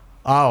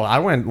 Oh, I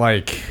went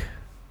like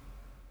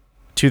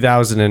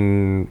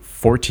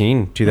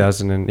 2014,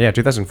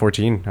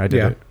 2014. I did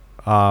Yeah. it.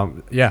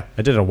 Yeah,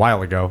 I did it a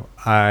while ago.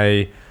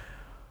 I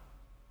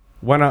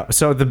went up.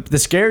 So the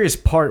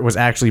scariest part was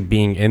actually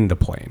being in the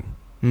plane.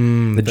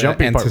 The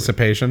jumping part-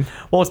 anticipation.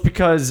 Well, it's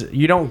because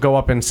you don't go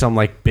up in some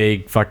like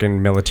big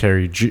fucking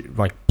military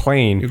like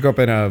plane. You go up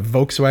in a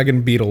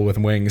Volkswagen Beetle with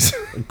wings.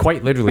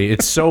 Quite literally,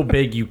 it's so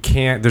big you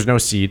can't. There's no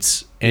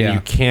seats and Yeah.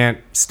 you can't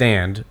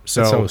stand.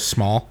 So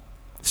small.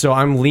 So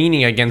I'm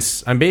leaning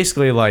against. I'm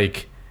basically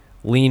like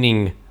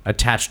leaning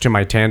attached to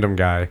my tandem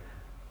guy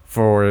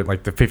for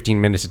like the 15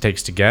 minutes it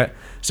takes to get.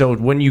 So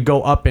when you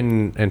go up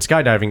in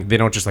skydiving, they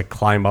don't just like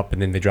climb up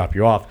and then they drop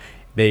you off.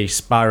 They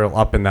spiral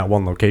up in that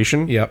one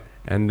location. Yep.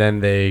 And then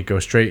they go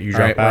straight. You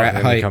drop Right, we're out at and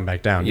then they height. come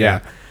back down.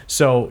 Yeah. Yeah.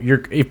 So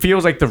it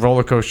feels like the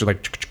roller coaster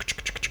like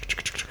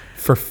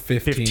For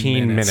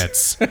 15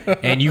 minutes.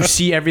 And you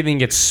see everything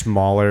get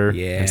smaller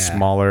Yeah. and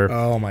smaller.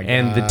 Oh my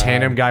And the God.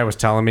 tandem guy was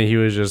telling me, he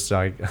was just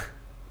like,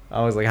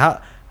 I was like,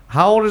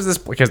 how old is this?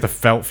 Because the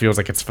felt feels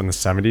like it's from the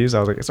 70s. I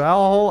was like, so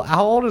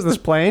how old is this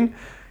plane?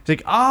 He's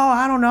like, oh,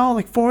 I don't know,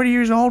 like 40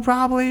 years old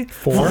probably.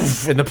 4?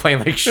 And the plane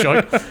like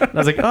shook. And I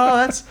was like, oh,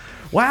 that's,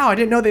 wow, I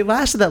didn't know they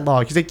lasted that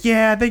long. He's like,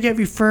 yeah, they get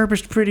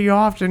refurbished pretty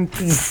often.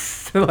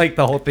 Like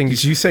the whole thing.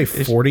 Did you say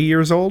 40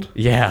 years old?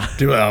 Yeah.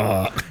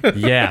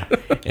 Yeah.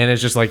 And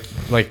it's just like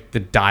the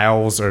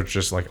dials are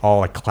just like all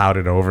like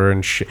clouded over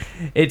and shit.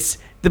 It's,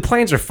 the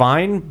planes are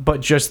fine, but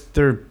just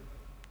they're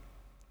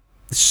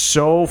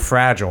so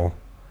fragile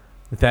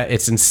that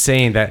it's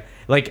insane that,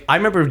 like, I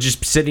remember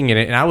just sitting in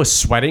it and I was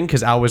sweating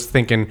because I was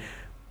thinking,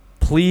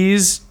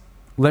 please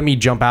let me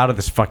jump out of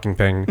this fucking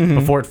thing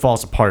before it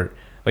falls apart.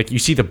 Like, you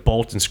see the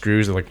bolts and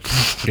screws are like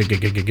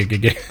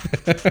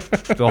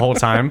the whole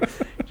time.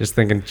 Just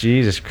thinking,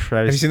 Jesus Have you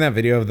Christ. seen that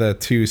video of the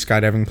 2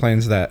 skydiving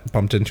planes that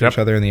bumped into Yep. each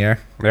other in the air?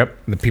 Yep.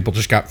 And the people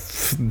just got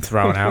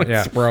Thrown out.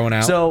 Yeah. thrown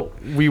out. So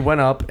we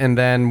went up, and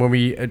then when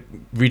we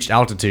reached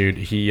altitude,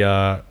 he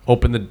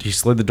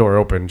slid the door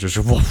open. Just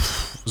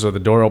so the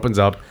door opens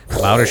up,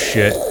 loud as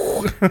shit.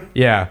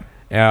 Yeah.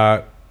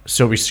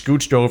 So we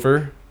scooched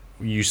over.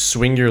 You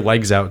swing your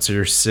legs out, so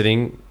you're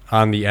sitting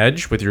on the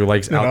edge with your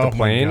legs out Oh the my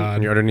plane, God.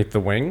 and you're underneath the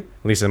wing.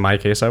 At least in my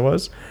case, I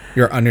was.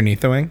 You're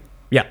underneath the wing?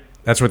 Yeah,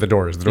 that's where the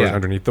door is. The door's Yeah.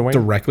 underneath the wing.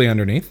 Directly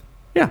underneath?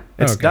 Yeah,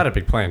 it's Okay. not a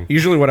big plane.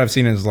 Usually what I've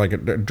seen is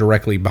like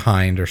directly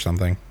behind or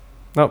something.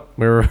 No,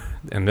 we were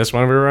in this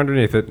one. We were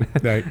underneath it,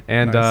 Right.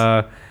 and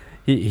Nice.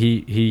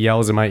 he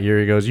yells in my ear.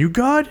 He goes, "You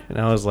good?" And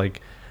I was like,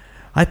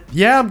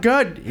 "Yeah, I'm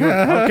good."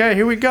 Okay,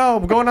 here we go.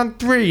 I'm going on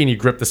 3, and he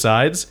gripped the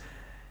sides,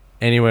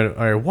 and he went,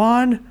 "All right,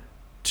 1,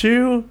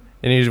 2,"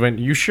 and he just went,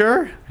 "You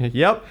sure?"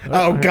 Yep.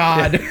 Oh,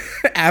 God.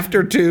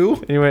 After 2?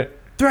 And he went,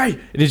 3,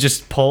 and he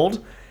just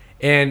pulled.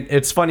 And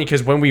it's funny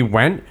because when we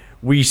went,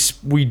 we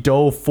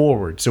dove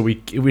forward. So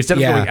we instead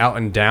of Yeah. going out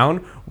and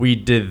down, we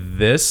did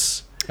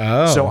this.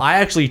 Oh. So I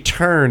actually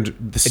turned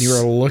And you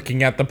were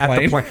looking at the at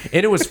plane? the plane,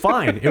 and it was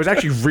fine. It was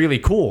actually really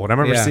cool. And I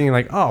remember Yeah. seeing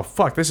like, oh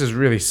fuck, this is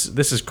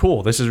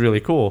cool. This is really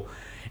cool.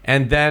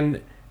 And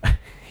then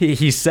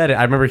he said it.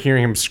 I remember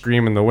hearing him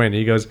scream in the wind.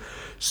 He goes,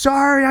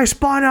 "Sorry, I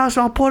spun us.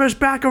 I'll put us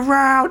back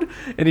around."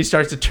 And he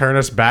starts to turn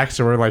us back,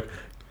 so we're like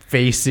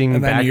facing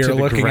And then back you're to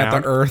the looking ground.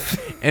 at the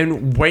earth.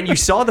 And when you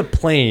saw the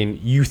plane,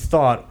 you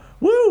thought,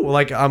 "Woo!"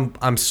 Like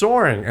I'm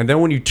soaring. And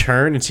then when you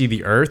turn and see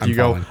the earth, you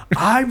falling. go,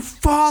 "I'm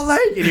falling."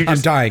 And you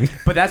I'm dying.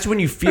 But that's when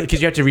you feel, because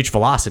you have to reach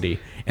velocity,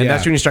 and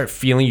that's Yeah. when you start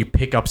feeling you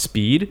pick up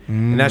speed,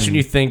 and that's when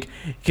you think,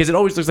 because it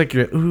always looks like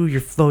you're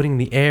floating in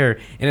the air,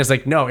 and it's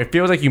like, no, it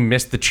feels like you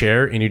missed the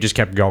chair and you just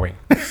kept going.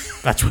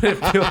 That's what it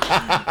feels.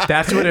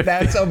 That's what it.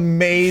 That's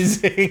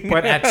amazing.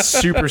 But at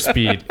super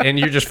speed, and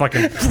you're just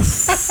fucking.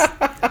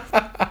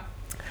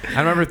 I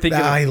remember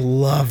thinking, I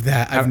love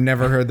that. I've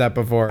never heard that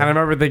before. and I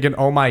remember thinking,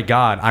 oh my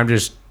God, I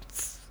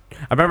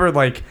remember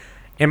like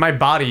in my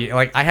body,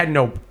 like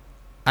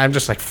I'm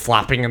just like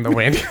flopping in the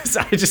wind because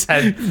I just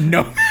had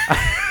no.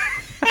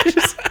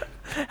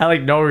 had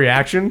like no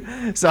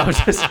reaction. So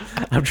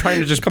I'm trying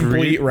to just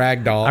Complete breathe.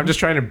 ragdoll. I'm just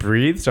trying to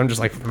breathe. So I'm just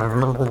like,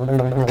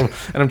 and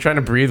I'm trying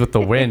to breathe with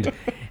the wind.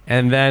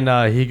 And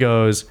then he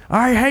goes, all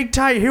right, hang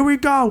tight, here we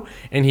go.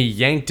 And he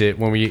yanked it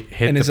when we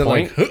hit and the is it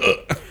point.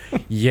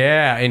 like,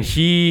 Yeah, and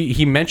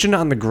he mentioned it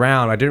on the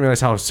ground. I didn't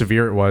realize how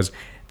severe it was.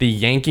 The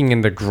yanking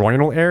in the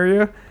groinal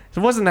area. It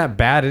wasn't that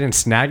bad. It didn't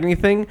snag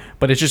anything,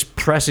 but it's just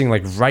pressing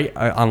like right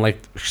on like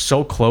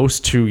so close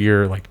to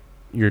your like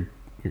your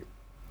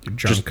junk?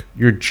 just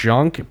your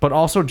junk, but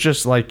also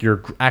just like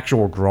your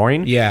actual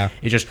groin. Yeah.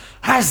 It just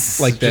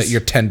like just,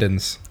 your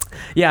tendons.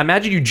 Yeah,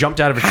 imagine you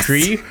jumped out of a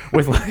tree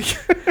with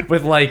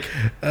like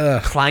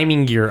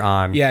climbing gear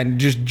on. Yeah, and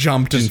just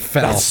jumped and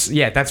fell.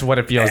 That's what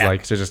it feels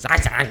like. So just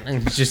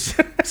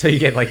so you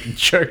get like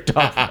jerked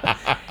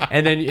off.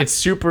 And then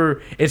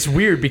it's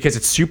weird because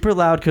it's super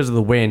loud because of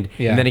the wind,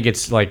 Yeah. and then it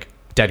gets like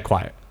dead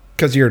quiet.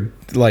 Because you're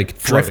like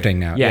drifting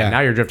now. Yeah, now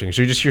you're drifting.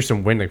 So you just hear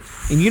some wind like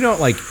And you don't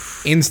like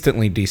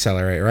instantly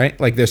decelerate, right?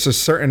 Like there's a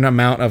certain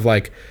amount of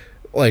like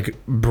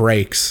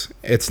brakes.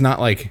 It's not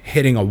like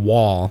hitting a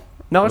wall.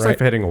 no, it's right? like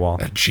hitting a wall.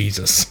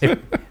 Jesus.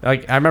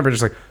 Like I remember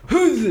just like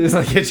it's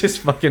like it just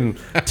fucking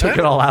took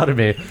it all out of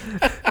me.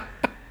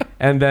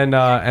 And then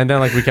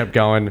like we kept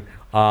going.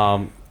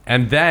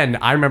 And then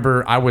I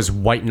remember I was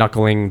white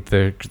knuckling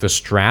the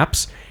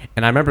straps,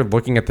 and I remember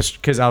looking at this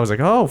because I was like,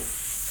 oh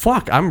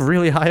fuck, I'm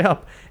really high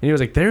up. And he was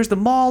like, there's the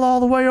mall all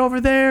the way over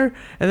there,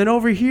 and then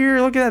over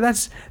here, look at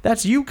that,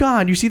 that's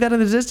Yukon. You see that in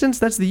the distance?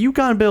 That's the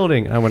Yukon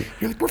building. And I went,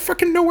 You're like, we're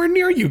fucking nowhere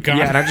near you, guys.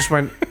 yeah, and I just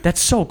went, that's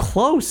so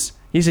close.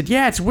 He said,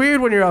 yeah, it's weird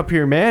when you're up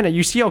here, man. And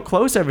you see how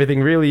close everything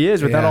really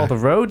is without Yeah. all the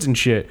roads and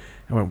shit.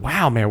 I went,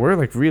 wow, man, we're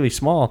like really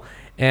small.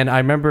 And I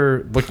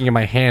remember looking at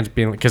my hands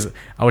being like, because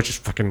I was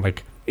just fucking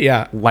like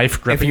Yeah. life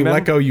If gripping you them.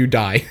 let go, you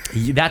die.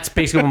 That's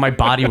basically what my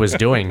body was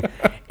doing.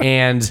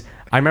 And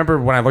I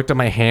remember when I looked at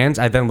my hands,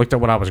 I then looked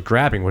at what I was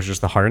grabbing, which was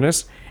the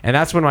harness. And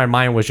that's when my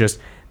mind was just,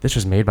 this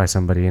was made by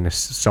somebody in a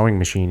sewing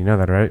machine. You know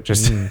that, right?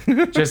 Just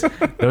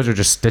those are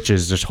just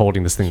stitches just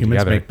holding this thing Humans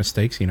together. make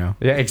mistakes, you know.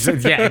 Yeah,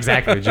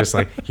 exactly. Just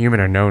like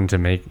humans are known to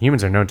make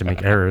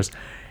errors.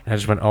 And I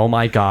just went, oh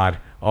my God.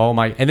 Oh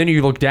my. And then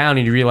you look down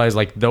and you realize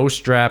like those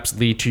straps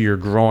lead to your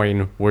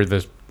groin where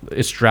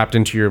it's strapped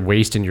into your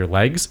waist and your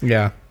legs.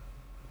 Yeah.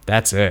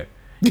 That's it.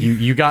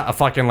 You got a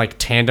fucking like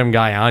tandem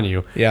guy on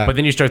you. Yeah. But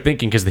then you start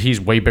thinking, because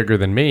he's way bigger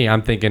than me,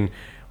 I'm thinking,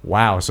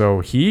 wow, so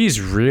he's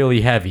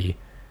really heavy.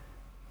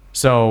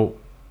 So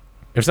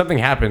if something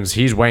happens,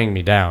 he's weighing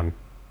me down.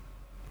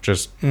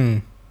 Just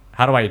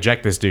how do I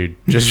eject this dude?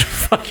 Just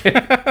fucking,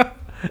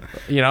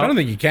 you know? I don't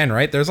think you can,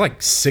 right? There's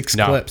like 6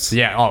 No. clips.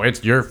 Yeah. Oh,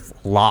 you're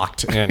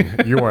locked in.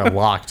 You are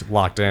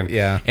locked in.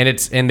 Yeah.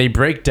 And they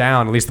break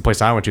down, at least the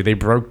place I went to, they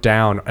broke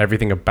down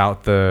everything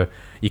about the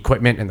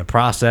equipment and the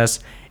process.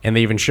 And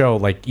they even show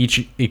like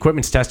each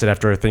equipment's tested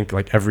after I think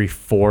like every 2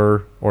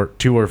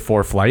 or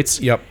 4 flights.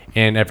 Yep.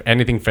 And if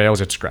anything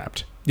fails, it's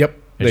scrapped. Yep.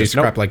 They just-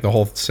 scrap nope. like the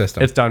whole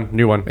system. It's done.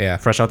 New one. Yeah.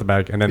 Fresh out the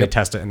bag. And then Yep. they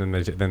test it and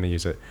then they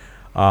use it.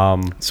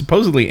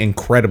 Supposedly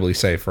incredibly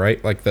safe,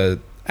 right? Like the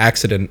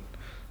accident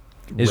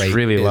It's rate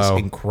really is low.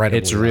 incredibly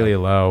It's really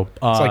low.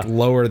 It's like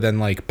lower than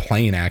like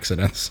plane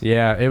accidents.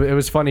 Yeah, it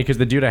was funny because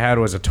the dude I had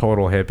was a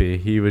total hippie.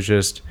 He was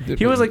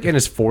like in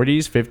his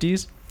 40s,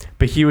 50s,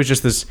 but he was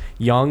just this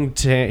young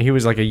tan. He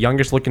was like a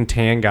youngish looking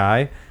tan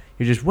guy.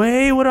 He was just,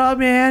 "Wait, what up,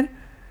 man?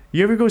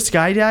 You ever go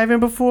skydiving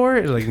before?"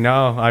 It was like,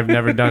 "No, I've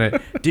never done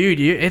it." Dude,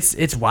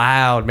 it's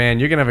wild, man.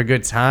 You're going to have a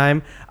good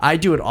time. I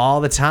do it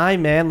all the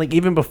time, man. Like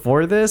even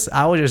before this,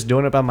 I was just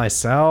doing it by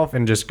myself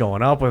and just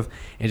going up with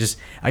and just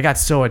I got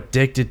so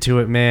addicted to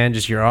it, man.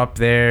 Just you're up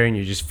there and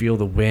you just feel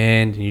the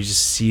wind and you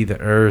just see the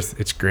earth.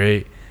 It's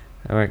great.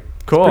 I'm like,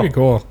 cool. Pretty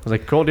cool. I was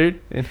like, cool, dude.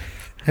 And-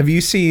 Have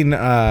you seen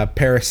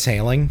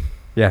parasailing?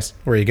 yes.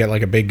 Where you get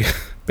like a big,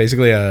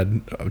 basically a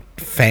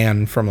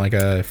fan from like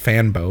a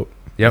fan boat.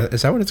 Yep.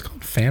 Is that what it's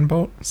called? Fan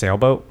boat?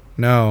 Sailboat?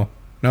 No,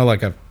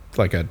 like a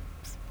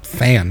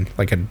fan,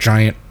 like a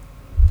giant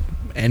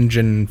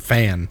engine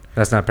fan.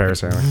 That's not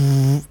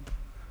parasailing.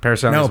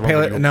 Parasailing No, is one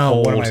where you what am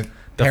hold I? the fuck-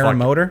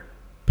 Paramotor?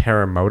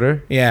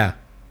 Paramotor? Yeah.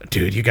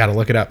 Dude, you got to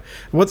look it up.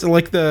 What's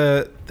like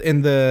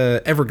in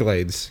the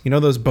Everglades? You know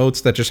those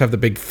boats that just have the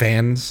big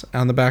fans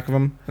on the back of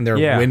them and they're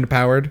Yeah. wind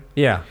powered?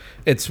 Yeah.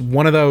 It's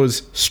one of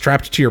those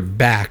strapped to your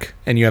back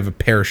and you have a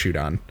parachute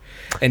on.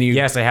 And you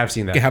Yes, I have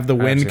seen that. you have the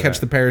I wind seen catch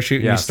that. the parachute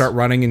and you Yes. start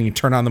running and you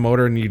turn on the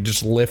motor and you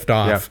just lift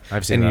off. Yep,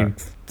 I've seen and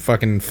that. you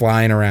fucking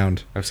flying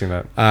around. I've seen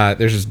that.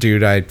 There's this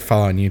dude I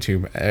follow on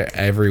YouTube.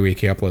 Every week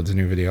he uploads a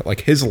new video.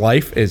 Like his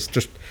life is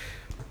just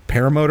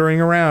paramotoring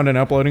around and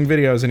uploading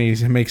videos, and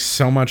he makes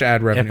so much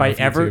ad revenue.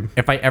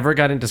 If I ever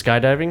got into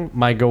skydiving,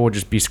 my goal would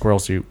just be squirrel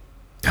suit.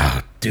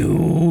 Oh,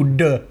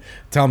 dude,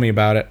 tell me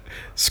about it.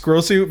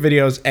 Squirrel suit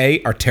videos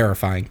are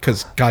terrifying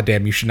because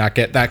goddamn, you should not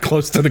get that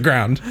close to the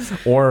ground.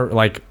 Or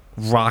like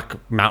rock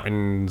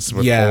mountains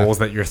with Yeah. holes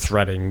that you're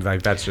threading.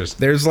 Like that's just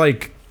There's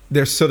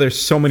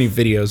so many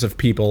videos of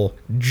people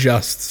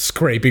just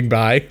scraping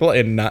by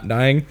and not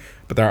dying,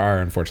 but there are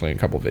unfortunately a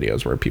couple of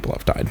videos where people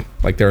have died.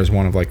 Like there was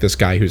one of like this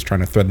guy who's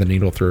trying to thread the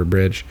needle through a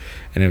bridge,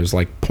 and it was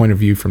like point of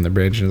view from the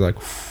bridge, and it was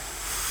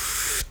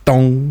like,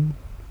 dong,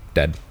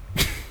 dead.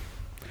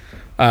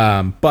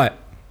 But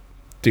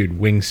dude,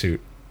 wingsuit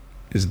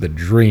is the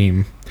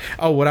dream.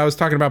 Oh, what I was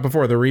talking about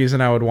before, the reason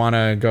I would want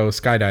to go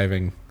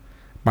skydiving,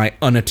 my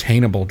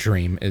unattainable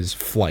dream is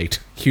flight,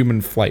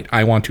 human flight.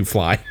 I want to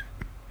fly.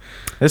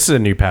 this is a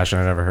new passion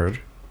I never heard.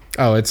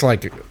 Oh, it's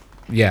like,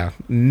 yeah,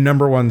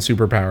 number one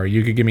superpower.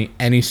 You could give me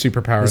any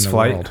superpower Is in the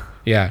flight? world.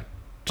 Yeah,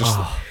 just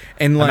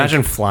and like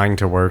Imagine flying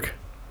to work.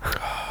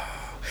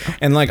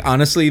 and like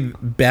honestly,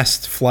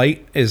 best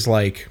flight is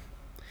like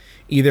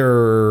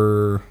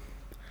either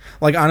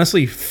like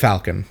honestly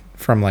Falcon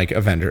from like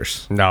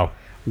Avengers, No,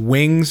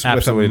 wings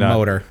Absolutely with a not.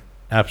 motor.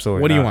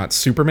 absolutely. What do you not. want,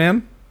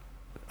 Superman?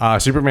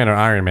 Superman or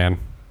Iron Man?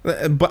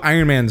 But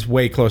Iron Man's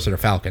way closer to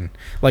Falcon.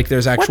 Like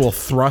there's actual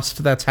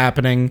thrust that's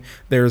happening.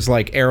 There's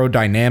like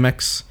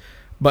aerodynamics.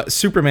 But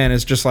Superman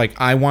is just like,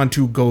 I want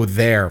to go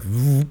there.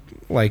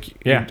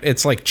 Like, Yeah.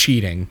 it's like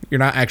cheating. You're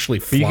not actually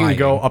You flying. can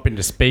go up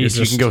into space.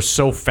 You're You can go just-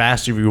 so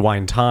fast you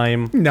rewind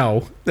time.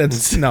 No,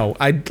 that's no.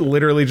 I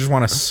literally just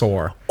want to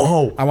soar.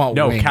 Oh, I want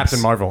no wings. Captain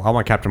Marvel. I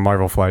want Captain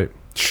Marvel flight.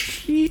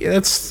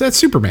 That's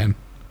Superman.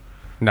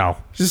 No,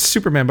 Just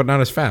Superman, but not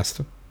as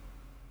fast.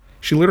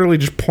 She literally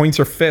just points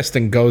her fist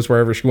and goes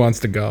wherever she wants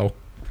to go.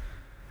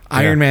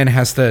 Iron Man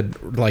has to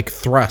like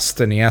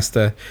thrust, and you have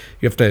to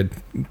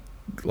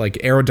like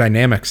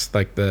aerodynamics.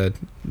 Like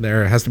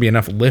there has to be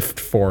enough lift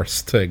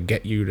force to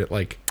get you to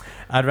like.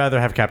 I'd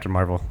rather have Captain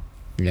Marvel.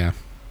 Yeah.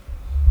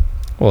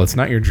 Well, it's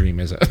not your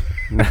dream, is it?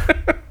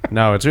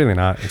 No, it's really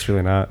not. It's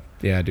really not.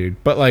 Yeah,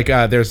 dude. But like,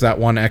 there's that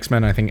one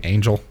X-Men. I think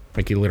Angel.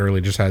 Like he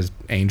literally just has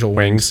angel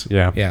wings. Wings.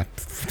 Yeah. Yeah.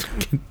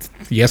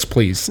 Yes,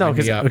 please. No,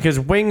 Sign me up. because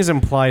wings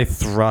imply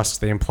thrust.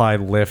 They imply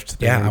lift.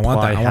 They Yeah, I want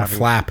that. I want to having-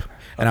 flap,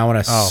 and I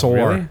want to Oh, soar.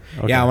 really?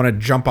 Okay. Yeah, I want to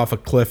jump off a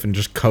cliff and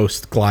just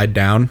coast, glide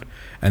down,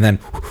 and then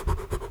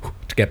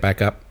to get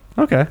back up.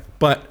 Okay.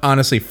 But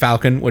honestly,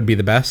 Falcon would be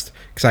the best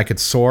because I could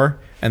soar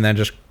and then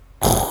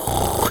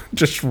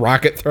just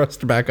rocket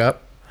thrust back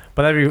up.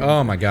 But that'd be.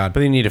 Oh my god!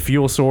 But you need a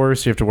fuel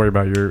source. You have to worry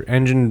about your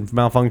engine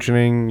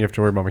malfunctioning. You have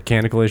to worry about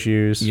mechanical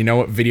issues. You know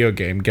what video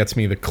game gets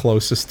me the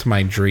closest to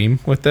my dream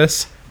with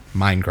this?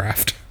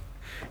 Minecraft.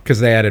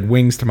 Because they added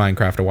wings to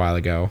Minecraft a while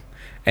ago.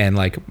 And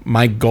like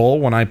my goal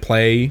when I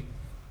play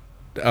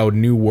a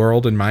new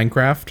world in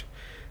Minecraft,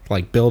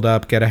 like build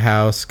up, get a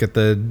house,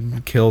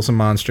 kill some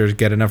monsters,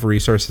 get enough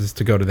resources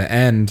to go to the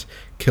end,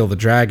 kill the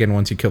dragon.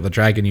 Once you kill the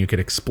dragon, you could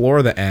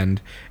explore the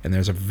end, and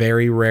there's a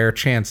very rare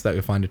chance that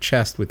you'll find a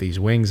chest with these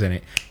wings in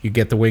it. You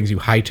get the wings, you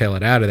hightail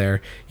it out of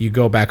there, you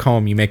go back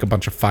home, you make a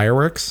bunch of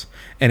fireworks,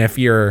 and if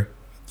you're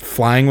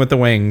flying with the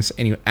wings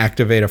and you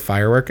activate a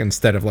firework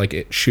instead of like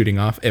it shooting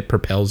off, it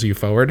propels you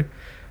forward.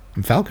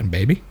 I'm Falcon,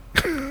 baby.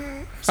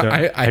 So,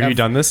 I have you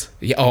done this?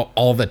 Yeah,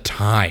 all the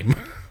time.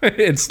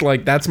 It's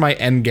like that's my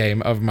end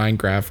game of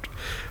Minecraft.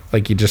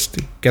 Like you just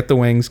get the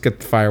wings,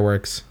 get the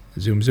fireworks,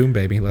 zoom,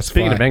 baby. Let's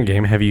Speaking fly. of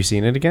Endgame, have you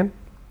seen it again?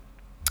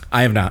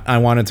 I have not. I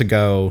wanted to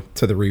go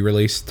to the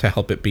re-release to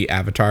help it beat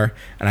Avatar,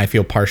 and I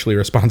feel partially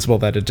responsible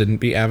that it didn't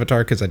beat Avatar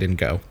because I didn't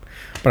go.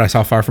 But I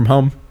saw Far From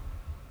Home.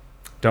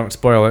 Don't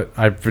spoil it.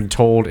 I've been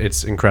told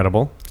it's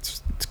incredible.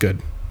 It's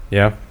good.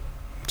 Yeah,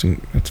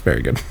 It's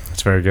very good.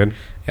 it's very good.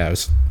 Yeah, it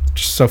was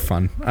just so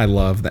fun. I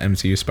love the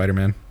MCU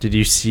Spider-Man. Did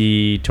you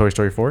see Toy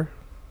Story 4?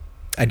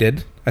 I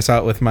did. I saw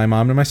it with my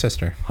mom and my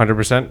sister.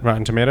 100%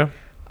 Rotten Tomato?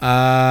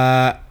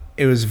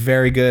 It was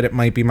very good. It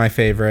might be my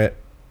favorite.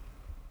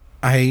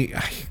 I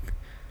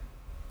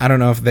don't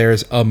know if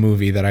there's a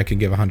movie that I could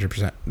give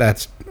 100%.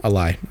 That's a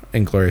lie.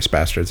 Inglourious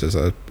Bastards is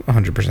a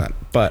 100%.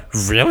 But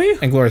Really?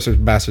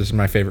 Inglourious Bastards is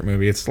my favorite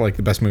movie. It's like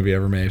the best movie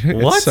ever made.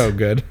 What? It's so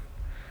good.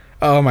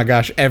 Oh my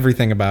gosh,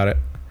 everything about it.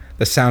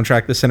 The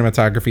soundtrack, the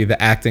cinematography,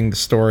 the acting, the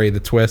story, the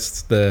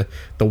twists, the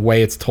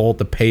way it's told,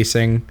 the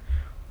pacing,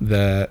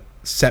 the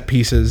set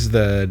pieces,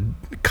 the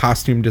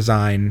costume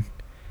design.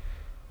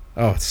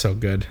 Oh, it's so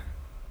good.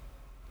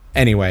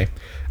 Anyway,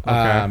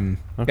 yeah,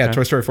 Okay.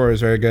 Toy Story 4 is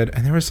very good,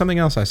 and there was something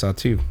else I saw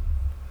too.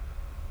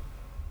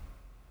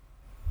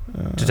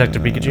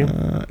 Detective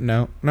Pikachu?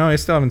 No, I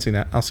still haven't seen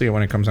that. I'll see it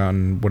when it comes out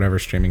on whatever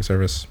streaming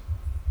service.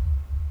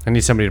 I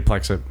need somebody to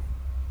plex it.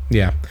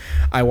 Yeah,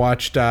 I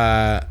watched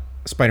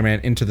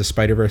Spider-Man Into the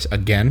Spider-Verse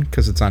again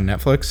because it's on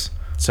Netflix.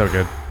 So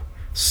good.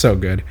 So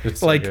good.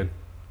 It's so like good.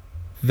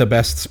 the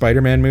best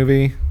Spider-Man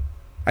movie.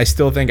 I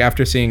still think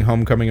after seeing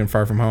Homecoming and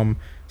Far From Home,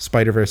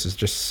 Spider-Verse is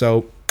just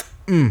so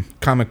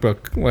comic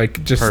book.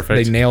 Like just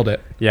Perfect. they nailed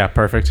it. Yeah,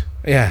 perfect.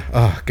 Yeah.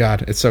 Oh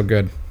god, it's so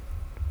good.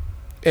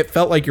 It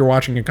felt like you're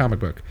watching a comic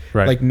book.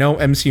 Right. Like no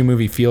MCU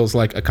movie feels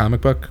like a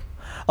comic book.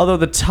 Although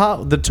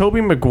the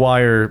Tobey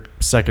Maguire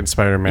second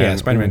Spider-Man, Yeah,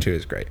 Spider-Man 2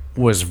 is great.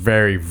 was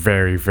very,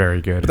 very,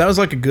 very good. But that was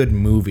like a good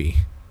movie.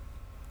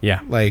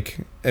 Yeah. Like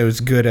it was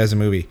good as a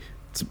movie.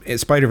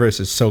 Spider-Verse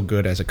is so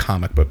good as a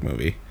comic book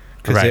movie.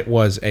 because Right. it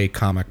was a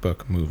comic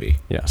book movie.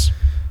 Yes.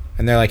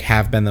 And there like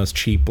have been those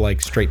cheap,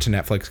 like straight to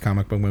Netflix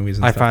comic book movies.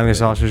 And I stuff. finally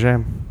saw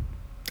Shazam.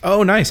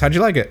 Oh, nice. How'd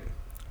you like it?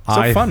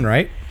 So fun,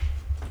 right?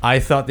 I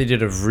thought they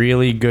did a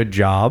really good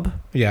job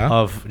Yeah.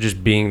 of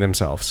just being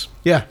themselves.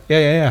 Yeah.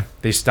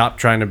 They stopped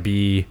trying to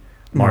be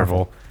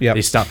Marvel. Yep.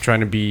 They stopped trying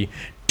to be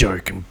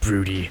dark and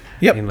broody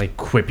Yep. and like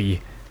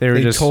quippy. They were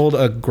They just told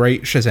a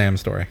great Shazam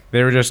story.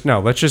 no,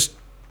 let's just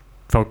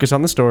focus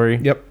on the story.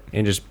 Yep.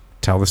 And just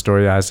tell the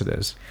story as it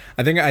is.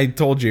 I think I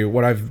told you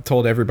what I've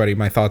told everybody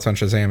my thoughts on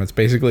Shazam. It's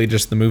basically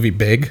just the movie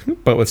Big,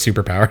 but with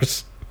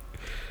superpowers.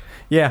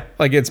 Yeah.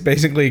 Like it's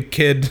basically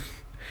kid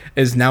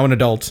is now an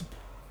adult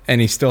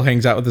and he still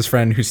hangs out with his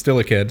friend who's still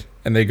a kid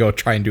and they go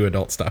try and do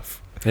adult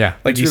stuff. Yeah.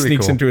 Like it's he really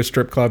sneaks cool. into a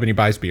strip club and he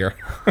buys beer.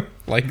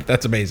 Like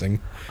that's amazing.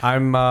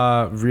 I'm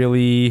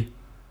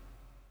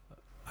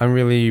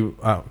really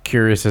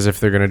curious as if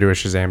they're going to do a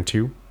Shazam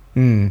 2.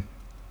 Mm.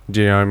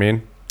 Do you know what I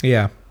mean?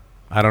 Yeah.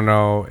 I don't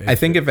know. I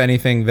think if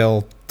anything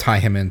they'll tie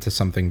him into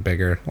something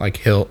bigger. Like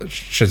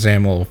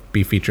Shazam will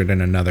be featured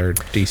in another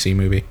DC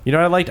movie. You know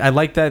what I liked? I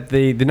liked that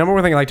the number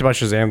one thing I liked about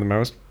Shazam the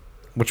most,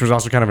 which was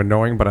also kind of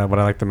annoying, but what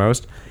I liked the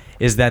most,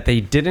 is that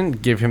they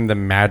didn't give him the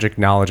magic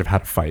knowledge of how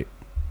to fight.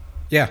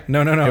 Yeah,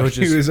 no. It was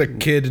He just- was a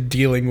kid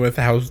dealing with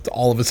how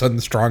all of a sudden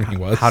strong he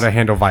was. How to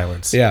handle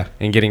violence. Yeah.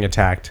 And getting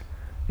attacked.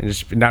 And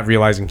just not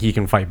realizing he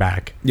can fight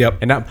back.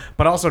 Yep.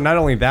 But also not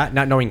only that,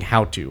 not knowing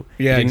how to.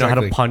 Yeah, he didn't know how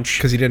to punch.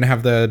 because he didn't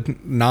have the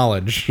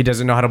knowledge. He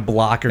doesn't know how to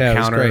block or Yeah, it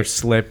was counter or great.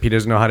 slip. He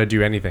doesn't know how to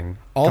do anything.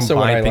 Also,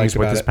 what I Combine things liked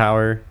with about his it-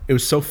 power. It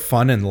was so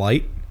fun and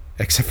light,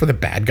 except for the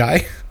bad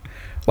guy.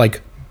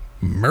 Like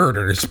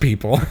murders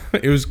people.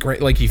 It was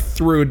great. Like he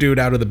threw a dude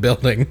out of the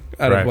building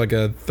out Right. of like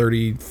a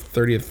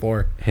 30th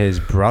floor. His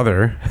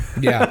brother,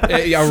 Yeah.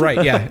 Yeah,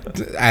 right. Yeah.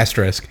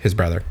 Asterisk, his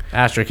brother.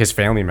 Asterisk, his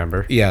family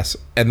member. Yes.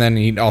 And then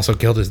he also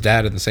killed his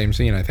dad in the same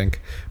scene, I think.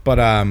 But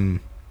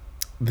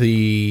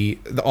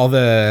all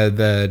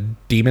the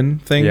demon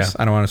things, Yeah.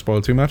 I don't want to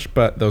spoil too much,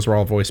 but those were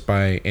all voiced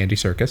by Andy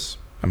Serkis.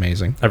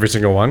 Amazing. Every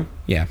single one.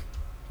 Yeah.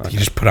 He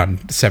just put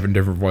on 7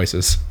 different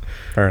voices.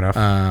 Fair enough.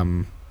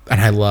 And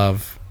I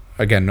love,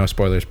 again, no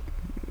spoilers,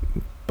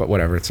 but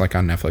whatever. It's like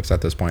on Netflix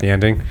at this point. the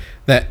ending.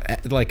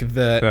 That like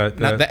the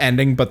not the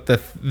ending, but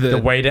the The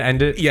way to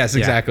end it. Yes, Yeah,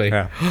 exactly.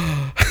 yeah.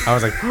 I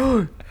was like,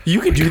 you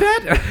can do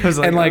that. I was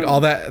and like oh.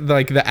 all that,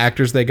 like the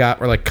actors they got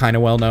were like kind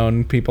of well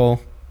known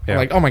people. Yeah.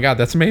 Like, oh my god,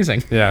 that's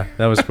amazing. Yeah,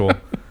 that was cool.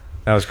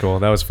 That was cool.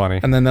 That was funny.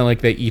 And then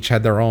they each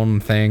had their own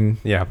thing.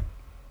 Yeah,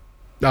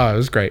 Oh, it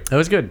was great. it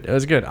was good. It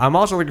was good. I'm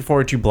also looking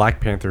forward to Black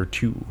Panther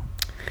 2.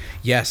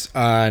 Yes,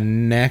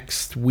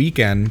 next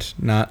weekend,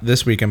 not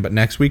this weekend, but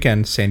next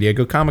weekend, San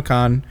Diego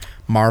Comic-Con.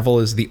 Marvel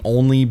is the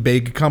only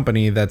big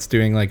company that's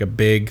doing like a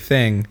big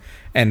thing,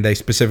 and they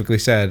specifically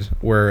said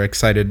we're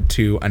excited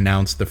to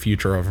announce the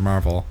future of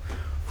Marvel.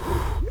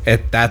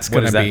 That's What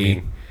gonna does that be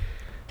mean?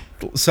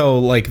 so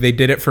like they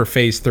did it for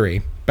Phase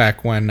 3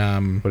 back when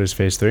What is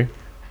Phase 3?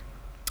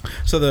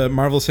 so the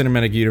Marvel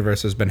Cinematic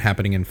Universe has been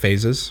happening in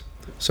phases.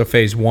 So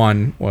Phase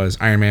 1 was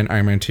Iron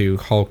Man 2,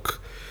 Hulk,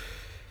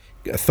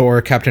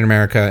 Thor, Captain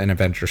America, and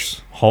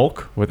Avengers.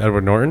 Hulk with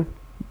Edward Norton.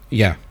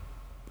 Yeah.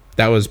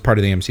 That was part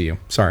of the MCU.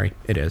 Sorry,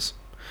 it is.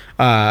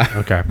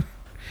 Okay.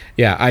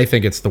 Yeah, I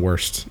think it's the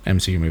worst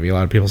MCU movie. A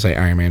lot of people say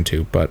Iron Man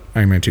 2, but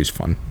Iron Man 2 is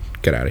fun.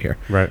 Get out of here.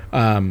 Right.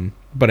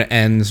 But it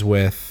ends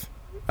with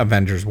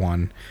Avengers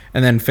 1.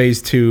 And then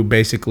Phase 2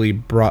 basically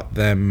brought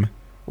them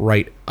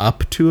right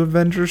up to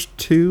Avengers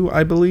 2,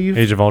 I believe.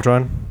 Age of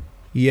Ultron.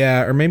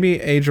 Yeah, or maybe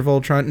Age of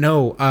Ultron.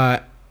 No,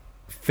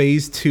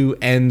 Phase 2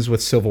 ends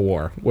with Civil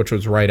War, which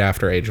was right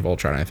after Age of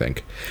Ultron, I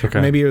think. Okay.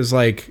 Maybe it was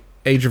like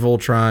Age of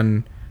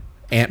Ultron,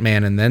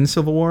 Ant-Man, and then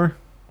Civil War,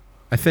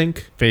 I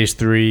think. Phase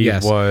 3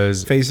 Yes.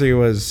 was Phase 3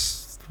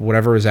 was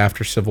whatever was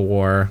after Civil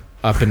War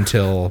up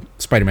until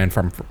Spider-Man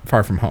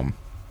Far From Home.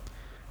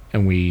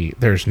 And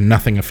there's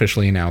nothing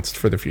officially announced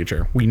for the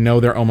future. We know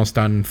they're almost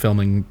done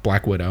filming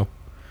Black Widow.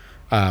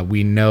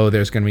 We know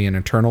there's going to be an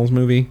Eternals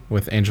movie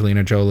with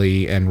Angelina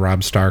Jolie and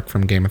Rob Stark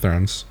from Game of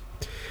Thrones.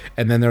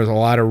 And then there's a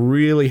lot of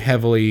really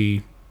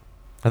heavily...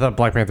 I thought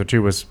Black Panther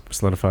 2 was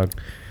solidified.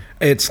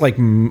 It's like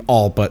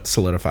all but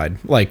solidified.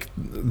 Like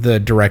the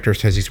director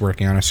says he's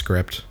working on a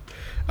script.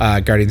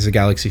 Guardians of the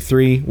Galaxy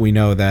 3, we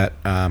know that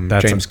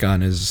James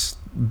Gunn is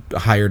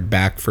hired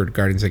back for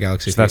Guardians of the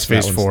Galaxy 3. So that's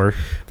Phase 4.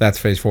 That's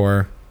Phase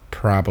 4,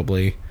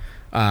 probably.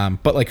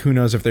 But like, who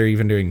knows if they're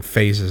even doing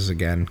phases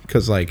again?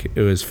 Because like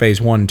it was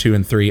Phase 1, 2,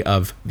 and 3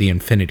 of the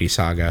Infinity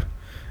Saga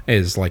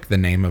is like the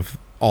name of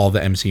all the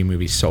MCU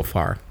movies so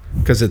far.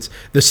 Because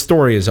the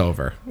story is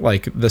over.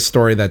 Like the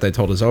story that they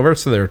told is over,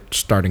 so they're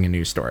starting a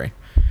new story.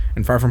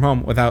 And Far From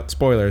Home, without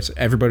spoilers,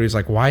 everybody's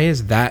like, why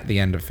is that the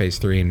end of Phase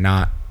 3 and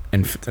not...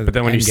 But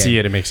then when you see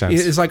it, it makes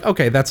sense. It's like,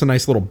 okay, that's a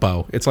nice little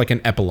bow. It's like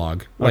an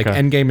epilogue. Like Okay.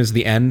 Endgame is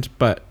the end,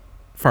 but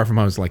Far From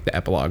Home is like the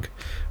epilogue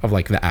of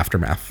like the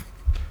aftermath,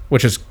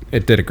 which is,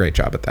 it did a great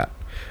job at that.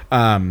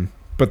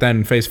 But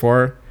then Phase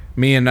 4,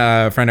 me and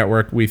a friend at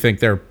work, we think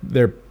they're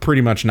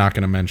pretty much not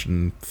going to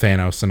mention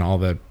Thanos and all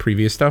the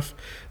previous stuff.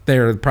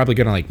 They're probably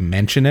going to like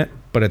mention it,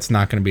 but it's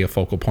not going to be a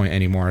focal point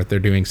anymore. They're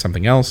doing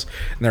something else,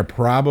 and they're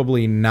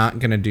probably not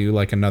going to do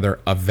like another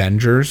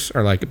Avengers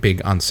or like a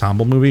big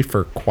ensemble movie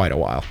for quite a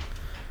while,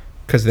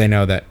 because they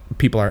know that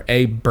people are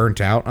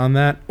burnt out on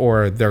that,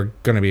 or they're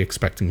going to be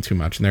expecting too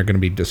much and they're going to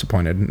be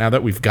disappointed. Now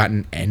that we've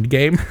gotten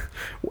Endgame,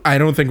 I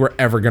don't think we're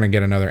ever going to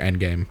get another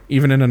Endgame.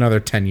 Even in another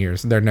 10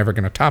 years, they're never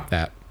going to top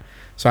that.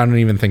 So I don't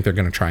even think they're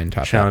going to try and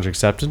top Challenge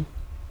accepted.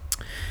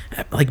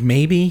 like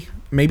maybe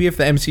if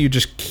the MCU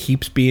just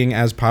keeps being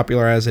as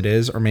popular as it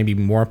is, or maybe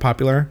more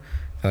popular,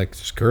 like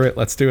screw it,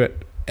 let's do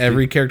it.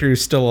 Every character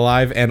who's still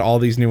alive and all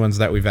these new ones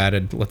that we've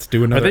added, let's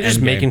do another. Are they just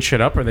Endgame. making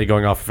shit up, or are they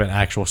going off of an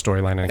actual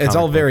storyline? It's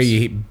all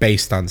very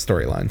based on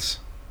storylines.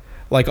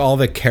 Like all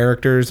the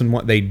characters and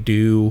what they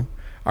do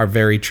are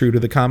very true to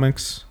the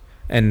comics,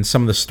 and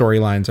some of the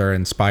storylines are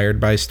inspired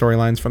by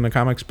storylines from the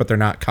comics, but they're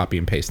not copy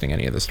and pasting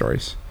any of the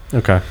stories.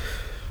 Okay.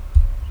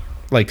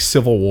 Like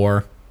Civil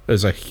War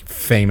is a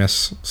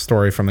famous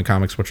story from the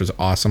comics, which was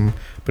awesome,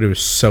 but it was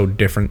so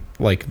different,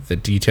 like the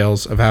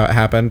details of how it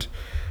happened.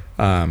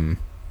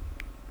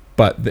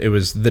 But it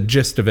was, the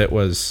gist of it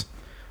was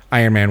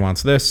Iron Man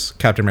wants this,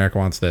 Captain America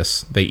wants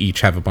this. They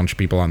each have a bunch of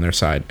people on their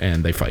side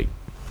and they fight,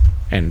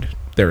 and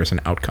there is an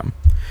outcome,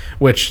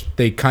 which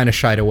they kind of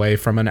shied away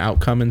from an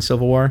outcome in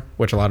Civil War,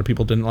 which a lot of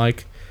people didn't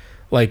like.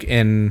 Like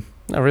in,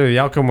 not really. The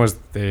outcome was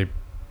they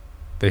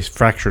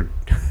fractured.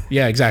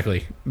 Yeah,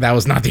 exactly. That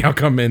was not the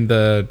outcome in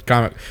the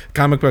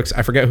comic books.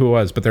 I forget who it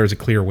was, but there was a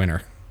clear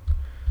winner.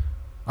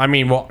 I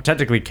mean, well,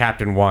 technically,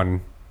 Captain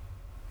won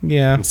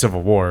Yeah. in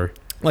Civil War.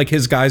 Like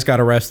his guys got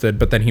arrested,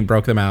 but then he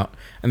broke them out,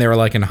 and they were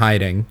like in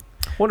hiding.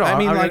 Well, no, I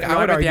mean, like, I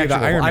would argue the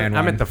Iron Man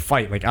I meant one. the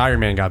fight. Like Iron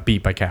Man got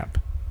beat by Cap.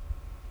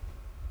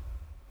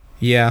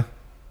 Yeah.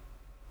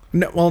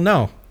 No. Well,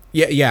 no.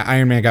 Yeah.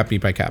 Iron Man got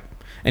beat by Cap,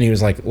 and he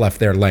was like left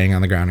there laying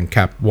on the ground, and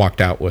Cap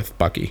walked out with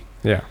Bucky.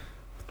 Yeah.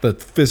 The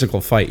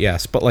physical fight,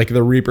 yes, but like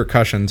the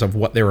repercussions of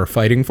what they were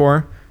fighting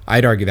for,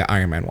 I'd argue that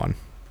Iron Man won.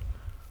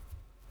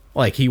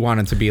 Like he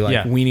wanted to be like,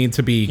 Yeah. we need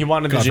to be. He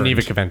wanted governed. the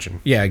Geneva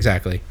Convention. Yeah,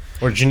 exactly.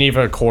 Or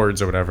Geneva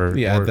Accords or whatever.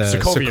 Yeah, or the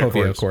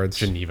Sokovia Accords.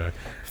 Geneva.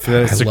 I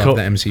love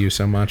the MCU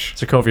so much.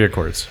 Sokovia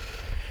Accords.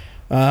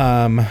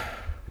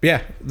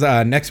 Yeah,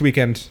 next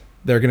weekend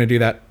they're gonna do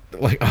that.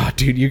 Like, oh,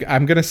 dude,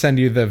 I'm gonna send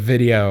you the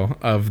video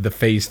of the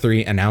Phase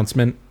 3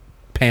 announcement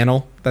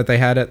panel that they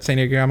had at San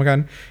Diego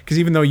Comic-Con, because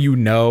even though you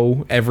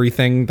know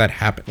everything that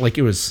happened, like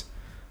it was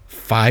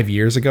 5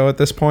 years ago at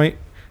this point,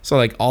 so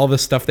like all the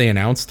stuff they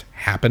announced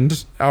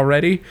happened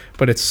already,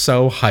 but it's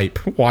so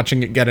hype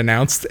watching it get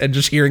announced and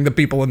just hearing the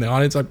people in the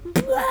audience like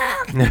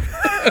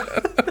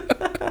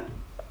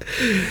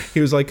he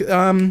was like,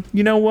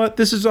 you know what,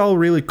 this is all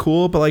really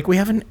cool, but like we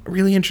haven't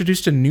really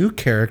introduced a new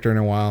character in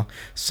a while,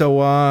 so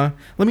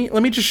let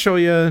me just show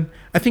you.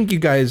 I think you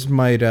guys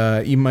might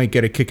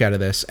get a kick out of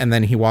this. And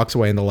then he walks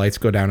away and the lights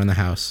go down in the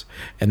house,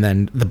 and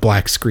then the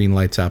black screen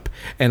lights up,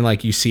 and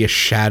like you see a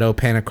shadow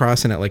pan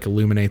across, and it like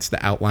illuminates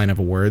the outline of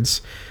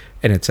words,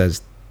 and it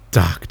says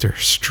Doctor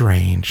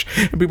Strange,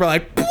 and people are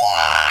like, what?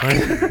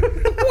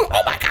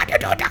 Oh my god, you're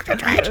doing Doctor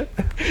Strange.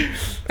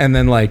 And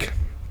then like,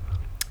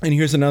 and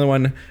here's another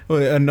one,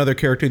 another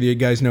character that you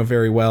guys know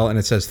very well, and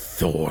it says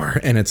Thor,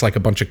 and it's like a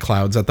bunch of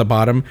clouds at the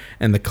bottom,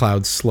 and the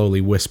clouds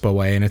slowly wisp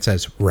away, and it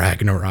says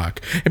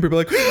Ragnarok, and people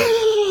are like,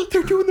 oh,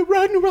 they're doing the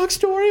Ragnarok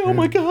story, oh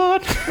my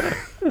god.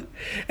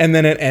 And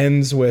then it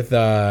ends with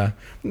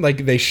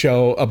like they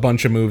show a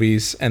bunch of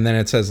movies, and then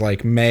it says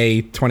like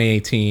May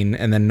 2018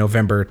 and then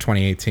November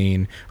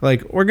 2018.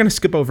 Like, we're gonna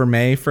skip over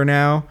May for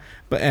now,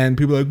 and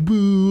people are like,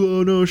 boo,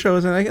 oh no,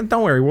 shows. And like,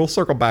 don't worry, we'll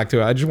circle back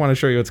to it. I just want to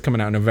show you what's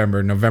coming out in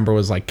November. November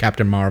was like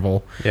Captain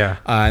Marvel. Yeah.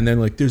 And then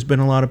like there's been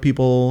a lot of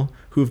people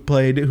who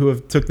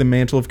have took the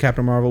mantle of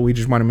Captain Marvel. We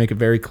just want to make it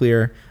very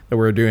clear that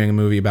we're doing a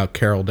movie about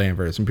Carol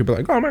Danvers. And people are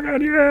like, oh my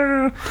god,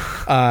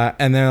 yeah.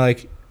 And they're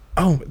like,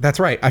 oh, that's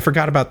right, I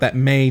forgot about that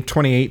May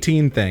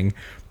 2018 thing.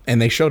 And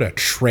they showed a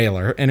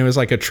trailer, and it was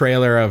like a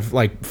trailer of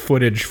like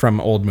footage from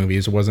old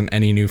movies. It wasn't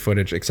any new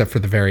footage except for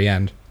the very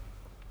end.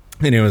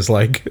 And it was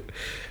like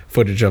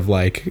footage of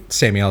like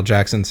Samuel L.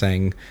 Jackson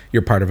saying,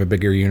 you're part of a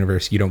bigger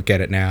universe, you don't get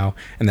it now.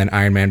 And then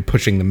Iron Man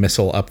pushing the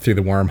missile up through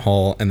the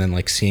wormhole, and then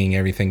like seeing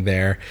everything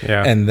there.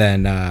 Yeah. And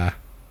then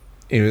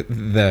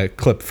the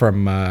clip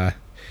from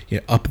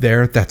Up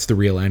There, that's the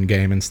real end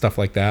game, and stuff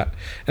like that.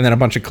 And then a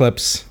bunch of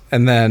clips,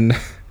 and then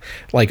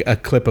like a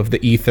clip of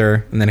the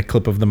ether, and then a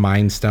clip of the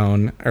Mind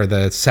Stone or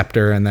the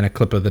scepter, and then a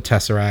clip of the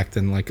Tesseract,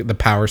 and like the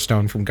Power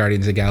Stone from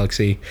Guardians of the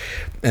Galaxy.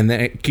 And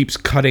then it keeps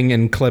cutting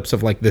in clips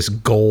of like this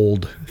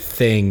gold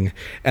thing,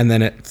 and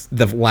then it's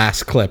the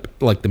last clip,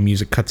 like the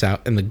music cuts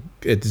out and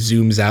it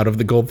zooms out of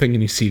the gold thing,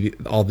 and you see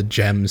all the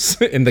gems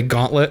in the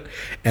gauntlet,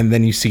 and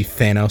then you see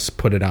Thanos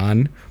put it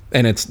on.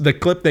 And it's the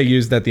clip they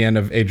used at the end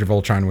of Age of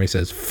Ultron where he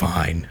says,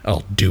 fine,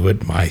 I'll do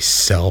it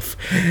myself.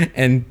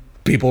 And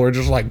people were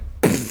just like,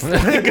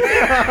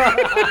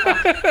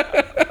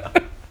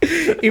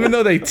 even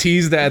though they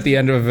teased that at the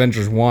end of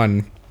Avengers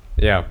 1,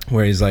 Yeah.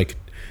 where he's like,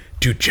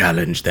 To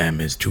challenge them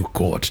is to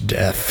court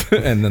death.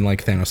 And then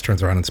like Thanos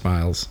turns around and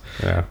smiles.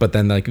 Yeah. But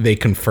then like they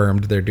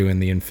confirmed they're doing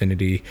the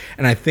Infinity.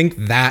 And I think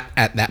that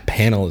at that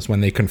panel is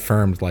when they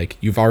confirmed like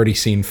you've already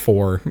seen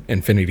 4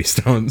 Infinity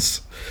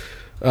Stones.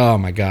 Oh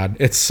my god,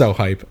 it's so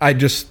hype. I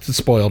just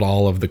spoiled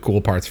all of the cool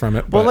parts from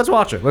it. Well, but let's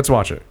watch it. Let's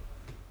watch it.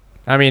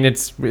 I mean,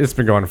 it's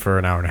been going for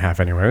an hour and a half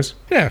anyways.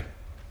 yeah.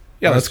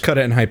 Yeah, let's cut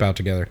it and hype out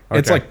together.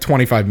 It's Okay. like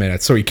 25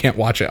 minutes, so you can't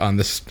watch it on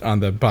the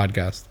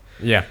podcast.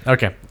 Yeah.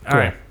 Okay. All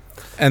right.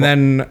 And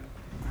then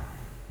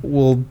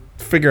we'll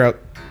figure out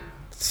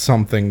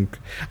something.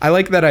 I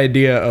like that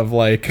idea of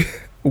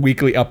like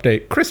weekly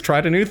update. Chris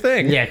tried a new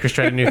thing. Yeah, Chris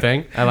tried a new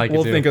thing. I like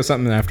We'll it too. think of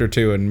something after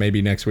too, and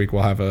maybe next week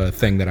we'll have a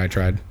thing that I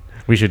tried.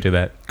 We should do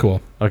that. Cool.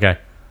 Okay.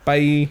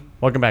 Bye.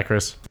 Welcome back,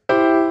 Chris.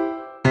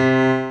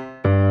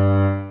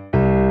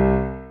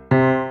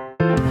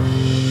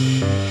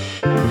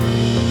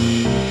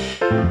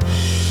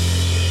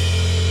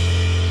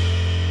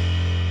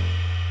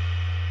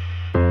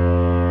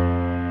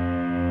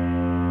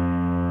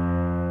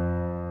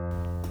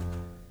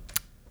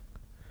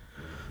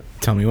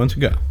 Tell me when to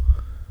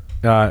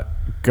go.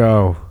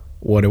 Go.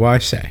 What do I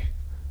say?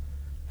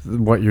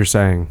 What you're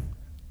saying.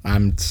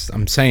 I'm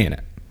saying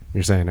it.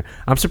 You're saying it.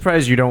 I'm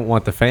surprised you don't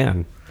want the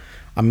fan.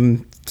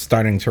 I'm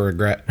starting to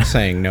regret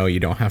saying no, you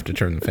don't have to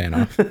turn the fan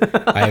off.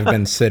 I have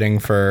been sitting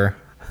for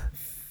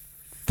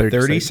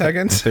 30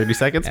 seconds. 30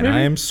 seconds, and maybe?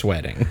 I am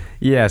sweating.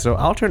 Yeah, so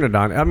I'll turn it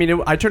on. I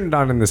mean, I turned it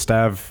on in the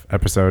Stav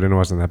episode, and it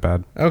wasn't that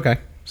bad. Okay.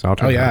 So I'll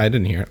turn it on. I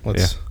didn't hear it.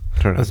 Let's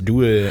Turn it let's on.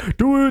 do it.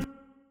 Do it.